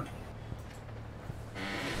 Respawn.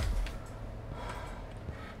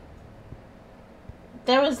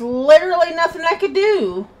 There was literally nothing I could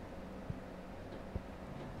do.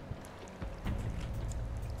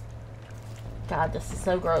 God, this is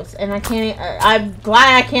so gross. And I can't... I'm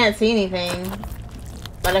glad I can't see anything.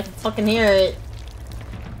 But I can fucking hear it.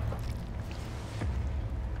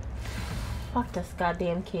 Fuck this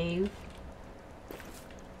goddamn cave.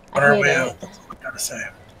 I hate it. I gotta say.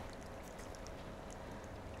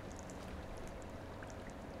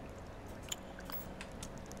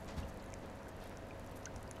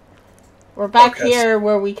 We're back here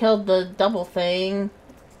where we killed the double thing.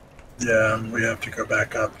 Yeah, we have to go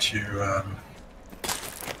back up to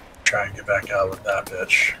try and get back out with that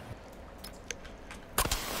bitch.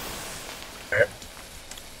 Okay.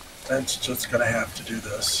 That's just gonna have to do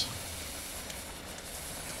this.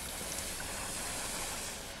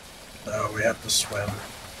 No, we have to swim.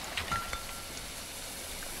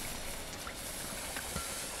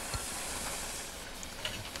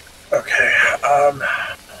 Okay,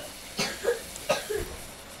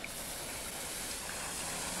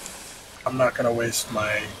 I'm not gonna waste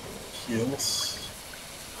my heals.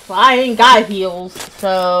 Well, I ain't got heals,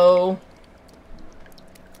 so...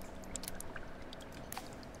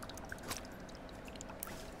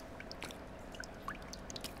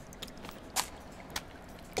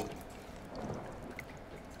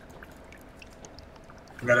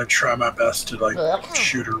 I'm gonna try my best to, like,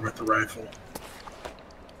 shoot her with the rifle.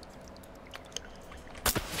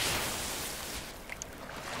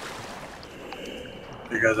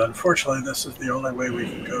 Because unfortunately this is the only way we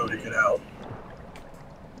can go to get out.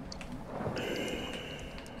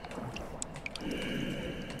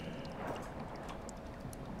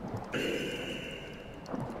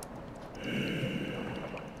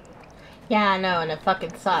 Yeah, I know, and it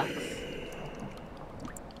fucking sucks.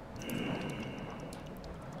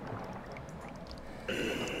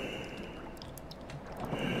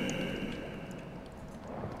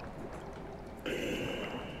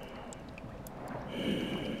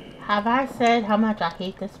 Have I said how much I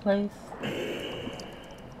hate this place?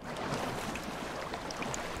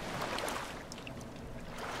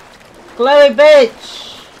 Glowy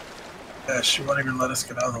bitch! Yeah, she won't even let us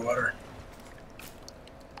get out of the water.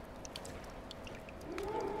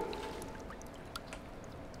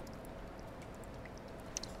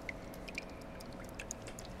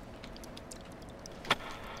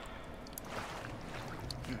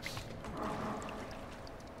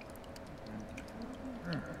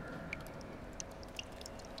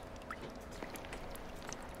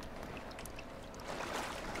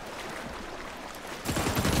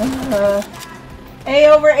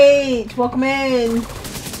 A/8, welcome in.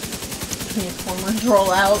 Transformers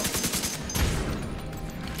roll out.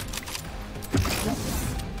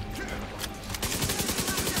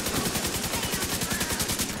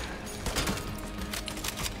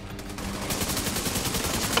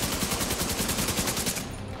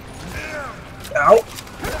 Ow.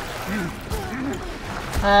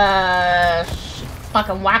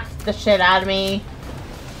 Fucking whacked the shit out of me.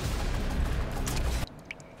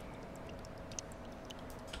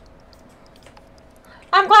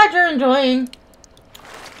 I'm glad you're enjoying.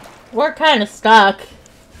 We're kind of stuck.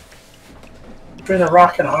 Between a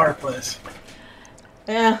rock and a hard place.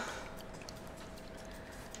 Yeah.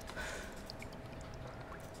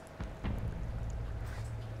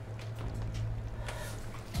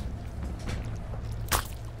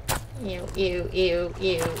 Ew, ew, ew,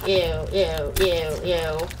 ew, ew, ew, ew,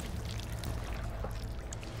 ew.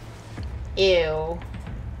 Ew.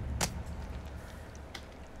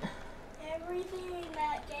 Everything in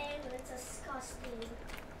that game is disgusting.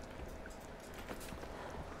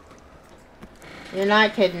 You're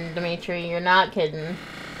not kidding, Dimitri. You're not kidding.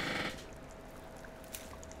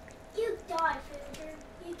 You die, Fisher.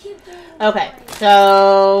 You keep getting Okay, annoyed.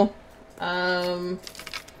 so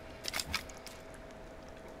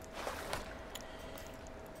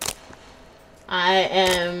I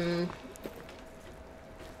am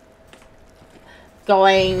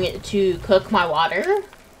going to cook my water.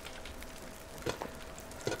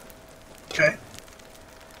 Okay.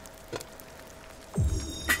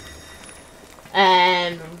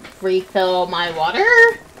 And refill my water.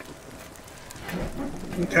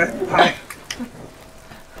 Okay. Hi.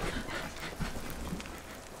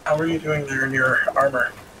 How are you doing there in your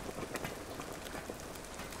armor?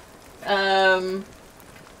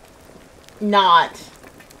 Not.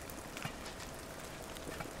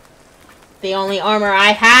 The only armor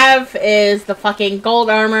I have is the fucking gold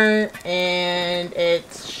armor, and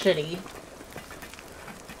it's shitty.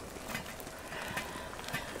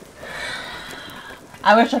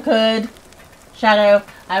 I wish I could. Shadow,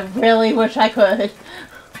 I really wish I could.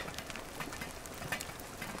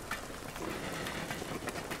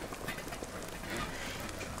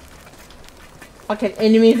 Fucking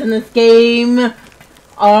enemies in this game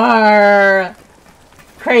are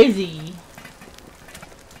crazy.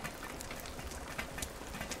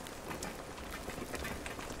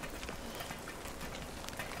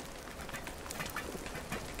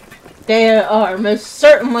 They are most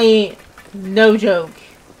certainly no joke.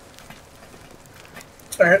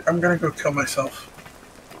 Alright, I'm gonna go kill myself.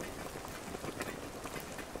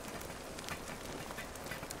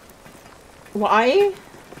 Why?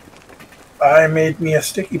 I made me a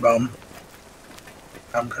sticky bomb.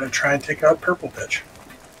 I'm gonna try and take out Purple Bitch.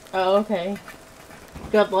 Oh, okay.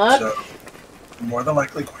 Good luck. So, I'm more than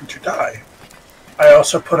likely going to die. I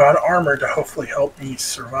also put on armor to hopefully help me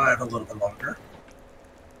survive a little bit longer.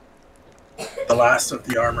 The last of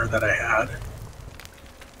the armor that I had.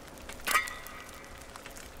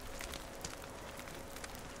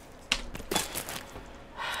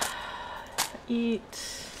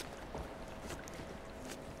 Eat.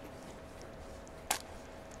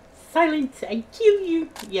 Silence, I kill you.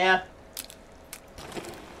 Yeah.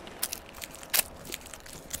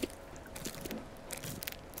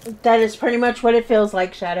 That is pretty much what it feels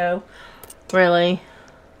like, Shadow. Really.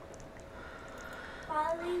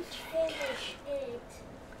 Finally finish it.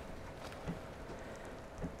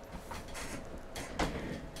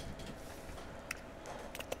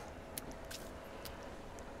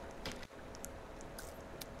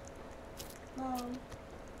 Mom,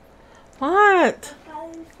 What? I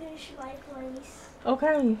finally finished my place.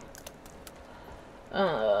 Okay.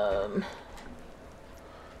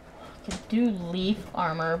 Can do leaf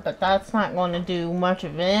armor, but that's not going to do much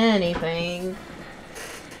of anything.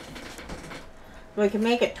 We can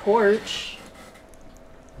make a torch.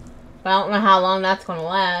 But I don't know how long that's going to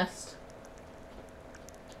last.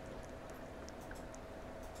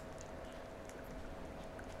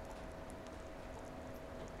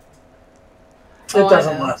 It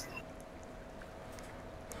doesn't last.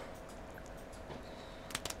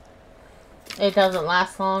 It doesn't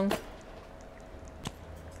last long.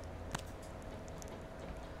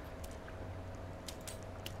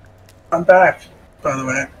 I'm back, by the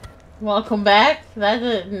way. Welcome back. That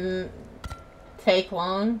didn't take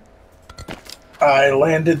long. I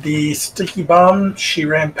landed the sticky bomb. She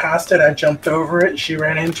ran past it. I jumped over it. She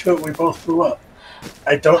ran into it. We both blew up.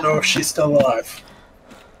 I don't know if she's still alive.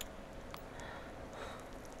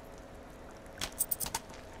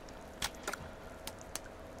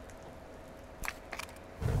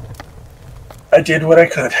 I did what I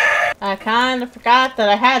could. I kind of forgot that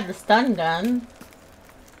I had the stun gun.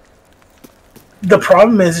 The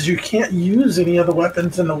problem is you can't use any of the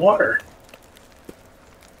weapons in the water.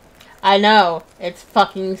 I know. It's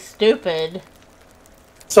fucking stupid.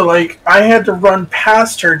 So, like, I had to run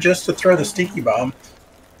past her just to throw the sticky bomb.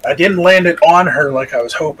 I didn't land it on her like I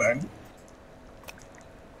was hoping.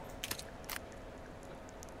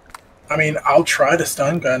 I mean, I'll try the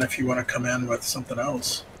stun gun if you want to come in with something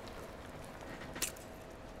else.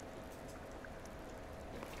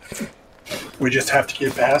 We just have to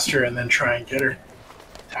get past her and then try and get her.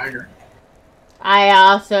 Tag her. I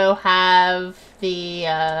also have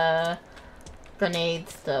the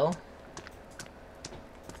grenades still.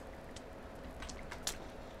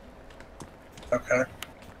 Okay.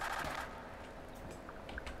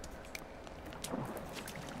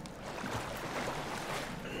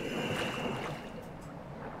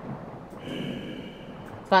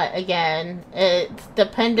 But again, it's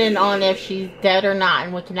dependent on if she's dead or not,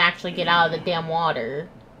 and we can actually get out of the damn water.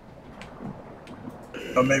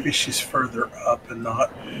 But maybe she's further up and not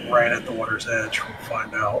right at the water's edge. We'll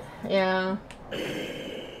find out. Yeah.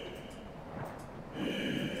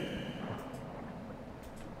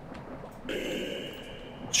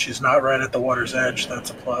 She's not right at the water's edge.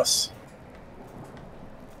 That's a plus.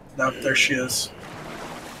 Nope, there she is.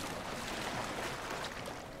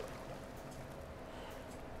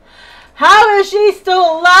 How is she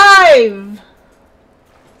still alive?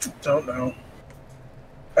 Don't know.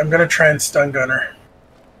 I'm gonna try and stun gun her.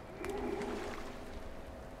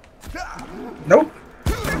 Nope.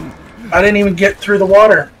 I didn't even get through the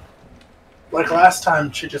water. Like last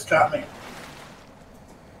time, she just got me.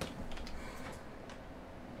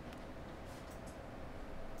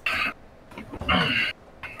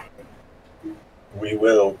 We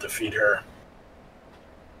will defeat her.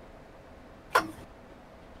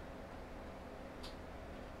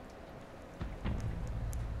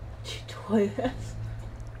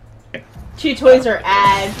 Chew toys are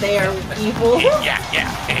ads. They are evil.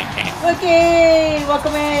 Okay,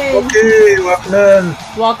 welcome in. Okay, welcome in.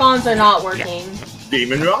 Walk-ons are not working.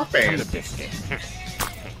 Demon Rock Band.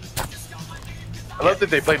 I love that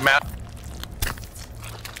they played map.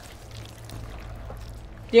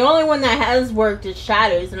 The only one that has worked is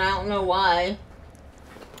Shadows, and I don't know why.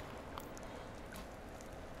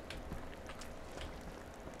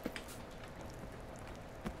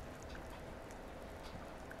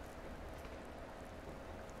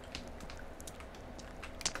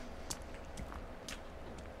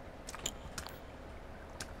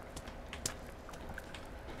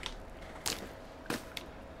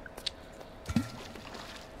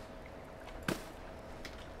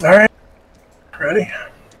 Alright. Ready?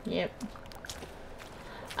 Yep.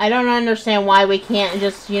 I don't understand why we can't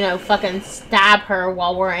just, you know, fucking stab her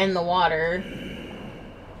while we're in the water.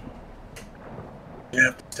 You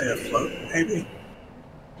have to stay afloat, maybe?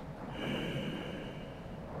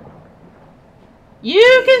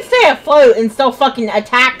 You can stay afloat and still fucking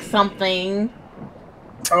attack something.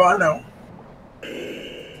 Oh, I know.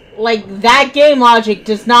 Like, that game logic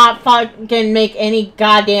does not fucking make any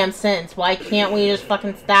goddamn sense. Why can't we just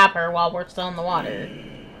fucking stab her while we're still in the water?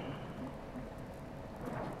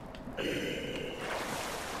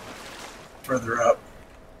 Further up.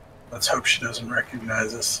 Let's hope she doesn't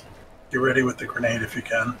recognize us. Get ready with the grenade if you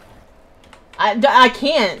can. I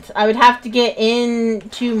can't. I would have to get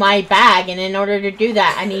into my bag, and in order to do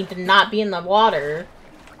that, I need to not be in the water.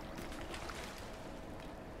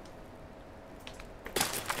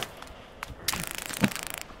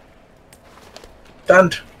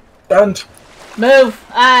 Stunned. Stunned. Move.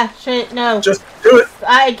 Ah, shit, no. Just do it.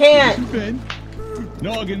 I can't.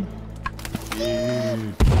 Noggin.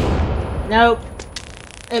 Nope.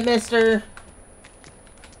 It missed her.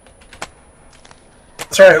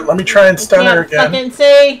 That's right. Let me try and stun her again. Fucking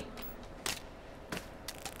see.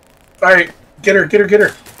 Alright. Get her, get her, get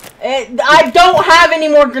her. I don't have any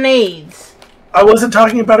more grenades. I wasn't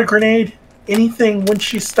talking about a grenade. Anything when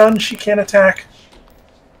she's stunned, she can't attack.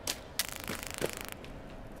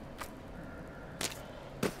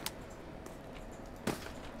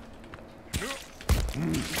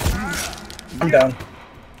 I'm down.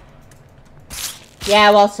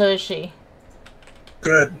 Yeah, well, so is she.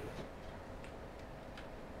 Good.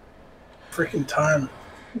 Freaking time.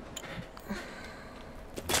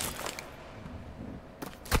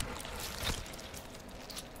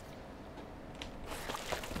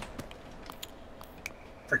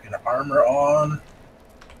 Freaking armor on.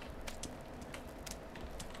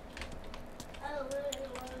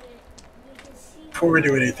 Before we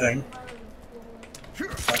do anything,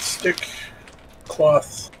 let's stick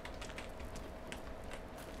cloth.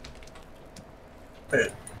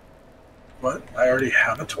 Wait. What? I already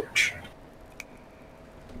have a torch.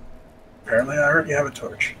 Apparently I already have a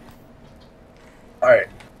torch. Alright.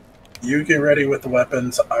 You get ready with the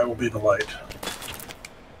weapons, I will be the light.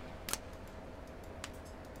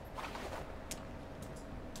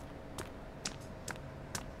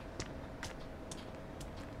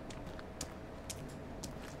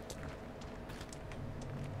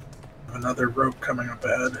 Another rope coming up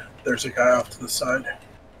ahead. There's a guy off to the side.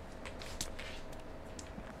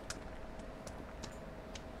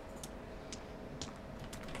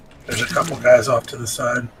 There's a couple guys off to the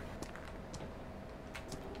side.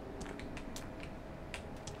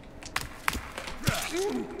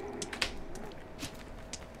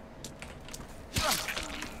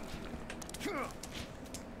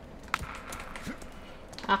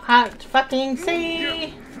 I can't fucking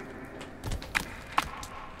see.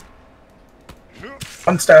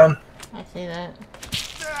 One's down. I see that.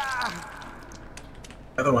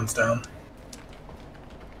 The other one's down.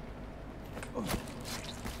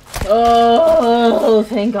 Oh,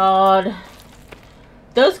 thank God.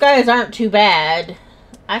 Those guys aren't too bad.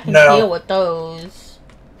 I can deal with those.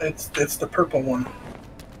 It's the purple one.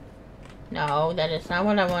 No, that is not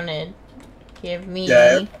what I wanted. Give me...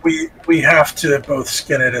 Yeah, we have to both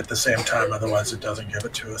skin it at the same time, otherwise it doesn't give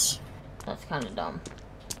it to us. That's kind of dumb.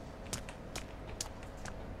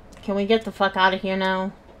 Can we get the fuck out of here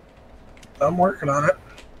now? I'm working on it.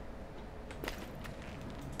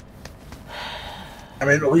 I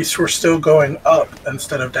mean, at least we're still going up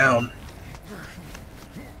instead of down.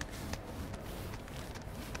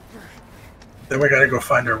 Then we gotta go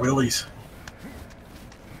find our willies.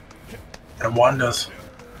 And Wanda's.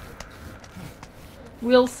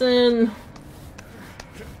 Wilson.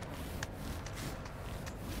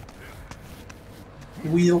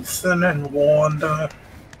 Wilson and Wanda.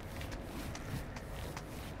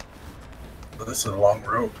 Oh, this is a long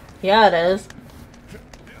rope. Yeah, it is.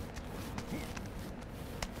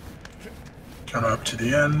 Kind of up to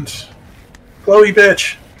the end. Chloe,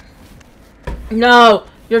 bitch! No!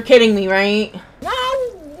 You're kidding me, right?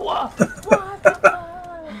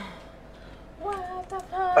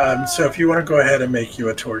 So if you want to go ahead and make you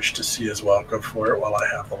a torch to see as well, go for it while I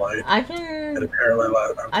have the light. I can... It apparently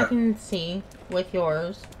okay. I can see with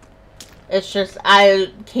yours. It's just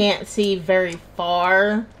I can't see very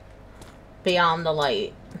far beyond the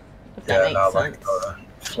light. If that makes not sense. like the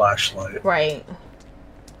flashlight. Right.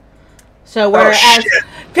 So whereas... Oh, shit.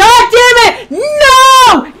 God damn it!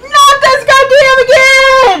 No! Not this goddamn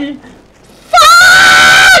again!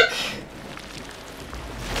 Fuck!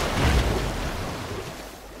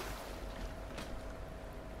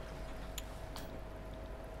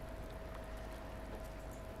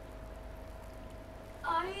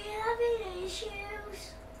 Are you having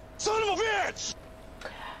issues? Son of a bitch!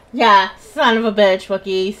 Yeah, son of a bitch,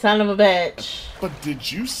 Wookie. Son of a bitch. But did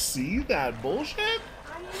you see that bullshit?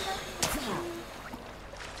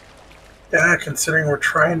 Yeah, considering we're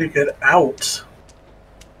trying to get out.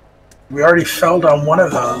 We already fell down one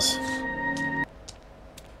of those.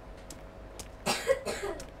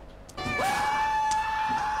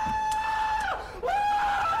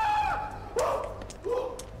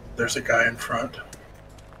 There's a guy in front.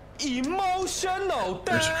 Emotional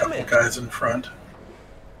There's a couple guys in front.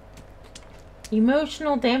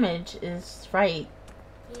 Emotional damage is right.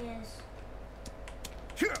 Yes.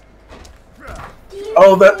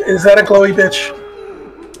 Oh, is that a glowy bitch?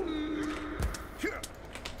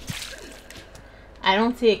 I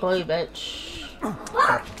don't see a glowy bitch.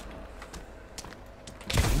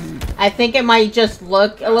 I think it might just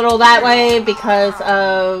look a little that way because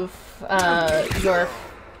of your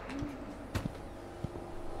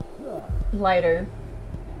lighter.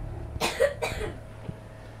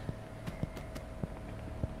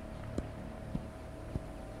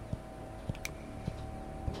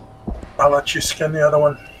 I'll let you skin the other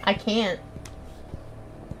one. I can't.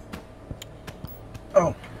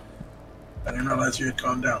 Oh. I didn't realize you had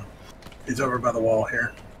gone down. He's over by the wall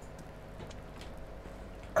here.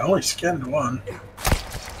 I only skinned one.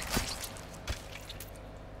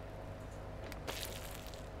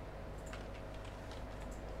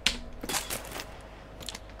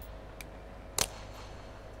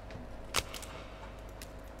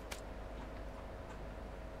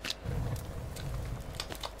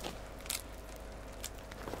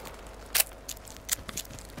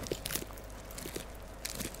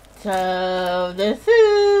 So this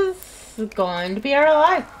is going to be our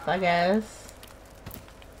life, I guess.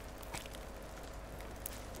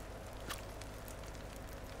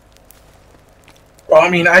 Well,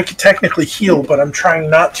 I mean, I could technically heal, but I'm trying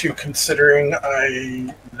not to, considering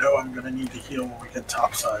I know I'm going to need to heal when we get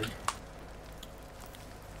topside.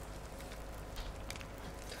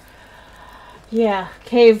 Yeah,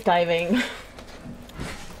 cave diving.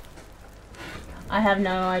 I have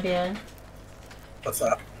no idea. What's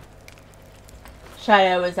that?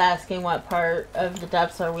 Shadow was asking what part of the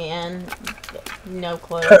depths are we in. No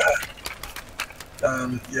clue.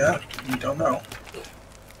 Yeah, you don't know.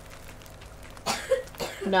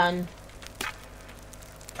 None.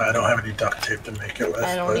 I don't have any duct tape to make it with.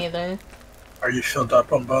 I don't either. Are you filled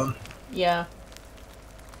up on bone? Yeah.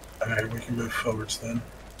 Alright, we can move forwards then.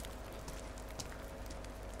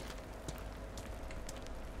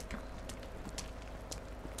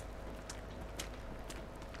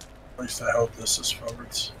 At least I hope this is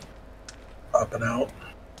forwards. Up and out.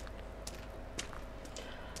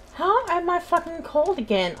 How am I fucking cold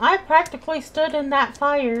again? I practically stood in that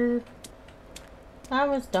fire. That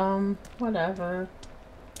was dumb. Whatever.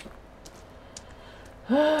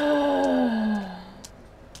 I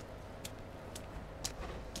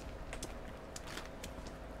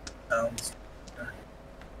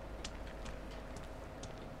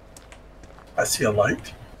see a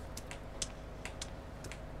light.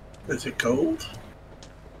 Is it gold?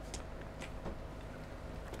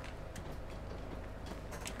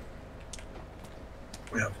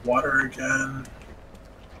 We have water again.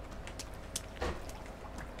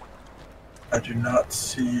 I do not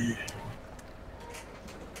see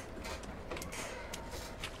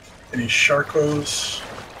any sharkos.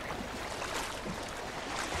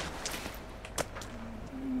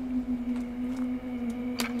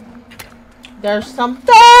 There's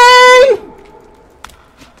something!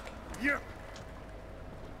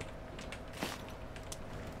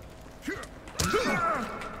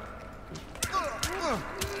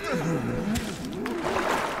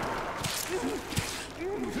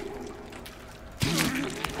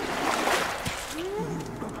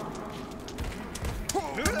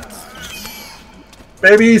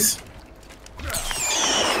 Babies!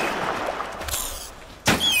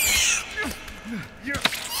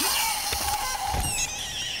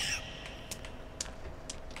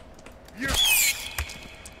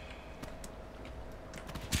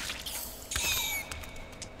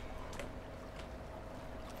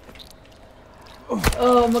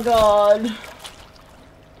 Oh my god.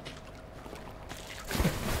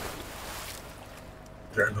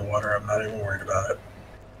 They're in the water, I'm not even worried about it.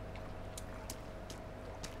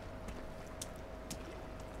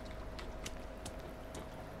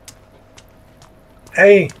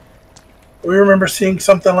 Hey, we remember seeing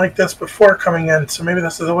something like this before coming in, so maybe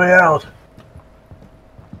this is the way out.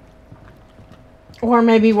 Or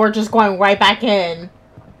maybe we're just going right back in.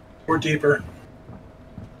 Or deeper.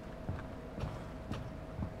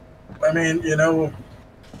 I mean, you know,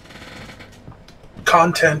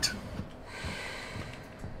 content.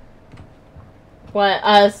 What,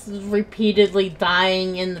 us repeatedly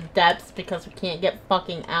dying in the depths because we can't get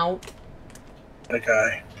fucking out? That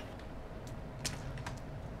guy.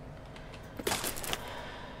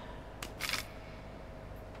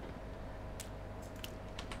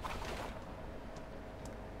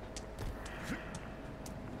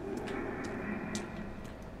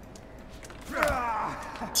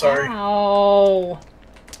 Sorry. Ow.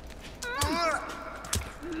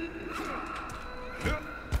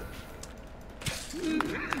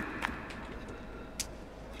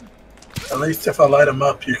 At least if I light them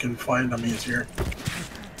up, you can find them easier.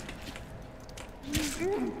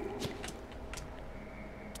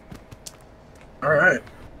 Alright.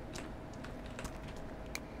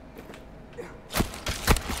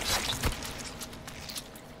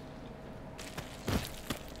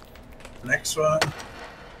 Next one.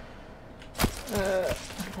 There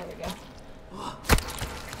we go.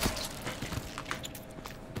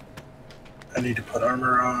 I need to put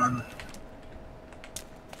armor on.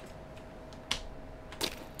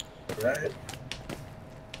 Right.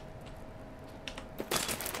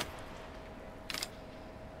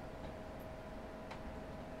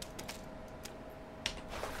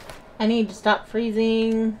 I need to stop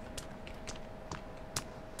freezing.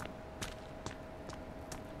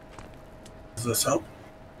 Does this help?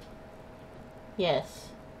 Yes.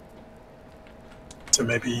 So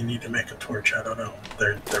maybe you need to make a torch, I don't know.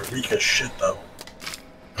 They're weak as shit though.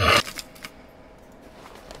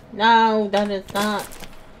 No, that is not.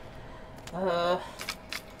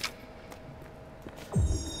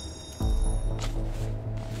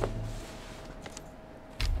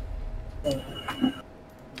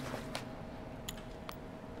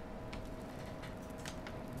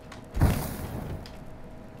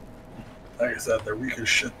 Like I said, they're weak as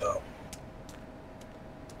shit, though.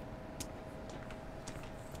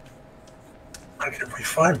 Like, if we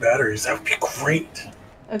find batteries, that would be great.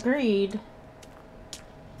 Agreed.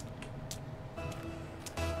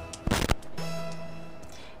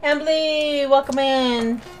 Ambly, welcome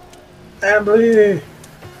in. Ambly.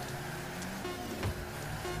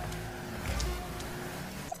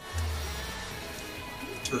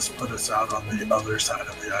 Just put us out on the other side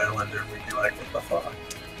of the island and we'd be like, what the fuck?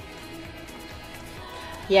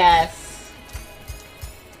 Yes.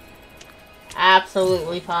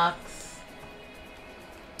 Absolutely, Fox.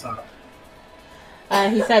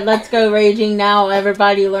 He said, let's go raging now.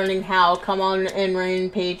 Everybody learning how. Come on and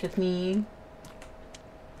rampage with me.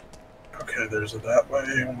 Okay, there's a that way.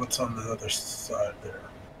 What's on the other side there?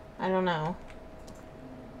 I don't know.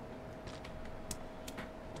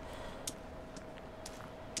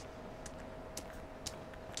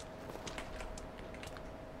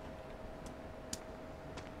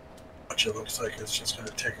 Which it looks like it's just going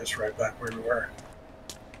to take us right back where we were.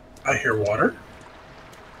 I hear water.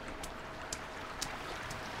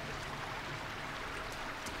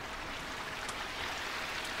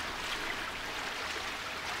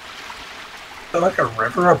 Is there like a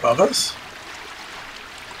river above us?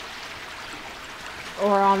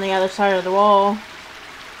 Or on the other side of the wall.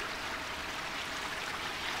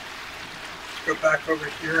 Go back over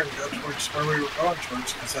here and go towards where we were going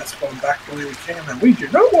towards, because that's going back the way we came, and we do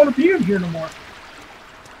not want to be in here no more.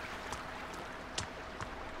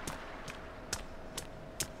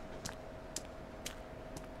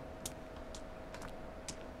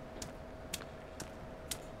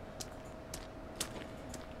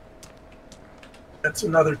 That's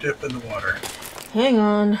another dip in the water. Hang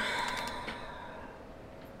on.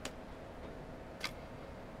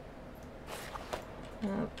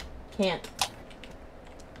 Oh, can't.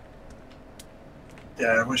 Yeah,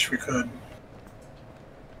 I wish we could.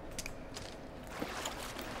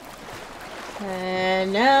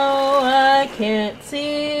 And now I can't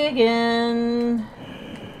see again.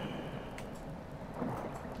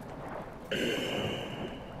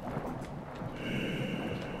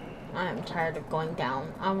 I'm tired of going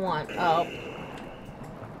down. I want up.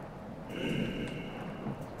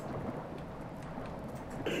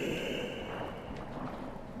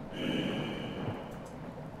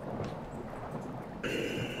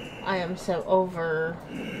 I am so over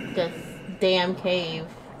this damn cave.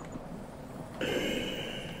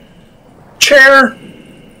 Chair!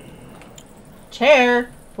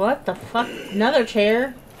 Chair? What the fuck? Another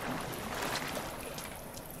chair?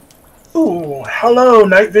 Ooh, hello,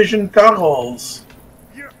 night vision goggles.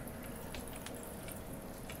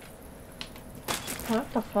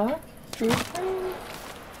 What the fuck? Seriously?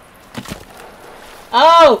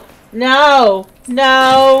 Oh! No!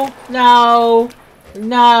 No! No!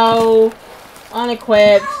 No!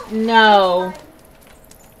 Unequipped. No.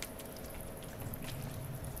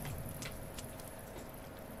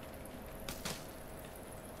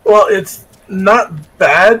 Well, it's not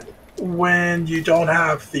bad when you don't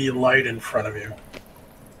have the light in front of you.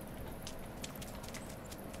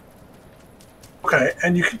 Okay,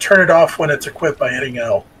 and you can turn it off when it's equipped by hitting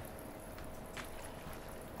L.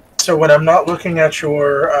 So when I'm not looking at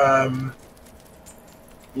your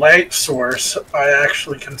light source, I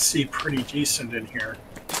actually can see pretty decent in here.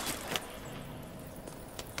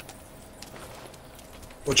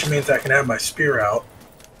 Which means I can have my spear out.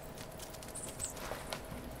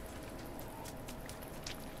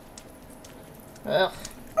 Ugh.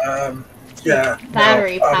 Yeah.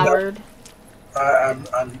 Battery powered. I'm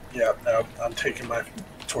taking my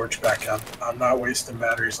torch back up. I'm not wasting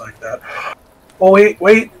batteries like that. Oh,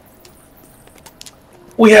 wait.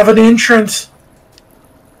 We have an entrance.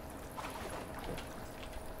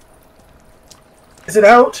 Is it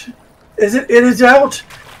out? It is out.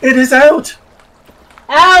 It is out.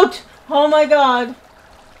 Out! Oh my god.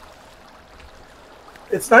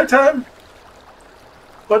 It's nighttime.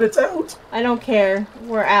 But it's out. I don't care.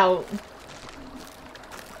 We're out.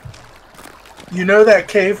 You know that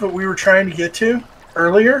cave that we were trying to get to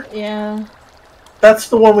earlier? Yeah. That's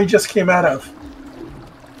the one we just came out of.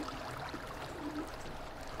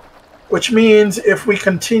 Which means if we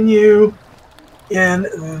continue in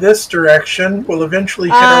this direction, we'll eventually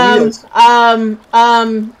hit our wheels.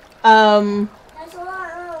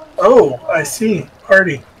 Oh, I see.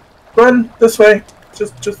 Party. Run this way.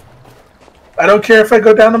 Just. I don't care if I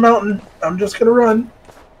go down the mountain. I'm just gonna run.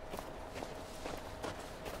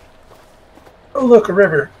 Oh, look, a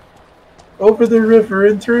river. Over the river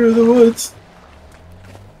and through the woods.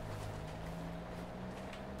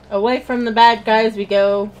 Away from the bad guys we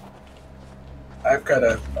go. I've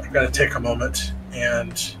gotta take a moment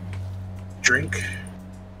and drink.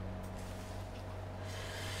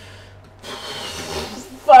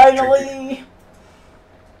 Finally!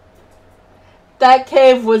 That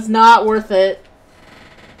cave was not worth it.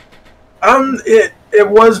 It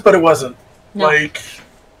was, but it wasn't. No. Like,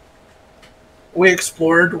 we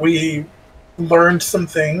explored, we learned some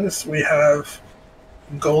things. We have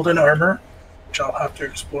golden armor, which I'll have to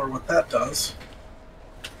explore what that does.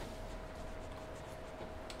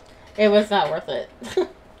 It was not worth it.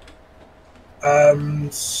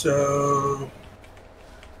 So...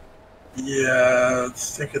 Yeah, I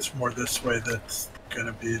think it's more this way that's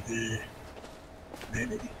gonna be the...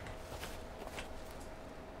 Maybe?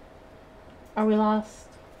 Are we lost?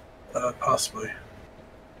 Possibly.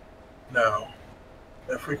 No.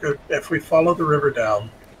 If we follow the river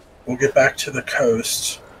down, we'll get back to the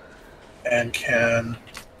coast and can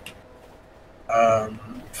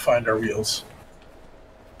find our wheels.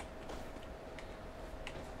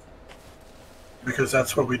 Because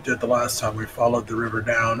that's what we did the last time. We followed the river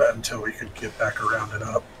down until we could get back around and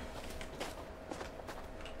up.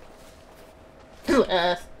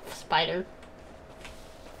 Spider.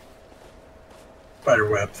 Spider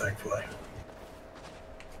web, thankfully.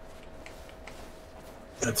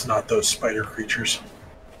 It's not those spider creatures.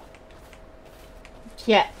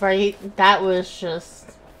 Yeah, right? That was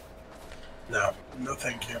just... No,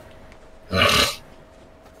 thank you.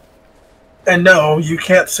 And no, you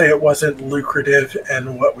can't say it wasn't lucrative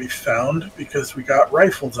in what we found, because we got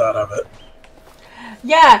rifles out of it.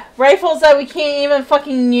 Yeah, rifles that we can't even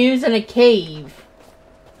fucking use in a cave.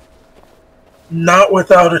 Not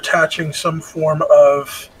without attaching some form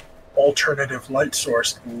of alternative light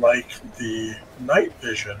source, like the night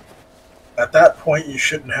vision. At that point, you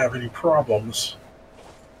shouldn't have any problems.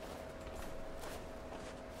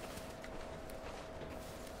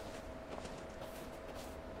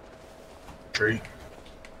 Tree.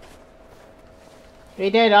 We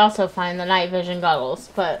did also find the night vision goggles,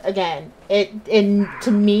 but again,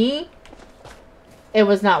 to me, it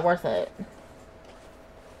was not worth it.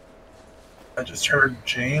 I just heard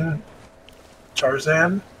Jane,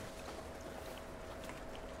 Tarzan.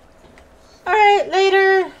 Alright,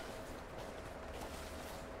 later.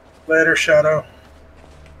 Later, Shadow.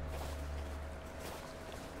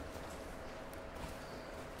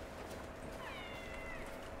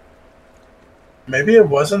 Maybe it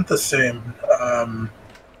wasn't the same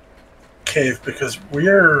cave because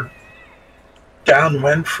we're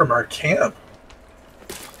downwind from our camp.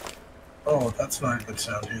 Oh, that's not a good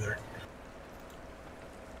sound either.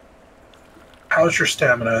 How's your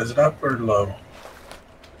stamina? Is it up or low?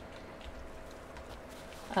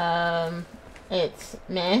 It's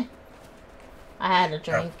meh. I had a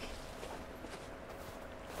drink.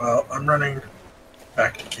 Oh. Well, I'm running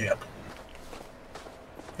back to camp.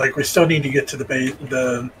 Like, we still need to get to the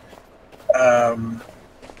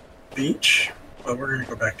beach, but we're going to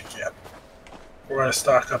go back to camp. We're going to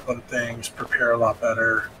stock up on things, prepare a lot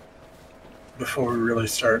better before we really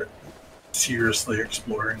start seriously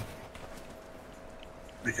exploring.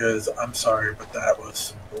 Because, I'm sorry, but that was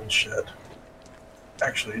some bullshit.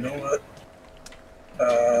 Actually, you know what?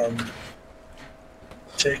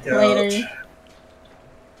 Take Later.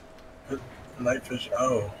 out night vision.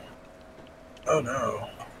 Oh no.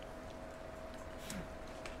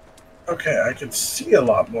 Okay, I can see a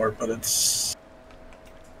lot more, but it's...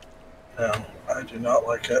 No, I do not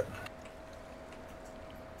like it.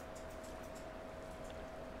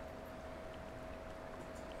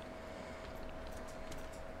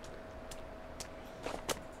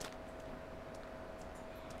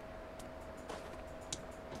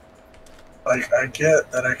 Like, I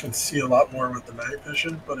get that I can see a lot more with the night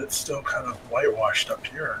vision, but it's still kind of whitewashed up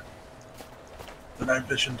here. The night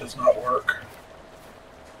vision does not work.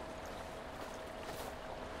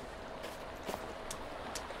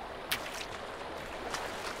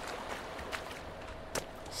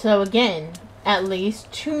 So again, at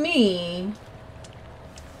least to me,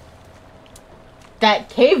 that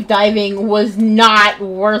cave diving was not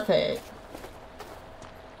worth it.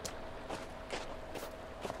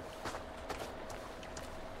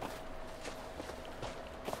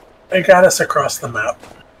 It got us across the map.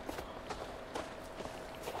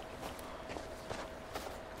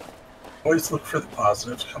 Always look for the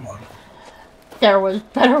positives, come on. There was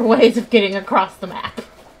better ways of getting across the map.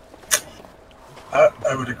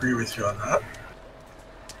 I would agree with you on that.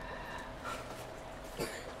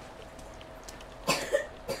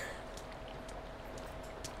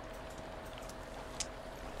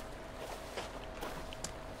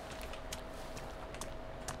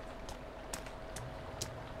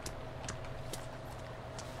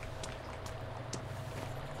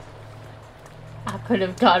 could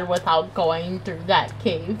have done without going through that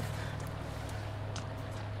cave.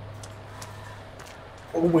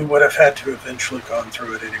 Well, we would have had to eventually gone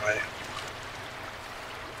through it anyway.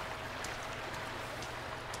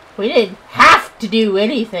 We didn't have to do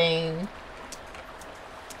anything.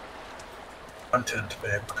 Content,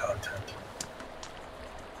 babe, content.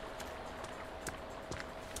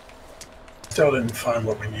 Still didn't find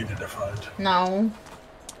what we needed to find. No.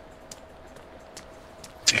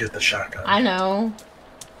 To get the shotgun. I know.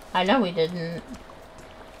 I know we didn't.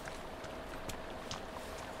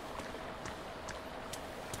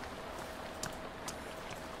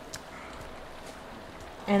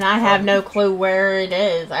 And I have no clue where it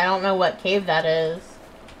is. I don't know what cave that is.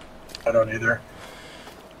 I don't either.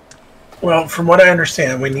 Well, from what I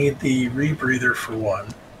understand, we need the rebreather for one.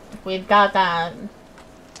 We've got that.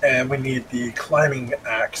 And we need the climbing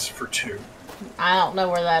axe for 2. I don't know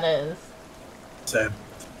where that is.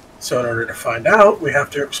 So in order to find out, we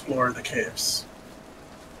have to explore the caves.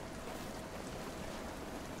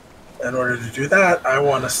 In order to do that, I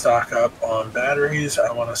want to stock up on batteries,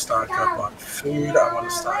 I want to stock up on food, I want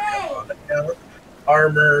to stock up on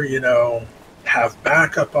armor, you know, have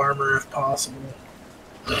backup armor if possible.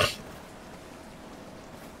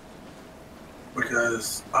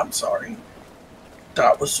 Because, I'm sorry,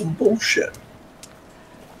 that was some bullshit.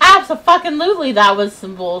 Abso-fucking-lutely, that was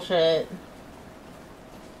some bullshit.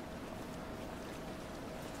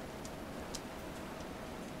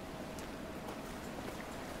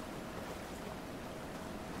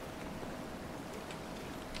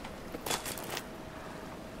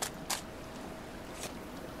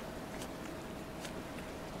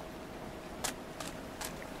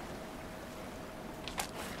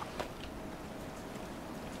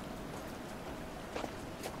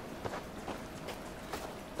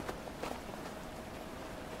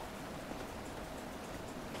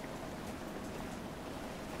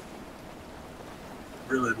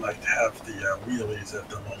 Really like to have the wheelies at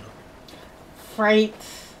the moment. Right.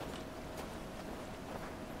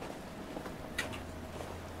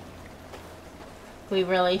 We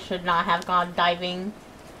really should not have gone diving.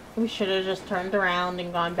 We should have just turned around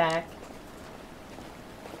and gone back.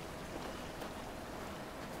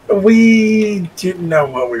 We didn't know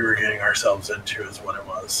what we were getting ourselves into is what it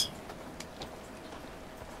was.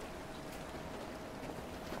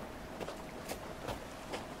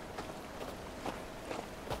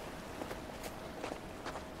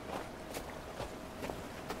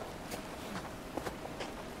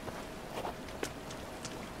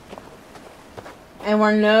 And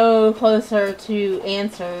we're no closer to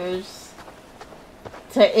answers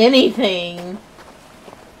to anything.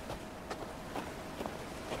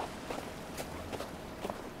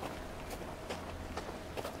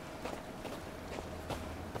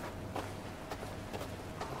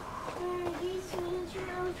 These ones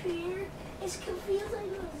around here, it's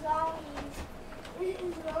confusing with zombies.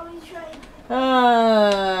 It's zombies trying.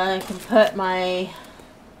 I can put my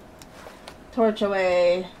torch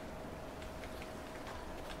away.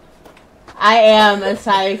 I am,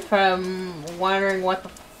 aside from wondering what the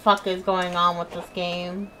fuck is going on with this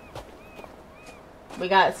game. We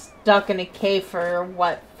got stuck in a cave for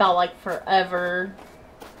what felt like forever.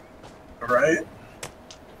 Right?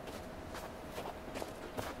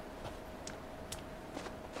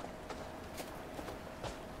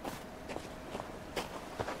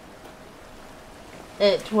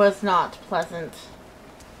 It was not pleasant.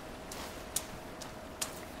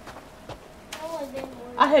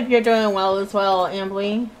 I hope you're doing well as well,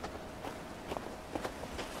 Ambly.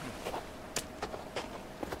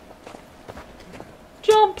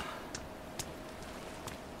 Jump!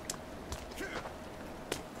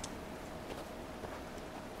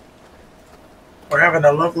 We're having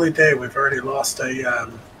a lovely day. We've already lost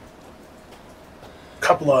a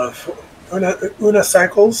couple of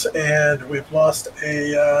unicycles, and we've lost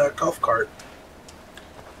a golf cart.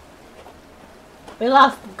 We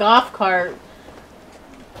lost the golf cart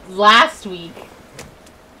last week.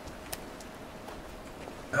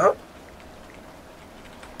 Yep.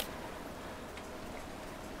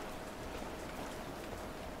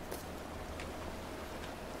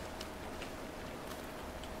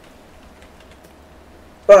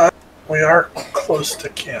 But we are close to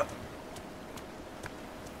camp.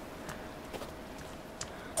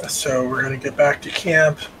 So we're going to get back to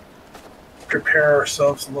camp, prepare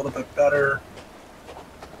ourselves a little bit better.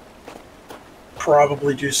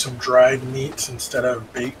 Probably do some dried meats instead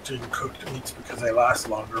of baked and cooked meats because they last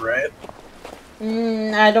longer, right?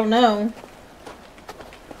 I don't know.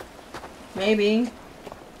 Maybe.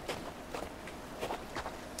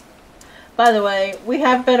 By the way, we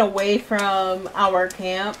have been away from our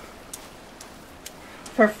camp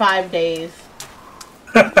for 5 days.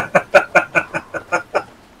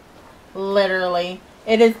 Literally.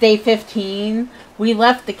 It is day 15. We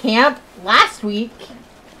left the camp last week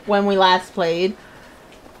when we last played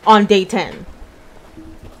on day 10.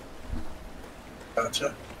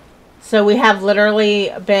 Gotcha. So we have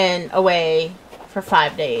literally been away for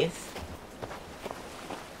 5 days.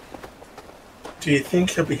 Do you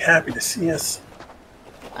think he'll be happy to see us?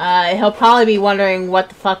 He'll probably be wondering what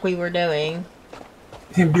the fuck we were doing.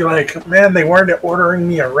 He'd be like, man, they weren't ordering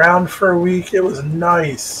me around for a week. It was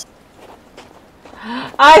nice.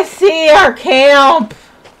 I see our camp!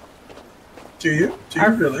 Do you? Do you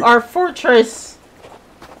really? Our fortress.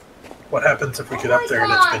 What happens if we get up there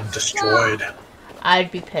and it's been destroyed?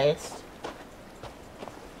 I'd be pissed.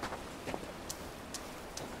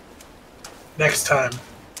 Next time,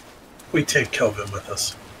 we take Kelvin with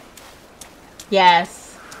us. Yes.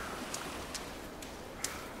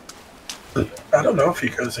 I don't know if he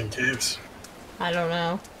goes in caves. I don't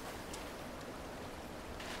know.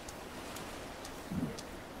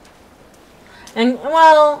 And,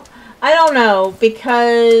 well, I don't know,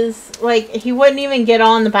 because, like, he wouldn't even get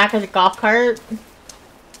on the back of the golf cart.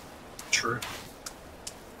 True.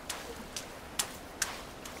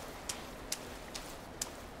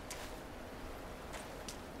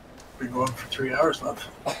 We're going for 3 hours left.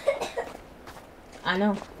 I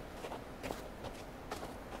know.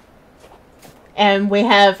 And we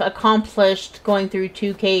have accomplished going through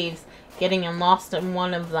 2 caves, getting lost in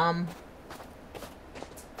one of them.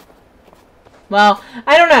 Well,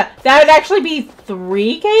 I don't know. That would actually be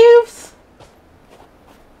 3 caves?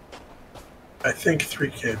 I think 3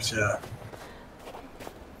 caves, yeah.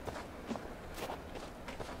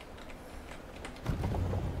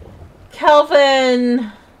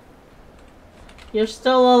 Kelvin! You're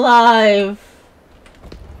still alive.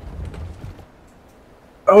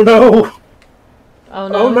 Oh no! Oh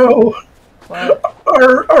no! Oh no! What?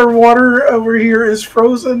 Our water over here is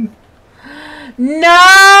frozen. No!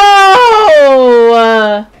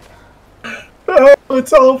 Oh,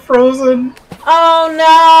 it's all frozen. Oh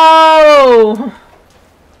no!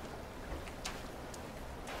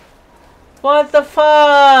 What the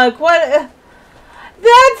fuck? What?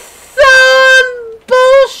 That's some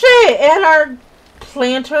bullshit! And our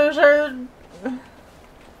planters are...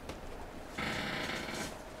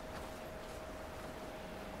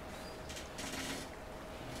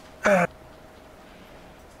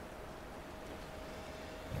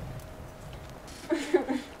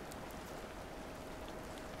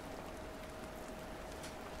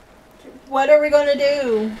 What are we gonna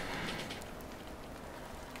do?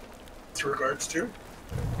 With regards to?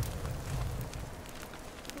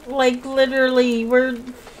 Like, literally, we're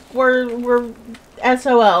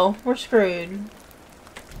SOL. We're screwed.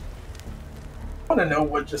 I want to know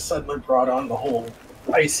what just suddenly brought on the whole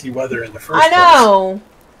icy weather in the first I know!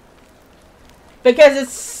 Because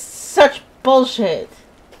it's such bullshit.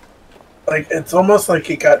 Like, it's almost like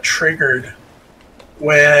it got triggered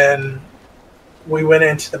when we went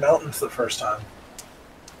into the mountains the first time.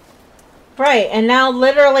 Right, and now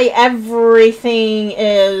literally everything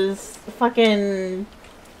is fucking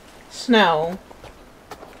snow.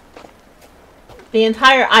 The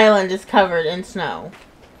entire island is covered in snow.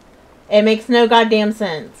 It makes no goddamn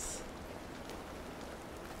sense.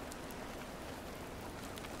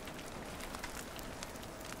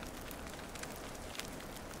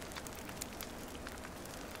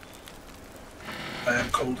 I am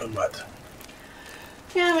cold and wet.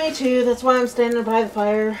 Yeah, me too. That's why I'm standing by the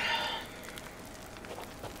fire.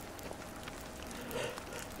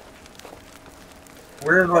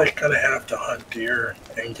 We're like gonna have to hunt deer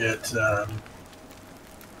and get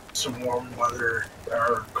some warm weather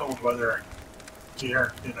or cold weather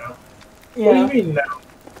deer, you know? Yeah. What do you mean no?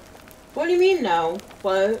 What do you mean no?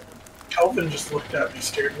 What? Kelvin just looked at me,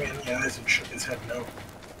 stared me in the eyes, and shook his head no.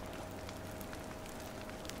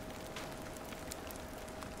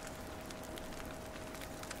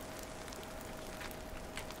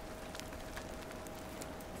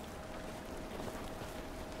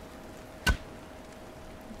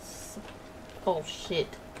 Oh shit.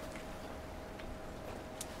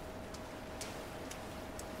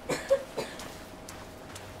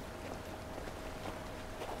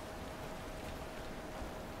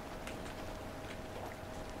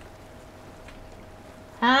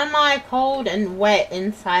 How am I cold and wet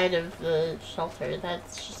inside of the shelter?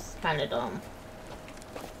 That's just kind of dumb.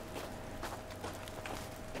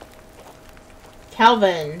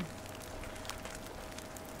 Calvin.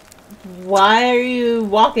 Why are you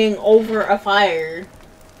walking over a fire?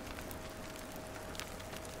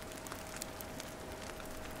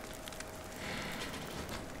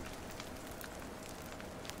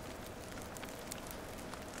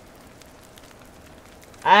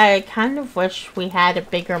 I kind of wish we had a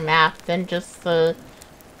bigger map than just the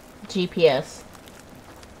GPS.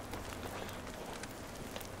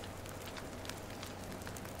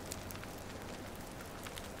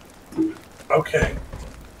 Okay,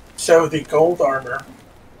 so the gold armor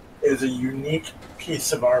is a unique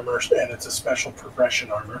piece of armor, and it's a special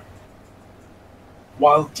progression armor.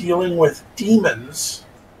 While dealing with demons,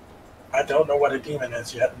 I don't know what a demon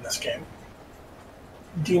is yet in this game.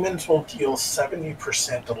 Demons will deal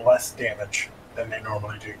 70% less damage than they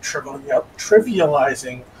normally do,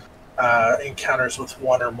 trivializing encounters with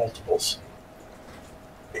one or multiples.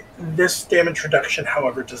 This damage reduction,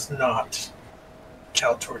 however, does not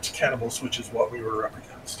count towards cannibals, which is what we were up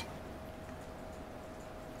against.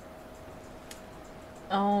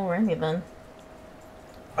 Alrighty then.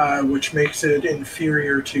 Which makes it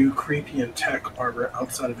inferior to creepy and tech armor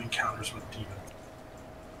outside of encounters with demons.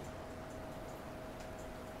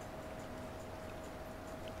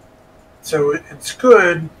 So it's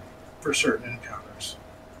good for certain encounters.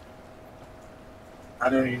 I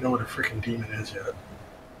don't even know what a freaking demon is yet.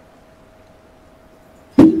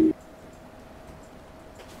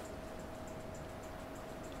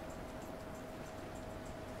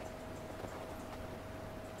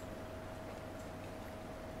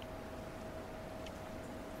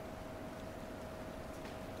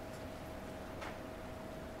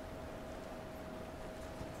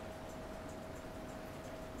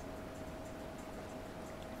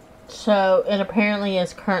 So it apparently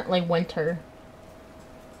is currently winter.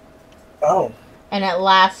 Oh. And it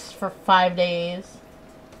lasts for 5 days.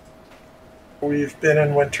 We've been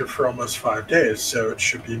in winter for almost 5 days, so it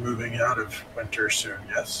should be moving out of winter soon,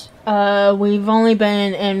 yes? We've only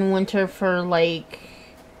been in winter for like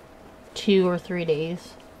 2 or 3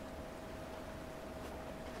 days.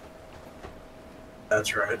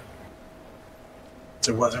 That's right.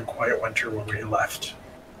 It wasn't quite winter when we left.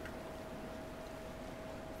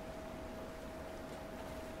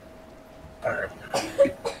 Alright.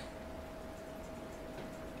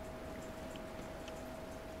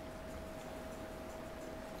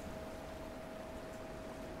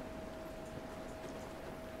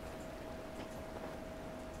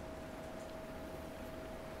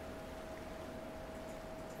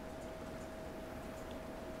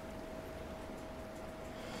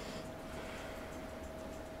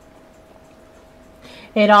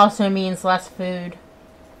 It also means less food.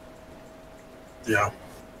 Yeah.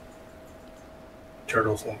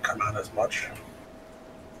 Turtles won't come out as much.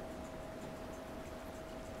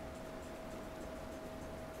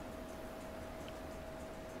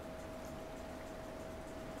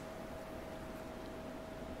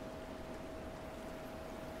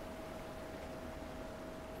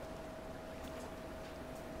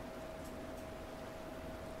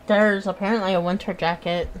 There's apparently a winter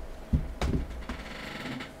jacket.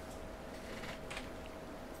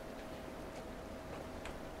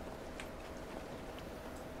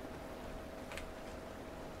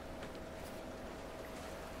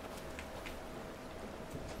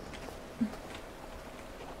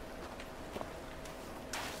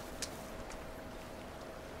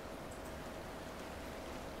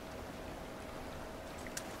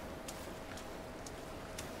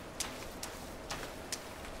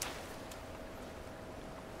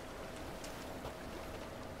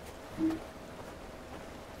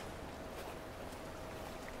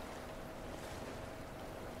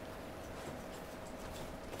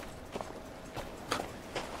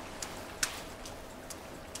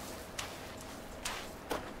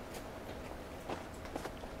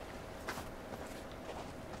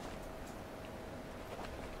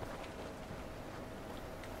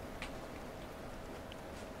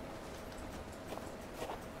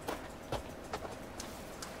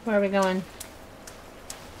 Where are we going?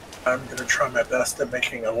 I'm going to try my best at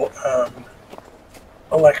making a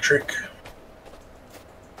electric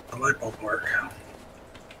light bulb work.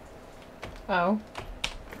 Oh.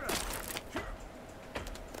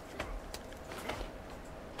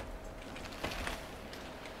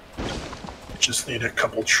 Just need a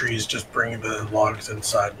couple trees, just bring the logs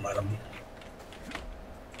inside and let them.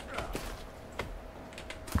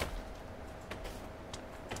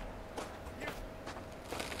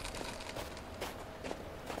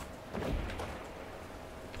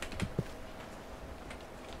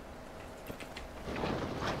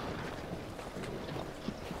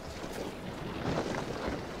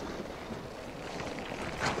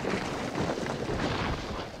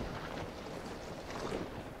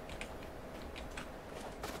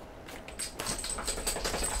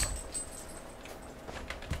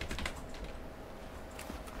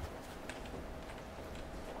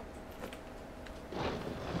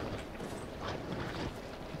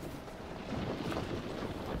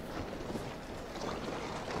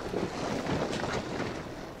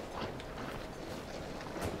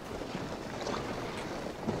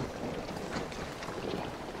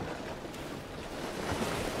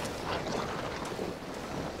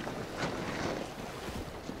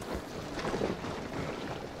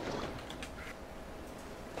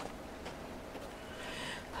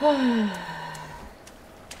 Well,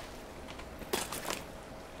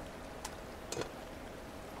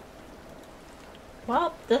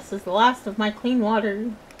 this is the last of my clean water.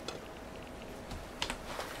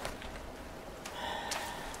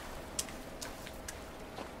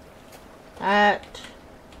 That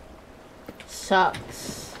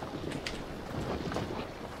sucks.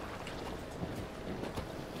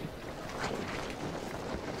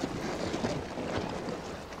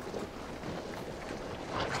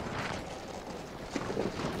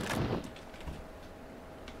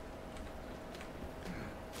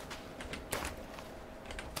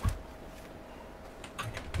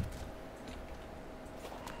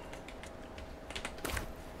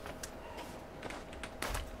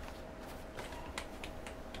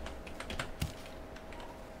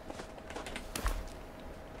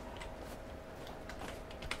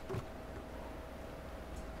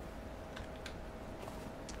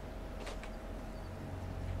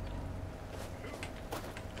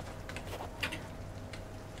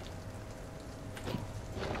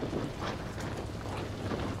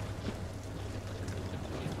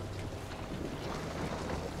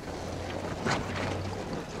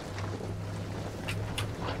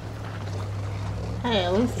 Hey,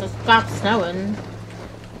 at least it stopped snowing.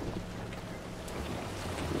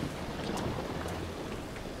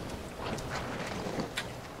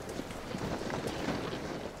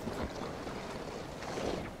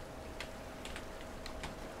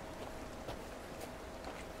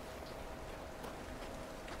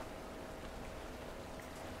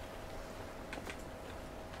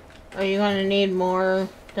 Are you gonna need more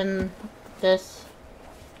than this?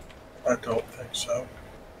 I don't think so.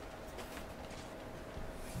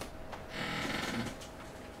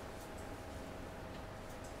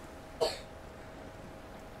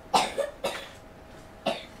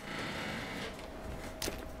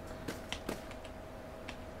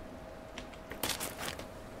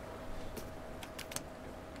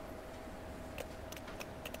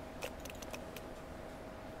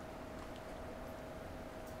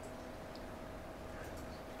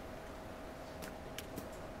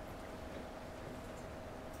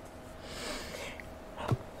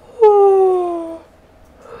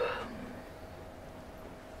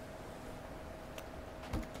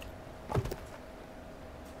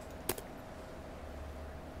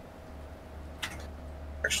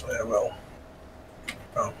 Actually, I will.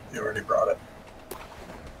 Oh, you already brought it.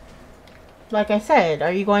 Like I said,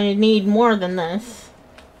 are you going to need more than this?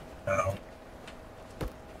 No.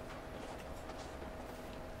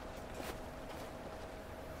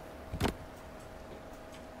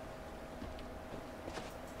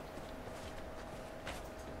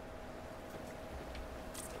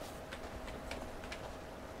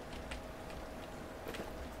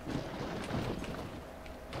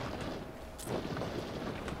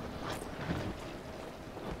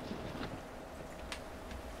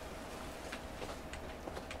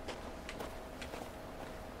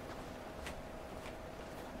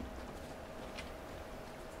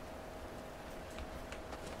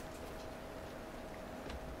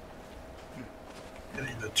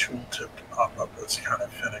 Getting the tooltip to pop up is kind of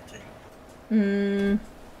finicky. Can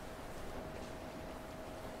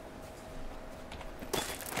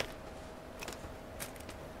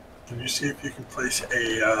you see if you can place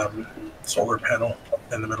a solar panel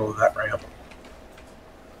in the middle of that ramp?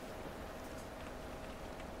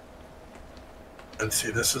 And see,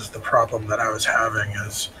 this is the problem that I was having,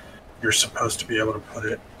 is you're supposed to be able to put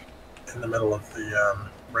it in the middle of the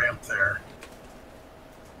ramp there.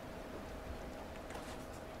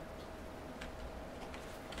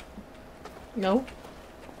 No.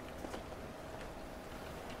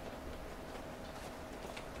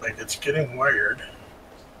 Like, it's getting wired,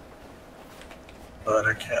 but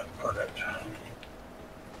I can't put it.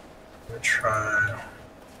 Let me try.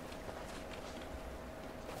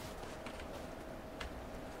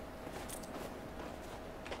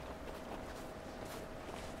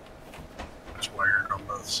 It's wired on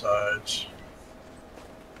both sides.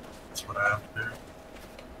 That's what I have to do.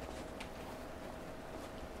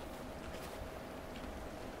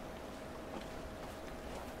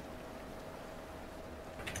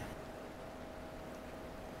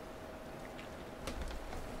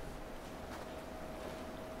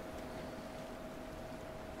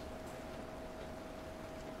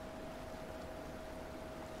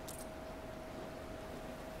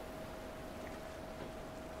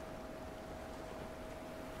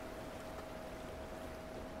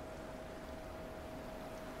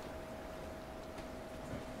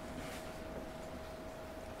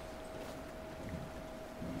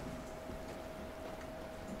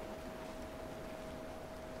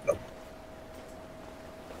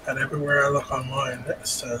 And everywhere I look online, it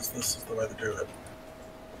says this is the way to do it.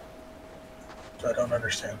 So I don't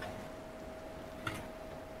understand.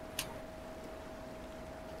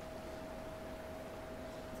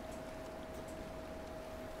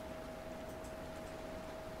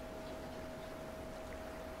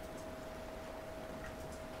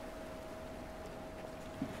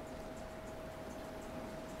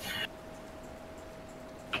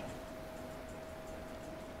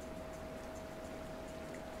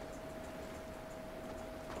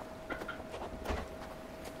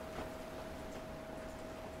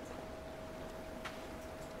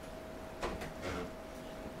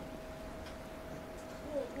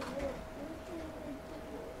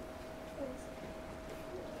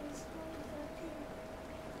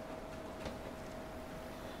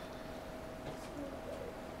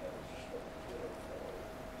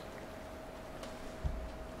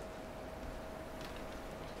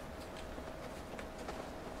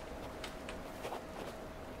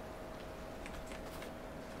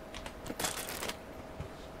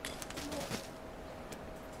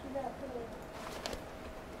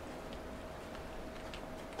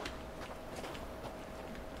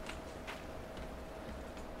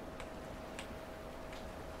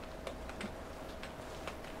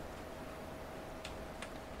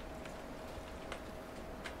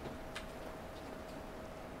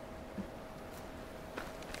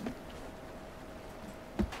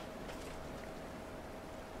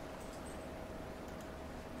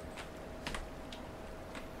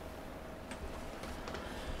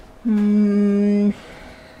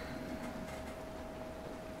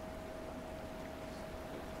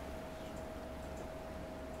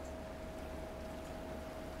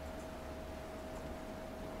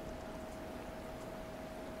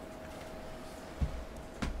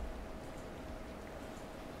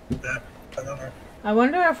 I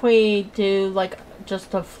wonder if we do like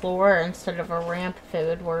just a floor instead of a ramp, if it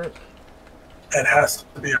would work. It has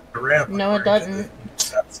to be a ramp. No, it doesn't.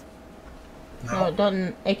 No, it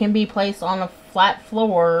doesn't. It can be placed on a flat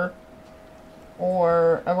floor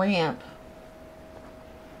or a ramp.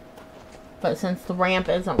 But since the ramp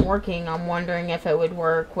isn't working, I'm wondering if it would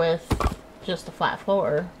work with just a flat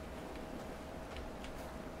floor.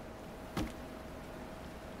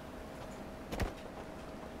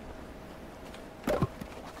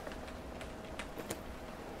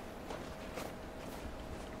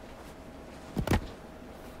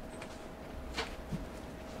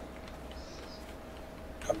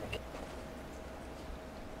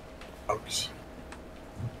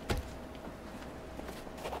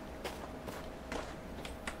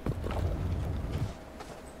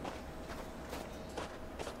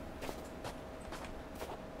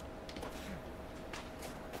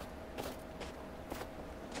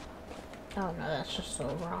 Oh no, that's just a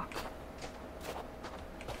rock.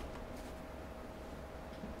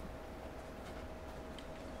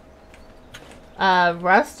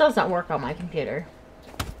 Rust doesn't work on my computer.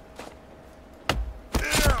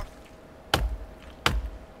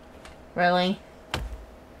 Really?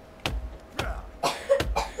 I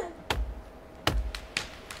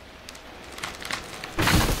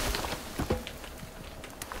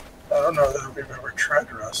don't know that we've ever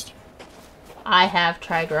tried Rust. I have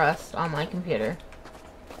tried Rust on my computer.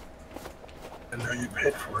 I know you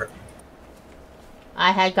paid for it.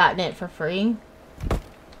 I had gotten it for free.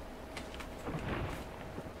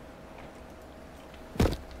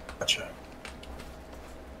 Gotcha.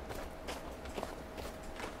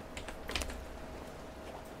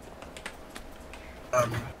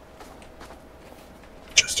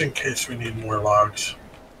 Just in case we need more logs,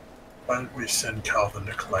 why don't we send Calvin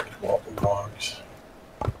to collect logs?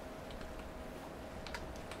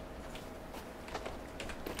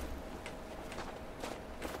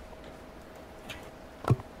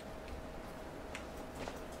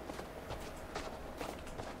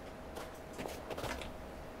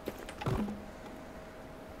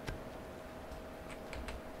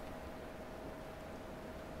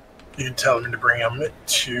 You can tell him to bring him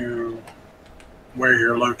to where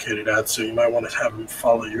you're located at, so you might want to have him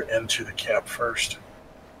follow you into the camp first.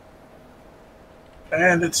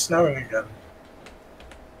 And it's snowing again.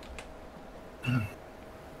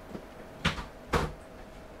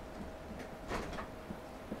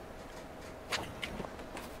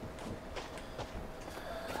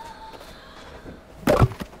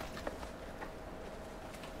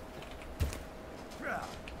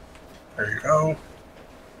 There you go.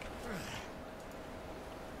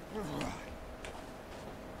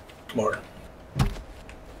 Floor.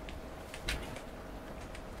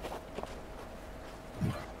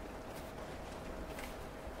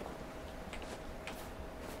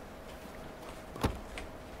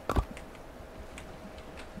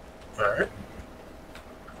 Alright.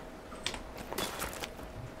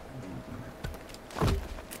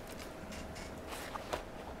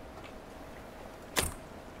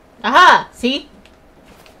 Aha! See?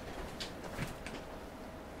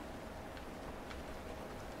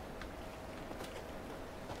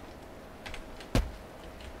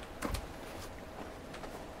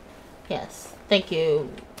 Yes, thank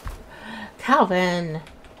you. Calvin!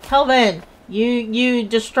 Calvin! You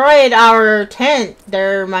destroyed our tent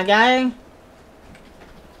there, my guy.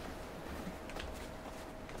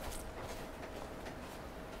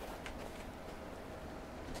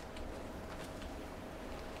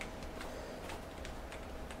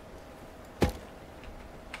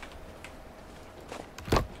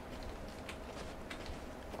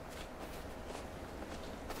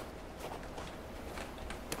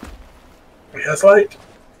 He has light.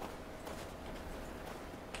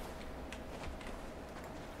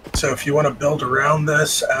 So if you want to build around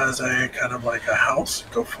this as a kind of like a house,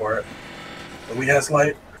 go for it. But we has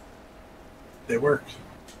light. They work.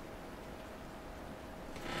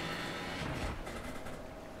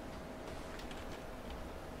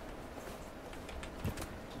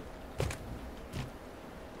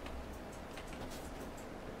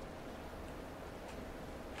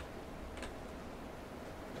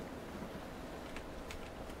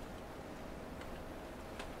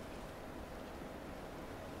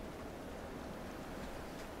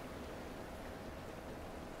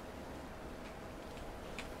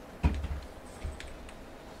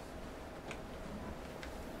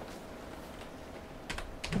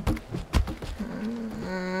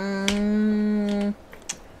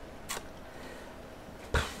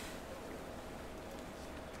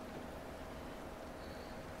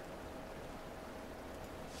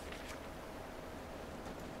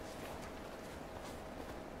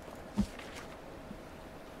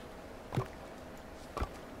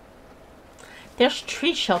 There's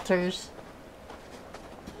tree shelters.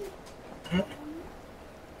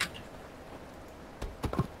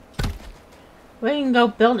 We can go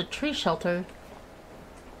build a tree shelter.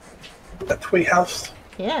 A tree house?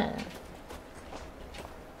 Yeah.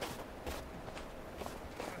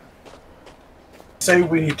 Say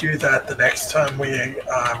we do that the next time we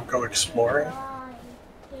go exploring.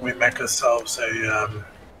 We make ourselves a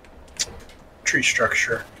tree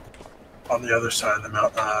structure on the other side of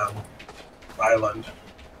the island.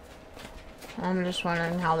 I'm just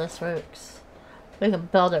wondering how this works. We can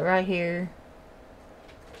build it right here.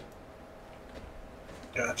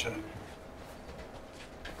 Gotcha.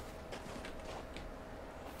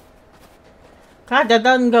 God, that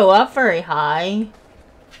doesn't go up very high.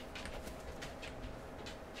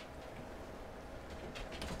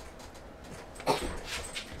 I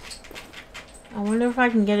wonder if I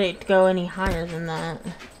can get it to go any higher than that.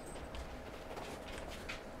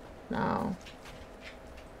 No.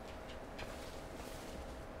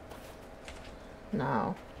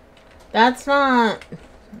 No. That's not...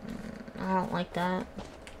 I don't like that.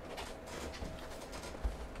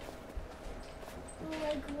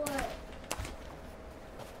 Like what?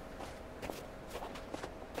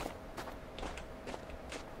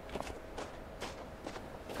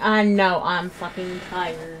 I know I'm fucking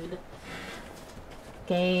tired.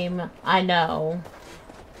 Game, I know.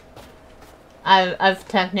 I've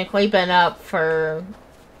technically been up for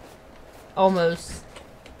almost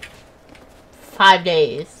 5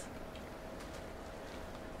 days.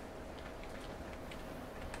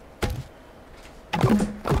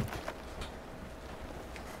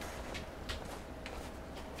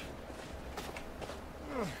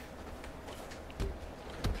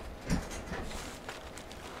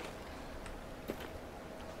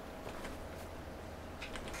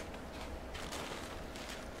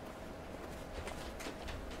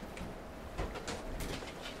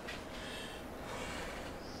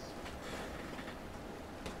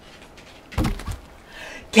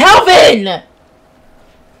 Calvin! Me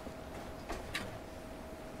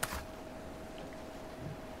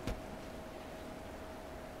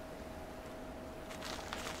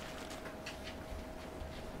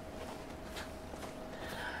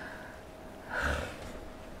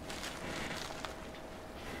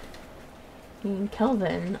and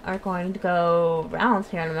Kelvin are going to go rounds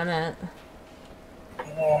here in a minute.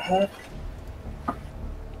 Uh-huh.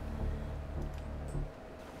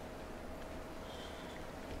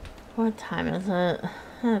 What time is it?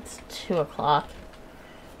 It's 2 o'clock.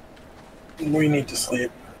 We need to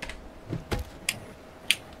sleep.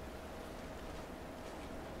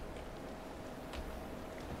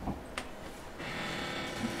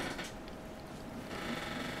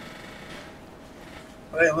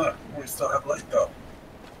 Hey, look, we still have light though.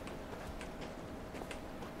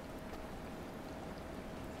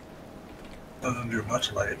 Doesn't do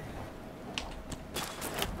much light.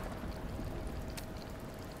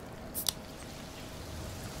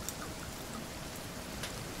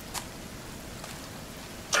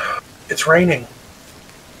 It's raining.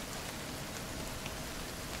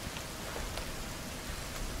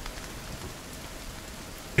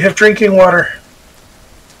 We have drinking water.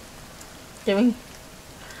 Do we?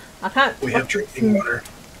 I can't. We have drinking water.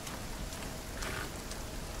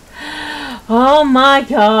 Oh my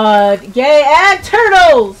god. Yay, add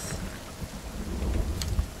turtles!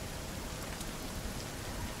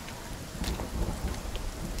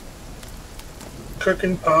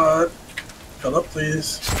 Cooking pot. Fill up,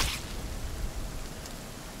 please.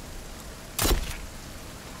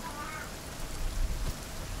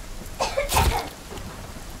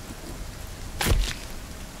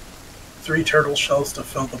 Three turtle shells to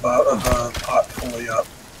fill the pot fully up.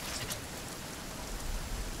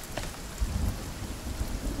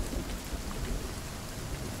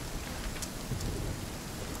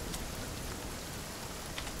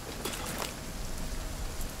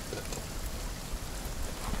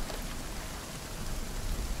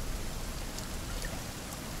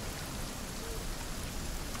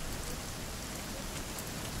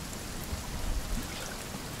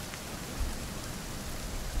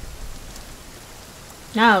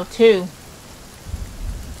 No, 2.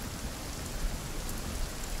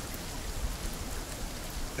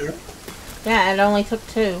 Two? Yeah, it only took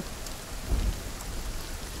 2.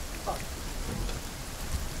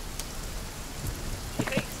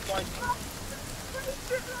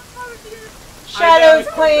 Shadows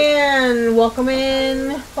Clan! Welcome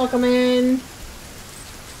in. Welcome in.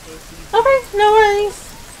 Okay, no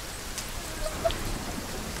worries.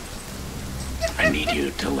 I need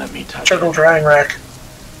you to let me touch Turtle it. drying rack.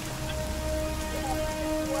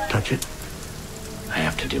 Touch it. I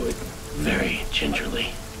have to do it very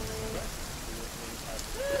gingerly.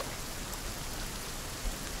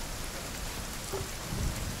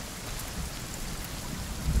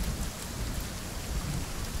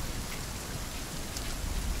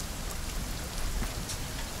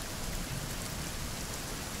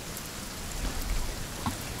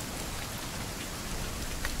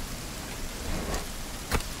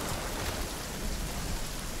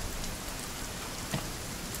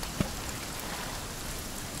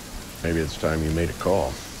 Maybe it's time you made a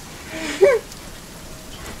call.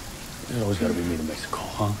 There's always gotta be me to make the call,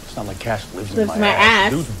 huh? It's not like Cash lives in Lives my in my ass.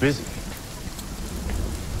 ass. Dude's busy.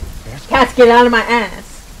 Cats, get out of my ass.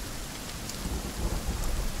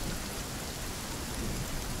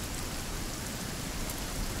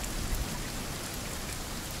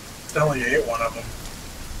 I only ate one of them.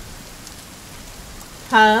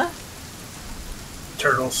 Huh?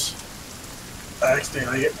 Turtles. I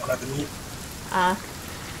accidentally ate one of the meat.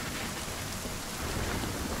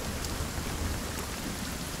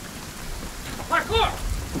 Parkour!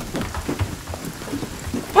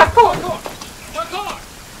 Parkour! Parkour!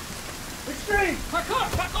 Extreme! Parkour!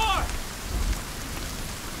 Parkour!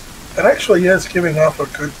 It actually is giving off a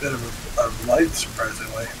good bit of light,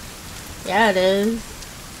 surprisingly. Yeah, it is.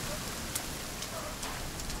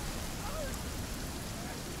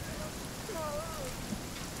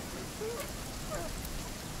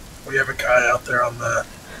 We have a guy out there on the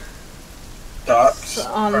docks.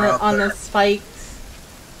 On the spikes.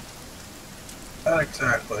 Not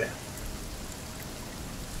exactly.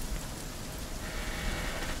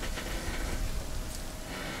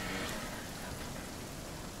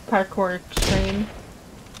 Parkour extreme.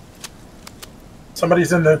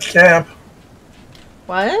 Somebody's in the camp.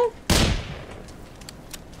 What?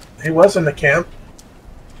 He was in the camp.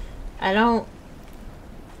 I don't...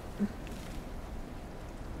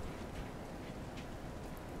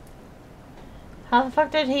 How the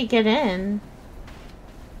fuck did he get in?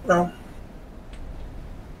 No.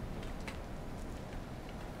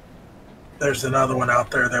 There's another one out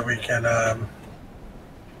there that we can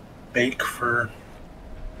bake for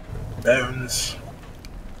bones.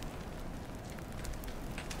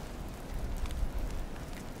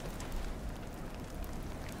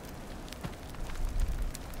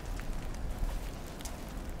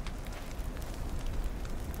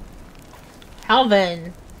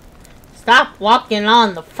 Calvin, stop walking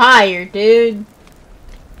on the fire, dude.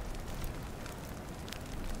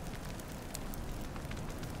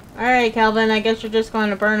 Alright, Calvin, I guess you're just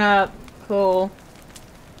going to burn up. Cool.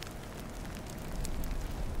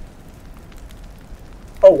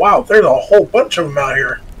 Oh wow, there's a whole bunch of them out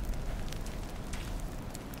here.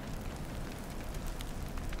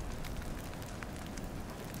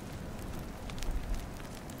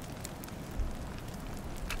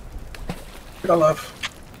 I love.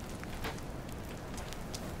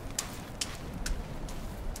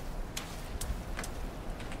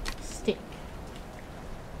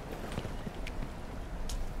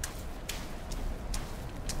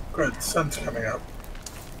 good. Sun's coming up.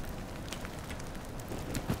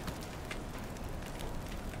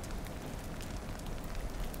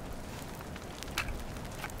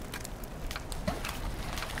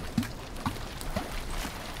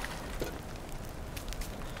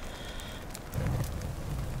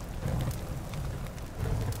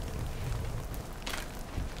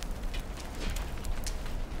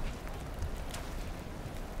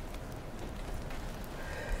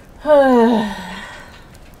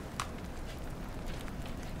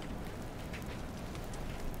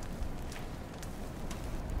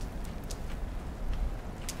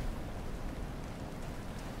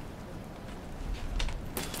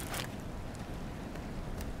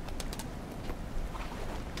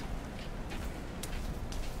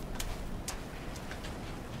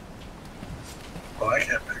 Well, I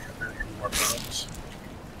can't pick up any more bones.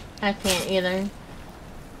 I can't either.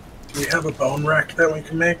 Do we have a bone rack that we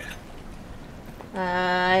can make?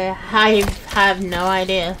 I have no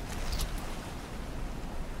idea.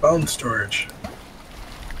 Bone storage.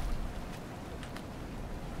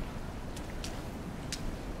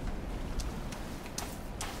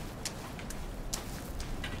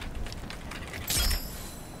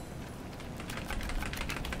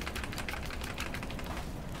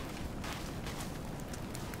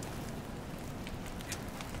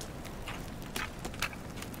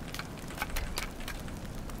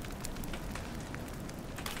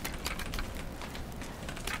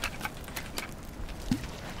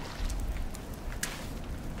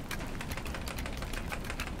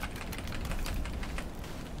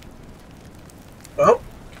 Well,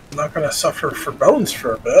 I'm not going to suffer for bones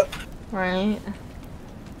for a bit. Right.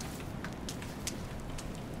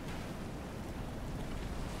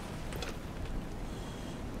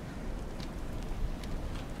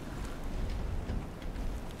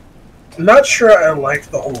 I'm not sure I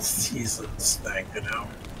like the whole seasons thing, you know?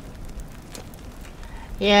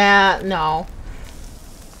 Yeah, no.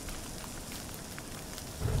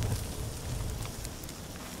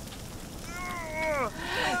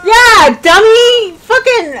 Yeah, dummy!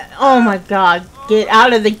 Fucking... Oh my god. Get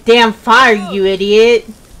out of the damn fire, you idiot.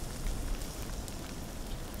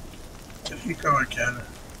 Did he go again?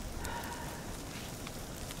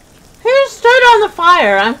 He just stood on the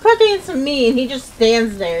fire. I'm cooking some meat and he just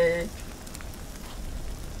stands there.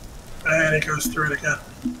 And he goes through it again.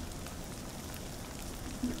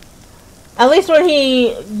 At least when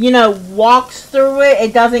he, you know, walks through it,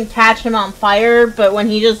 it doesn't catch him on fire, but when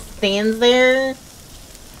he just stands there...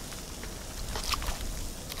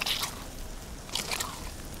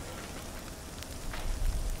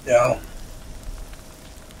 Yeah.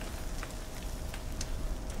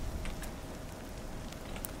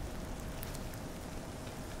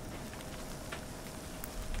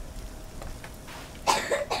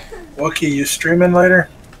 Wookie, you streaming later?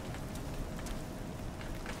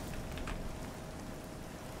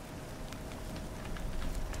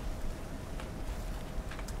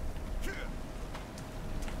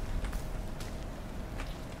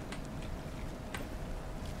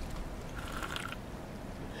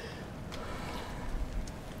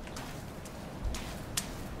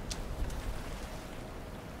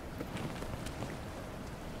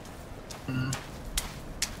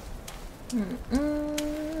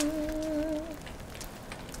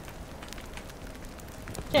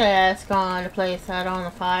 Just going to place that on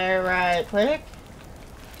the fire right quick.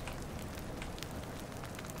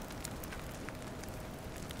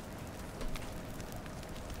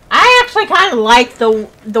 I actually kind of like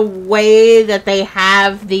the way that they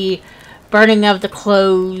have the burning of the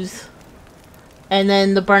clothes and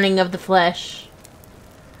then the burning of the flesh.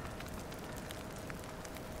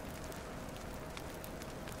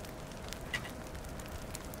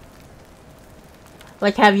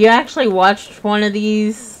 Like, have you actually watched one of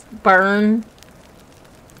these burn?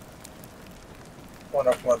 One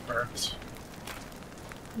of what burns?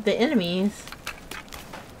 The enemies.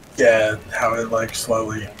 Yeah, how it like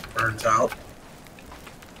slowly burns out.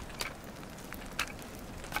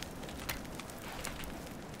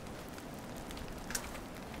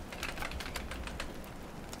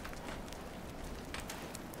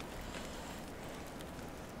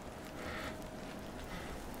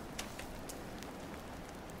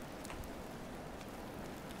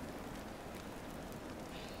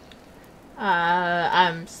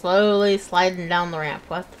 I'm slowly sliding down the ramp.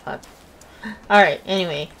 What the fuck? Alright,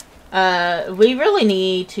 anyway. We really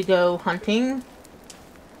need to go hunting.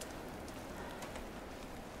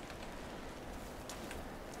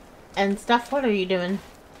 And stuff, what are you doing?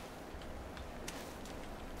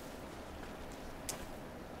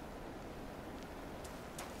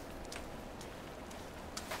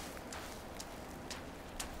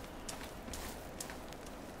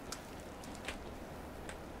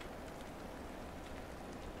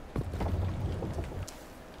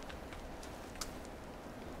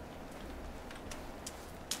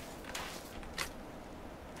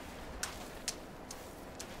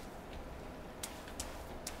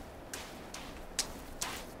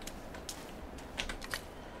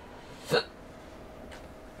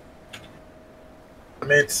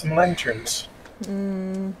 made some lanterns.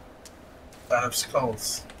 Mm. Out of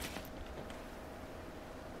skulls.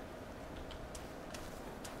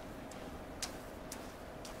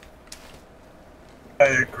 I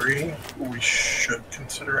agree. We should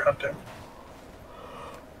consider hunting.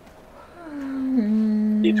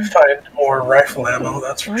 Need to find more rifle ammo,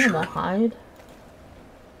 that's for sure. Hide.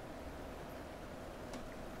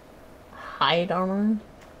 Hide armor.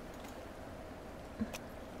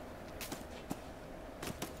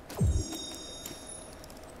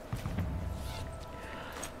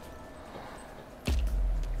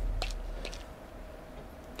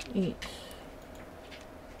 Eat.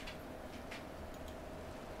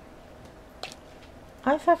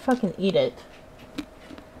 I said fucking eat it.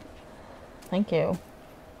 Thank you.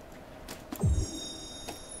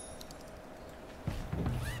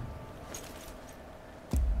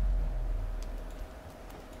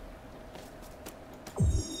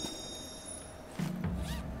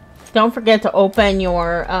 Don't forget to open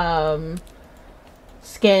your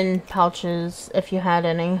skin pouches if you had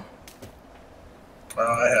any.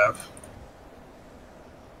 I have.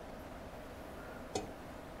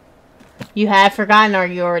 You have forgotten, or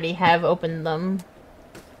you already have opened them?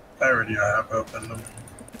 I already have opened them.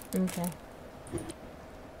 Okay.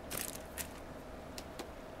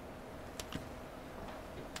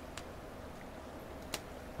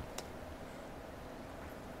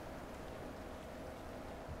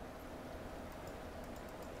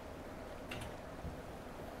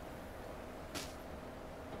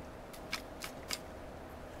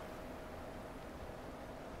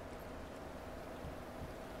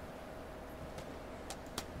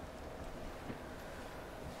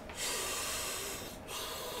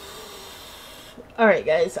 Alright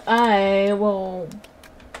guys, I will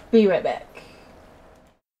be right back.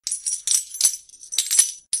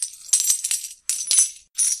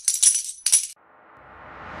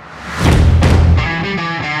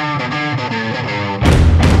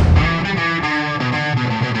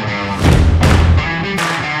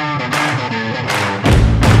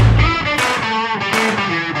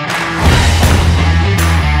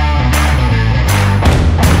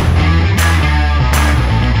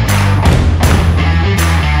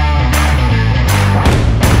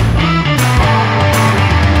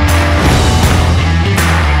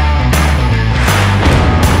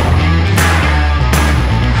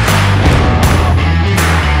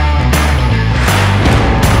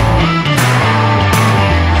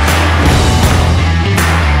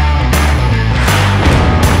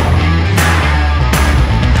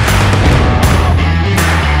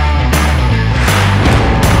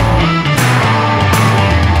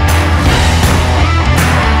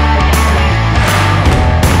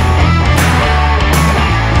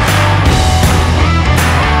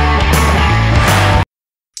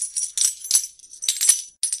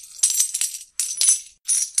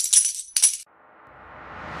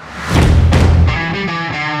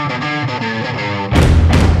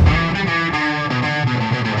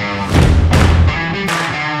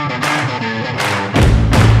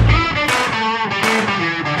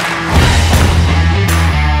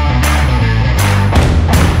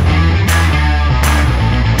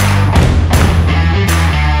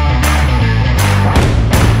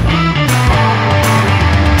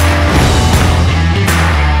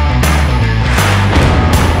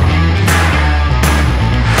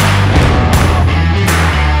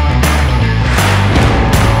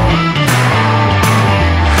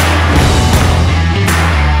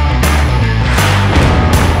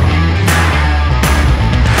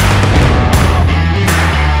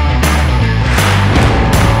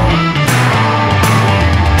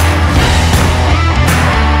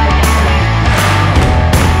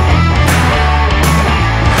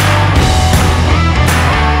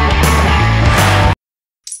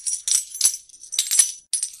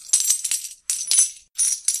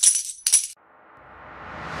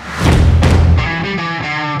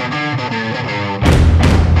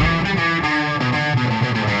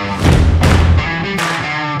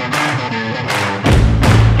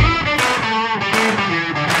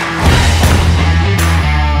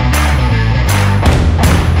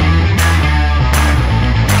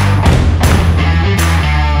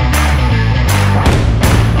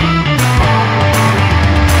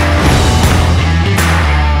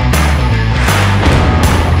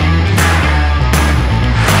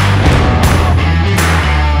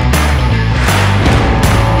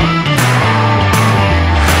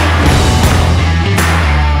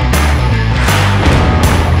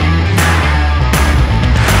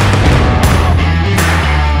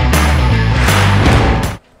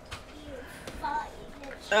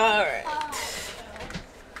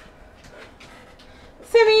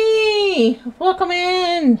 Welcome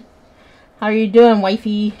in! How are you doing,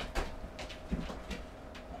 wifey?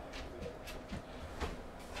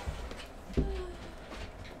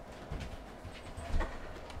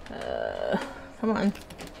 Come on.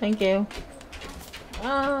 Thank you.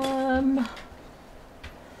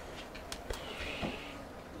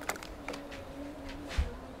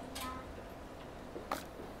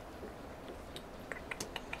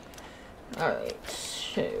 Alright,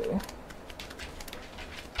 so...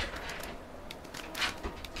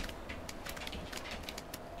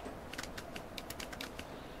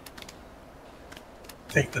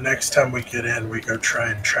 I think the next time we get in, we go try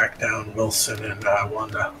and track down Wilson and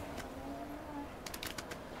Wanda.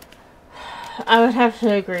 I would have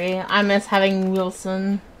to agree. I miss having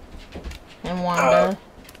Wilson and Wanda.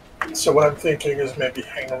 So what I'm thinking is maybe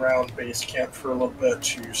hang around base camp for a little bit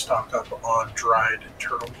to stock up on dried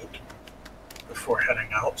turtle meat before heading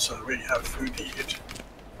out, so that we have food to eat.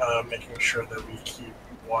 Making sure that we keep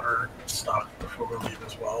water stocked before we leave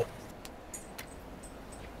as well.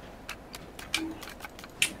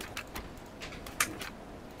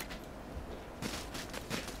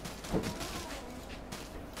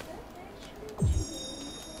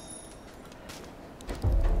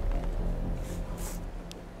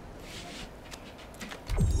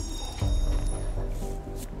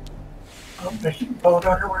 Making boat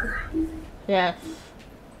underwear? Yes.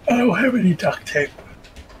 I don't have any duct tape.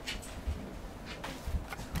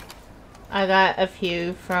 I got a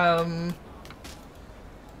few from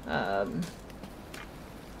my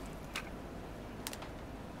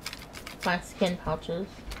skin pouches.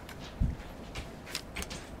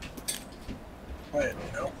 Wait,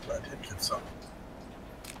 no, I did get some.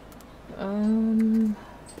 I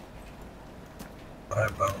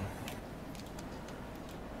have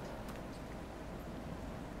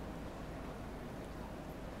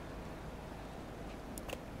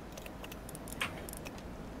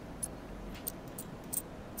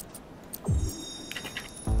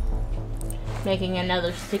making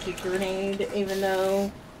another sticky grenade, even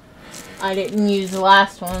though I didn't use the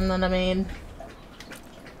last one that I made.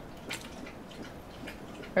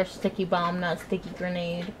 Or sticky bomb, not sticky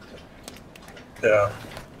grenade. Yeah.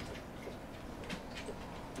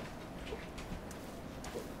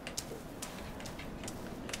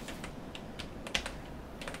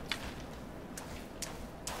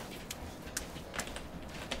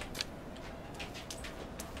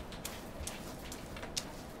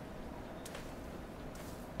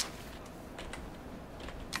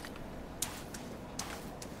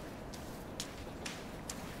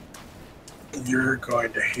 You're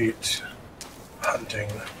going to hate hunting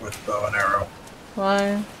with bow and arrow.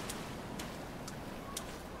 Why?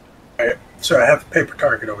 Alright, so I have a paper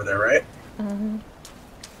target over there, right? Uh-huh.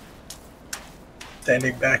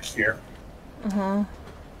 Standing back here. Uh-huh.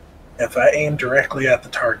 If I aim directly at the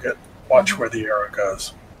target, watch where the arrow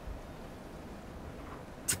goes.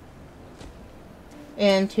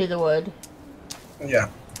 Into the wood. Yeah.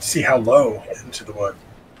 See how low into the wood.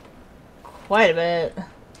 Quite a bit.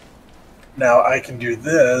 Now I can do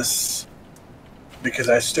this because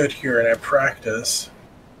I stood here and I practice.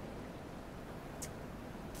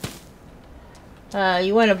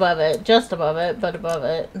 You went above it. Just above it, but above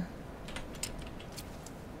it.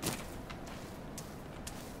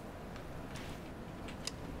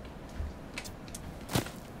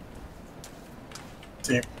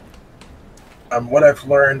 See, what I've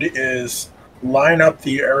learned is line up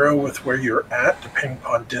the arrow with where you're at. Depending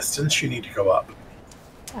upon distance, you need to go up.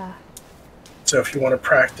 So if you want to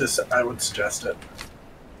practice, I would suggest it.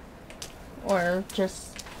 Or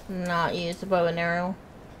just not use a bow and arrow.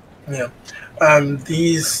 Yeah.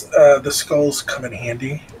 The skulls come in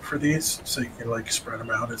handy for these, so you can like spread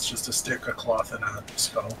them out. It's just a stick, a cloth, and a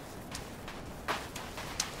skull.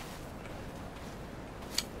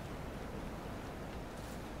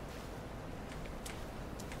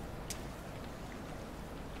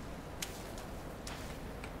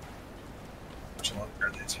 How long are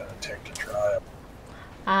these going to take to dry up?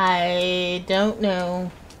 I don't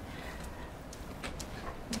know.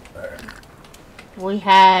 We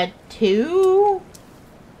had 2?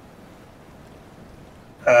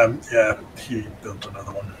 Yeah, he built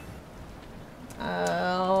another one.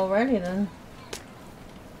 Alrighty then.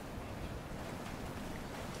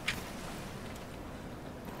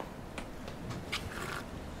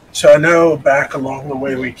 So I know back along the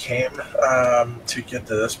way we came to get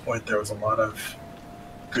to this point, there was a lot of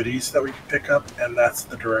goodies that we could pick up, and that's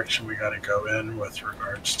the direction we got to go in with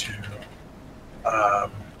regards to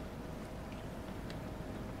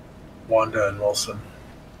Wanda and Wilson.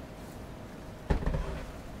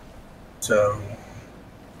 So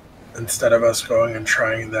instead of us going and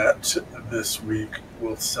trying that this week,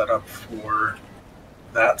 we'll set up for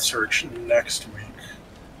that search next week.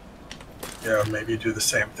 Yeah, maybe do the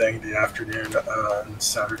same thing. The afternoon and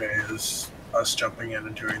Saturday is us jumping in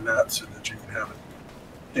and doing that so that you can have a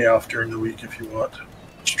day off during the week if you want,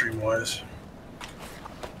 stream-wise.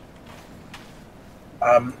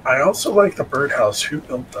 I also like the birdhouse. Who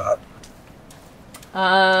built that?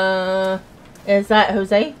 Is that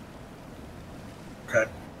Jose? Okay.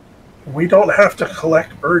 We don't have to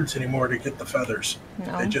collect birds anymore to get the feathers.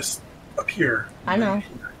 No. They just appear. I know.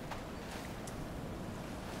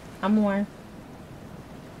 I'm aware.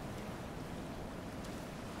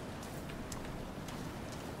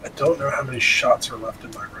 I don't know how many shots are left in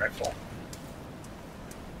my rifle.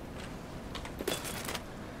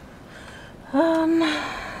 I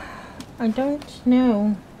don't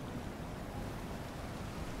know.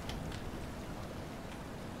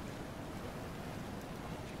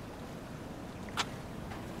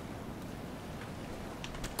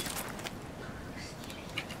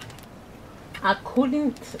 I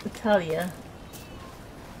couldn't tell you.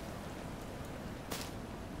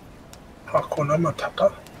 Hakuna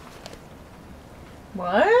Matata.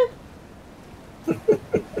 What?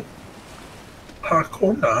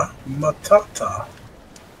 Hakuna Matata.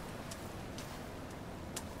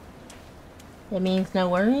 It means no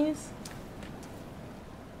worries?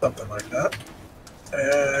 Something like that.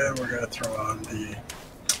 And we're going to throw on the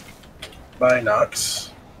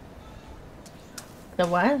binocs. The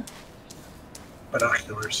what?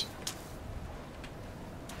 Binoculars.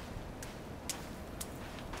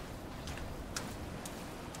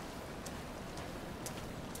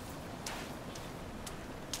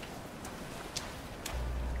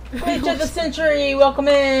 Witch of the century, welcome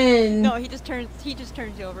in. No, he just turns you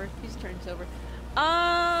over. He just turns over.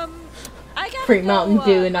 I got Free Mountain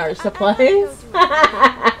Dew in our supplies. with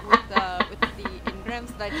the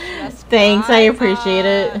engrams that I just Thanks, got. I appreciate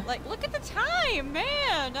it. Like, look at the time,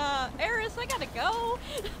 man. Eris, I gotta go.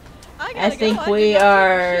 I think we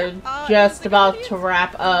are just about to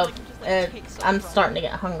wrap up. I'm starting to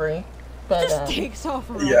get hungry, but Just takes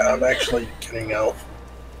off. Yeah, I'm actually getting out.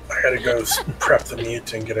 I gotta go prep the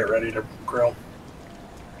meat and get it ready to grill.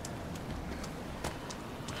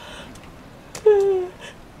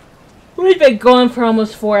 we've been going for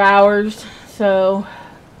almost 4 hours, so,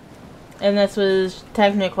 and this was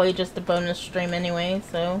technically just a bonus stream anyway,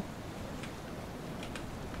 so.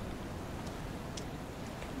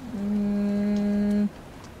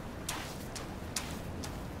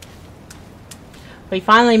 We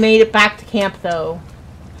finally made it back to camp, though.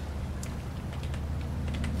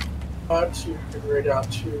 To right out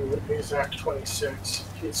to exact 26.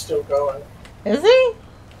 He's still going. Is he?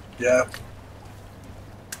 Yeah.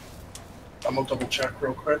 I'm gonna double check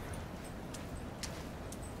real quick.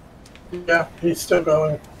 Yeah, he's still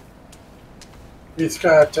going. He's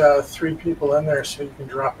got 3 people in there, so you can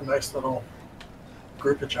drop a nice little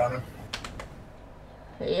groupage on him.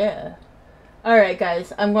 Yeah. Alright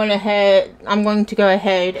guys, I'm going to go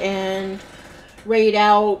ahead and raid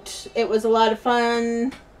out. It was a lot of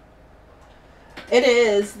fun. It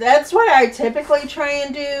is. That's what I typically try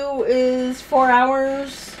and do is 4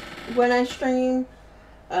 hours when I stream.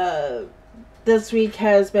 This week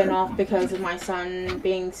has been off because of my son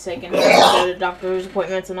being sick and having to go to doctor's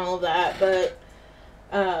appointments and all of that, but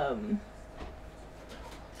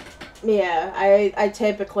yeah, I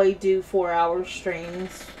typically do 4 hour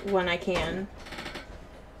streams when I can.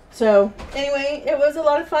 So, anyway, it was a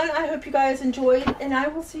lot of fun. I hope you guys enjoyed, and I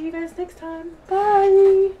will see you guys next time.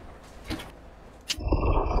 Bye!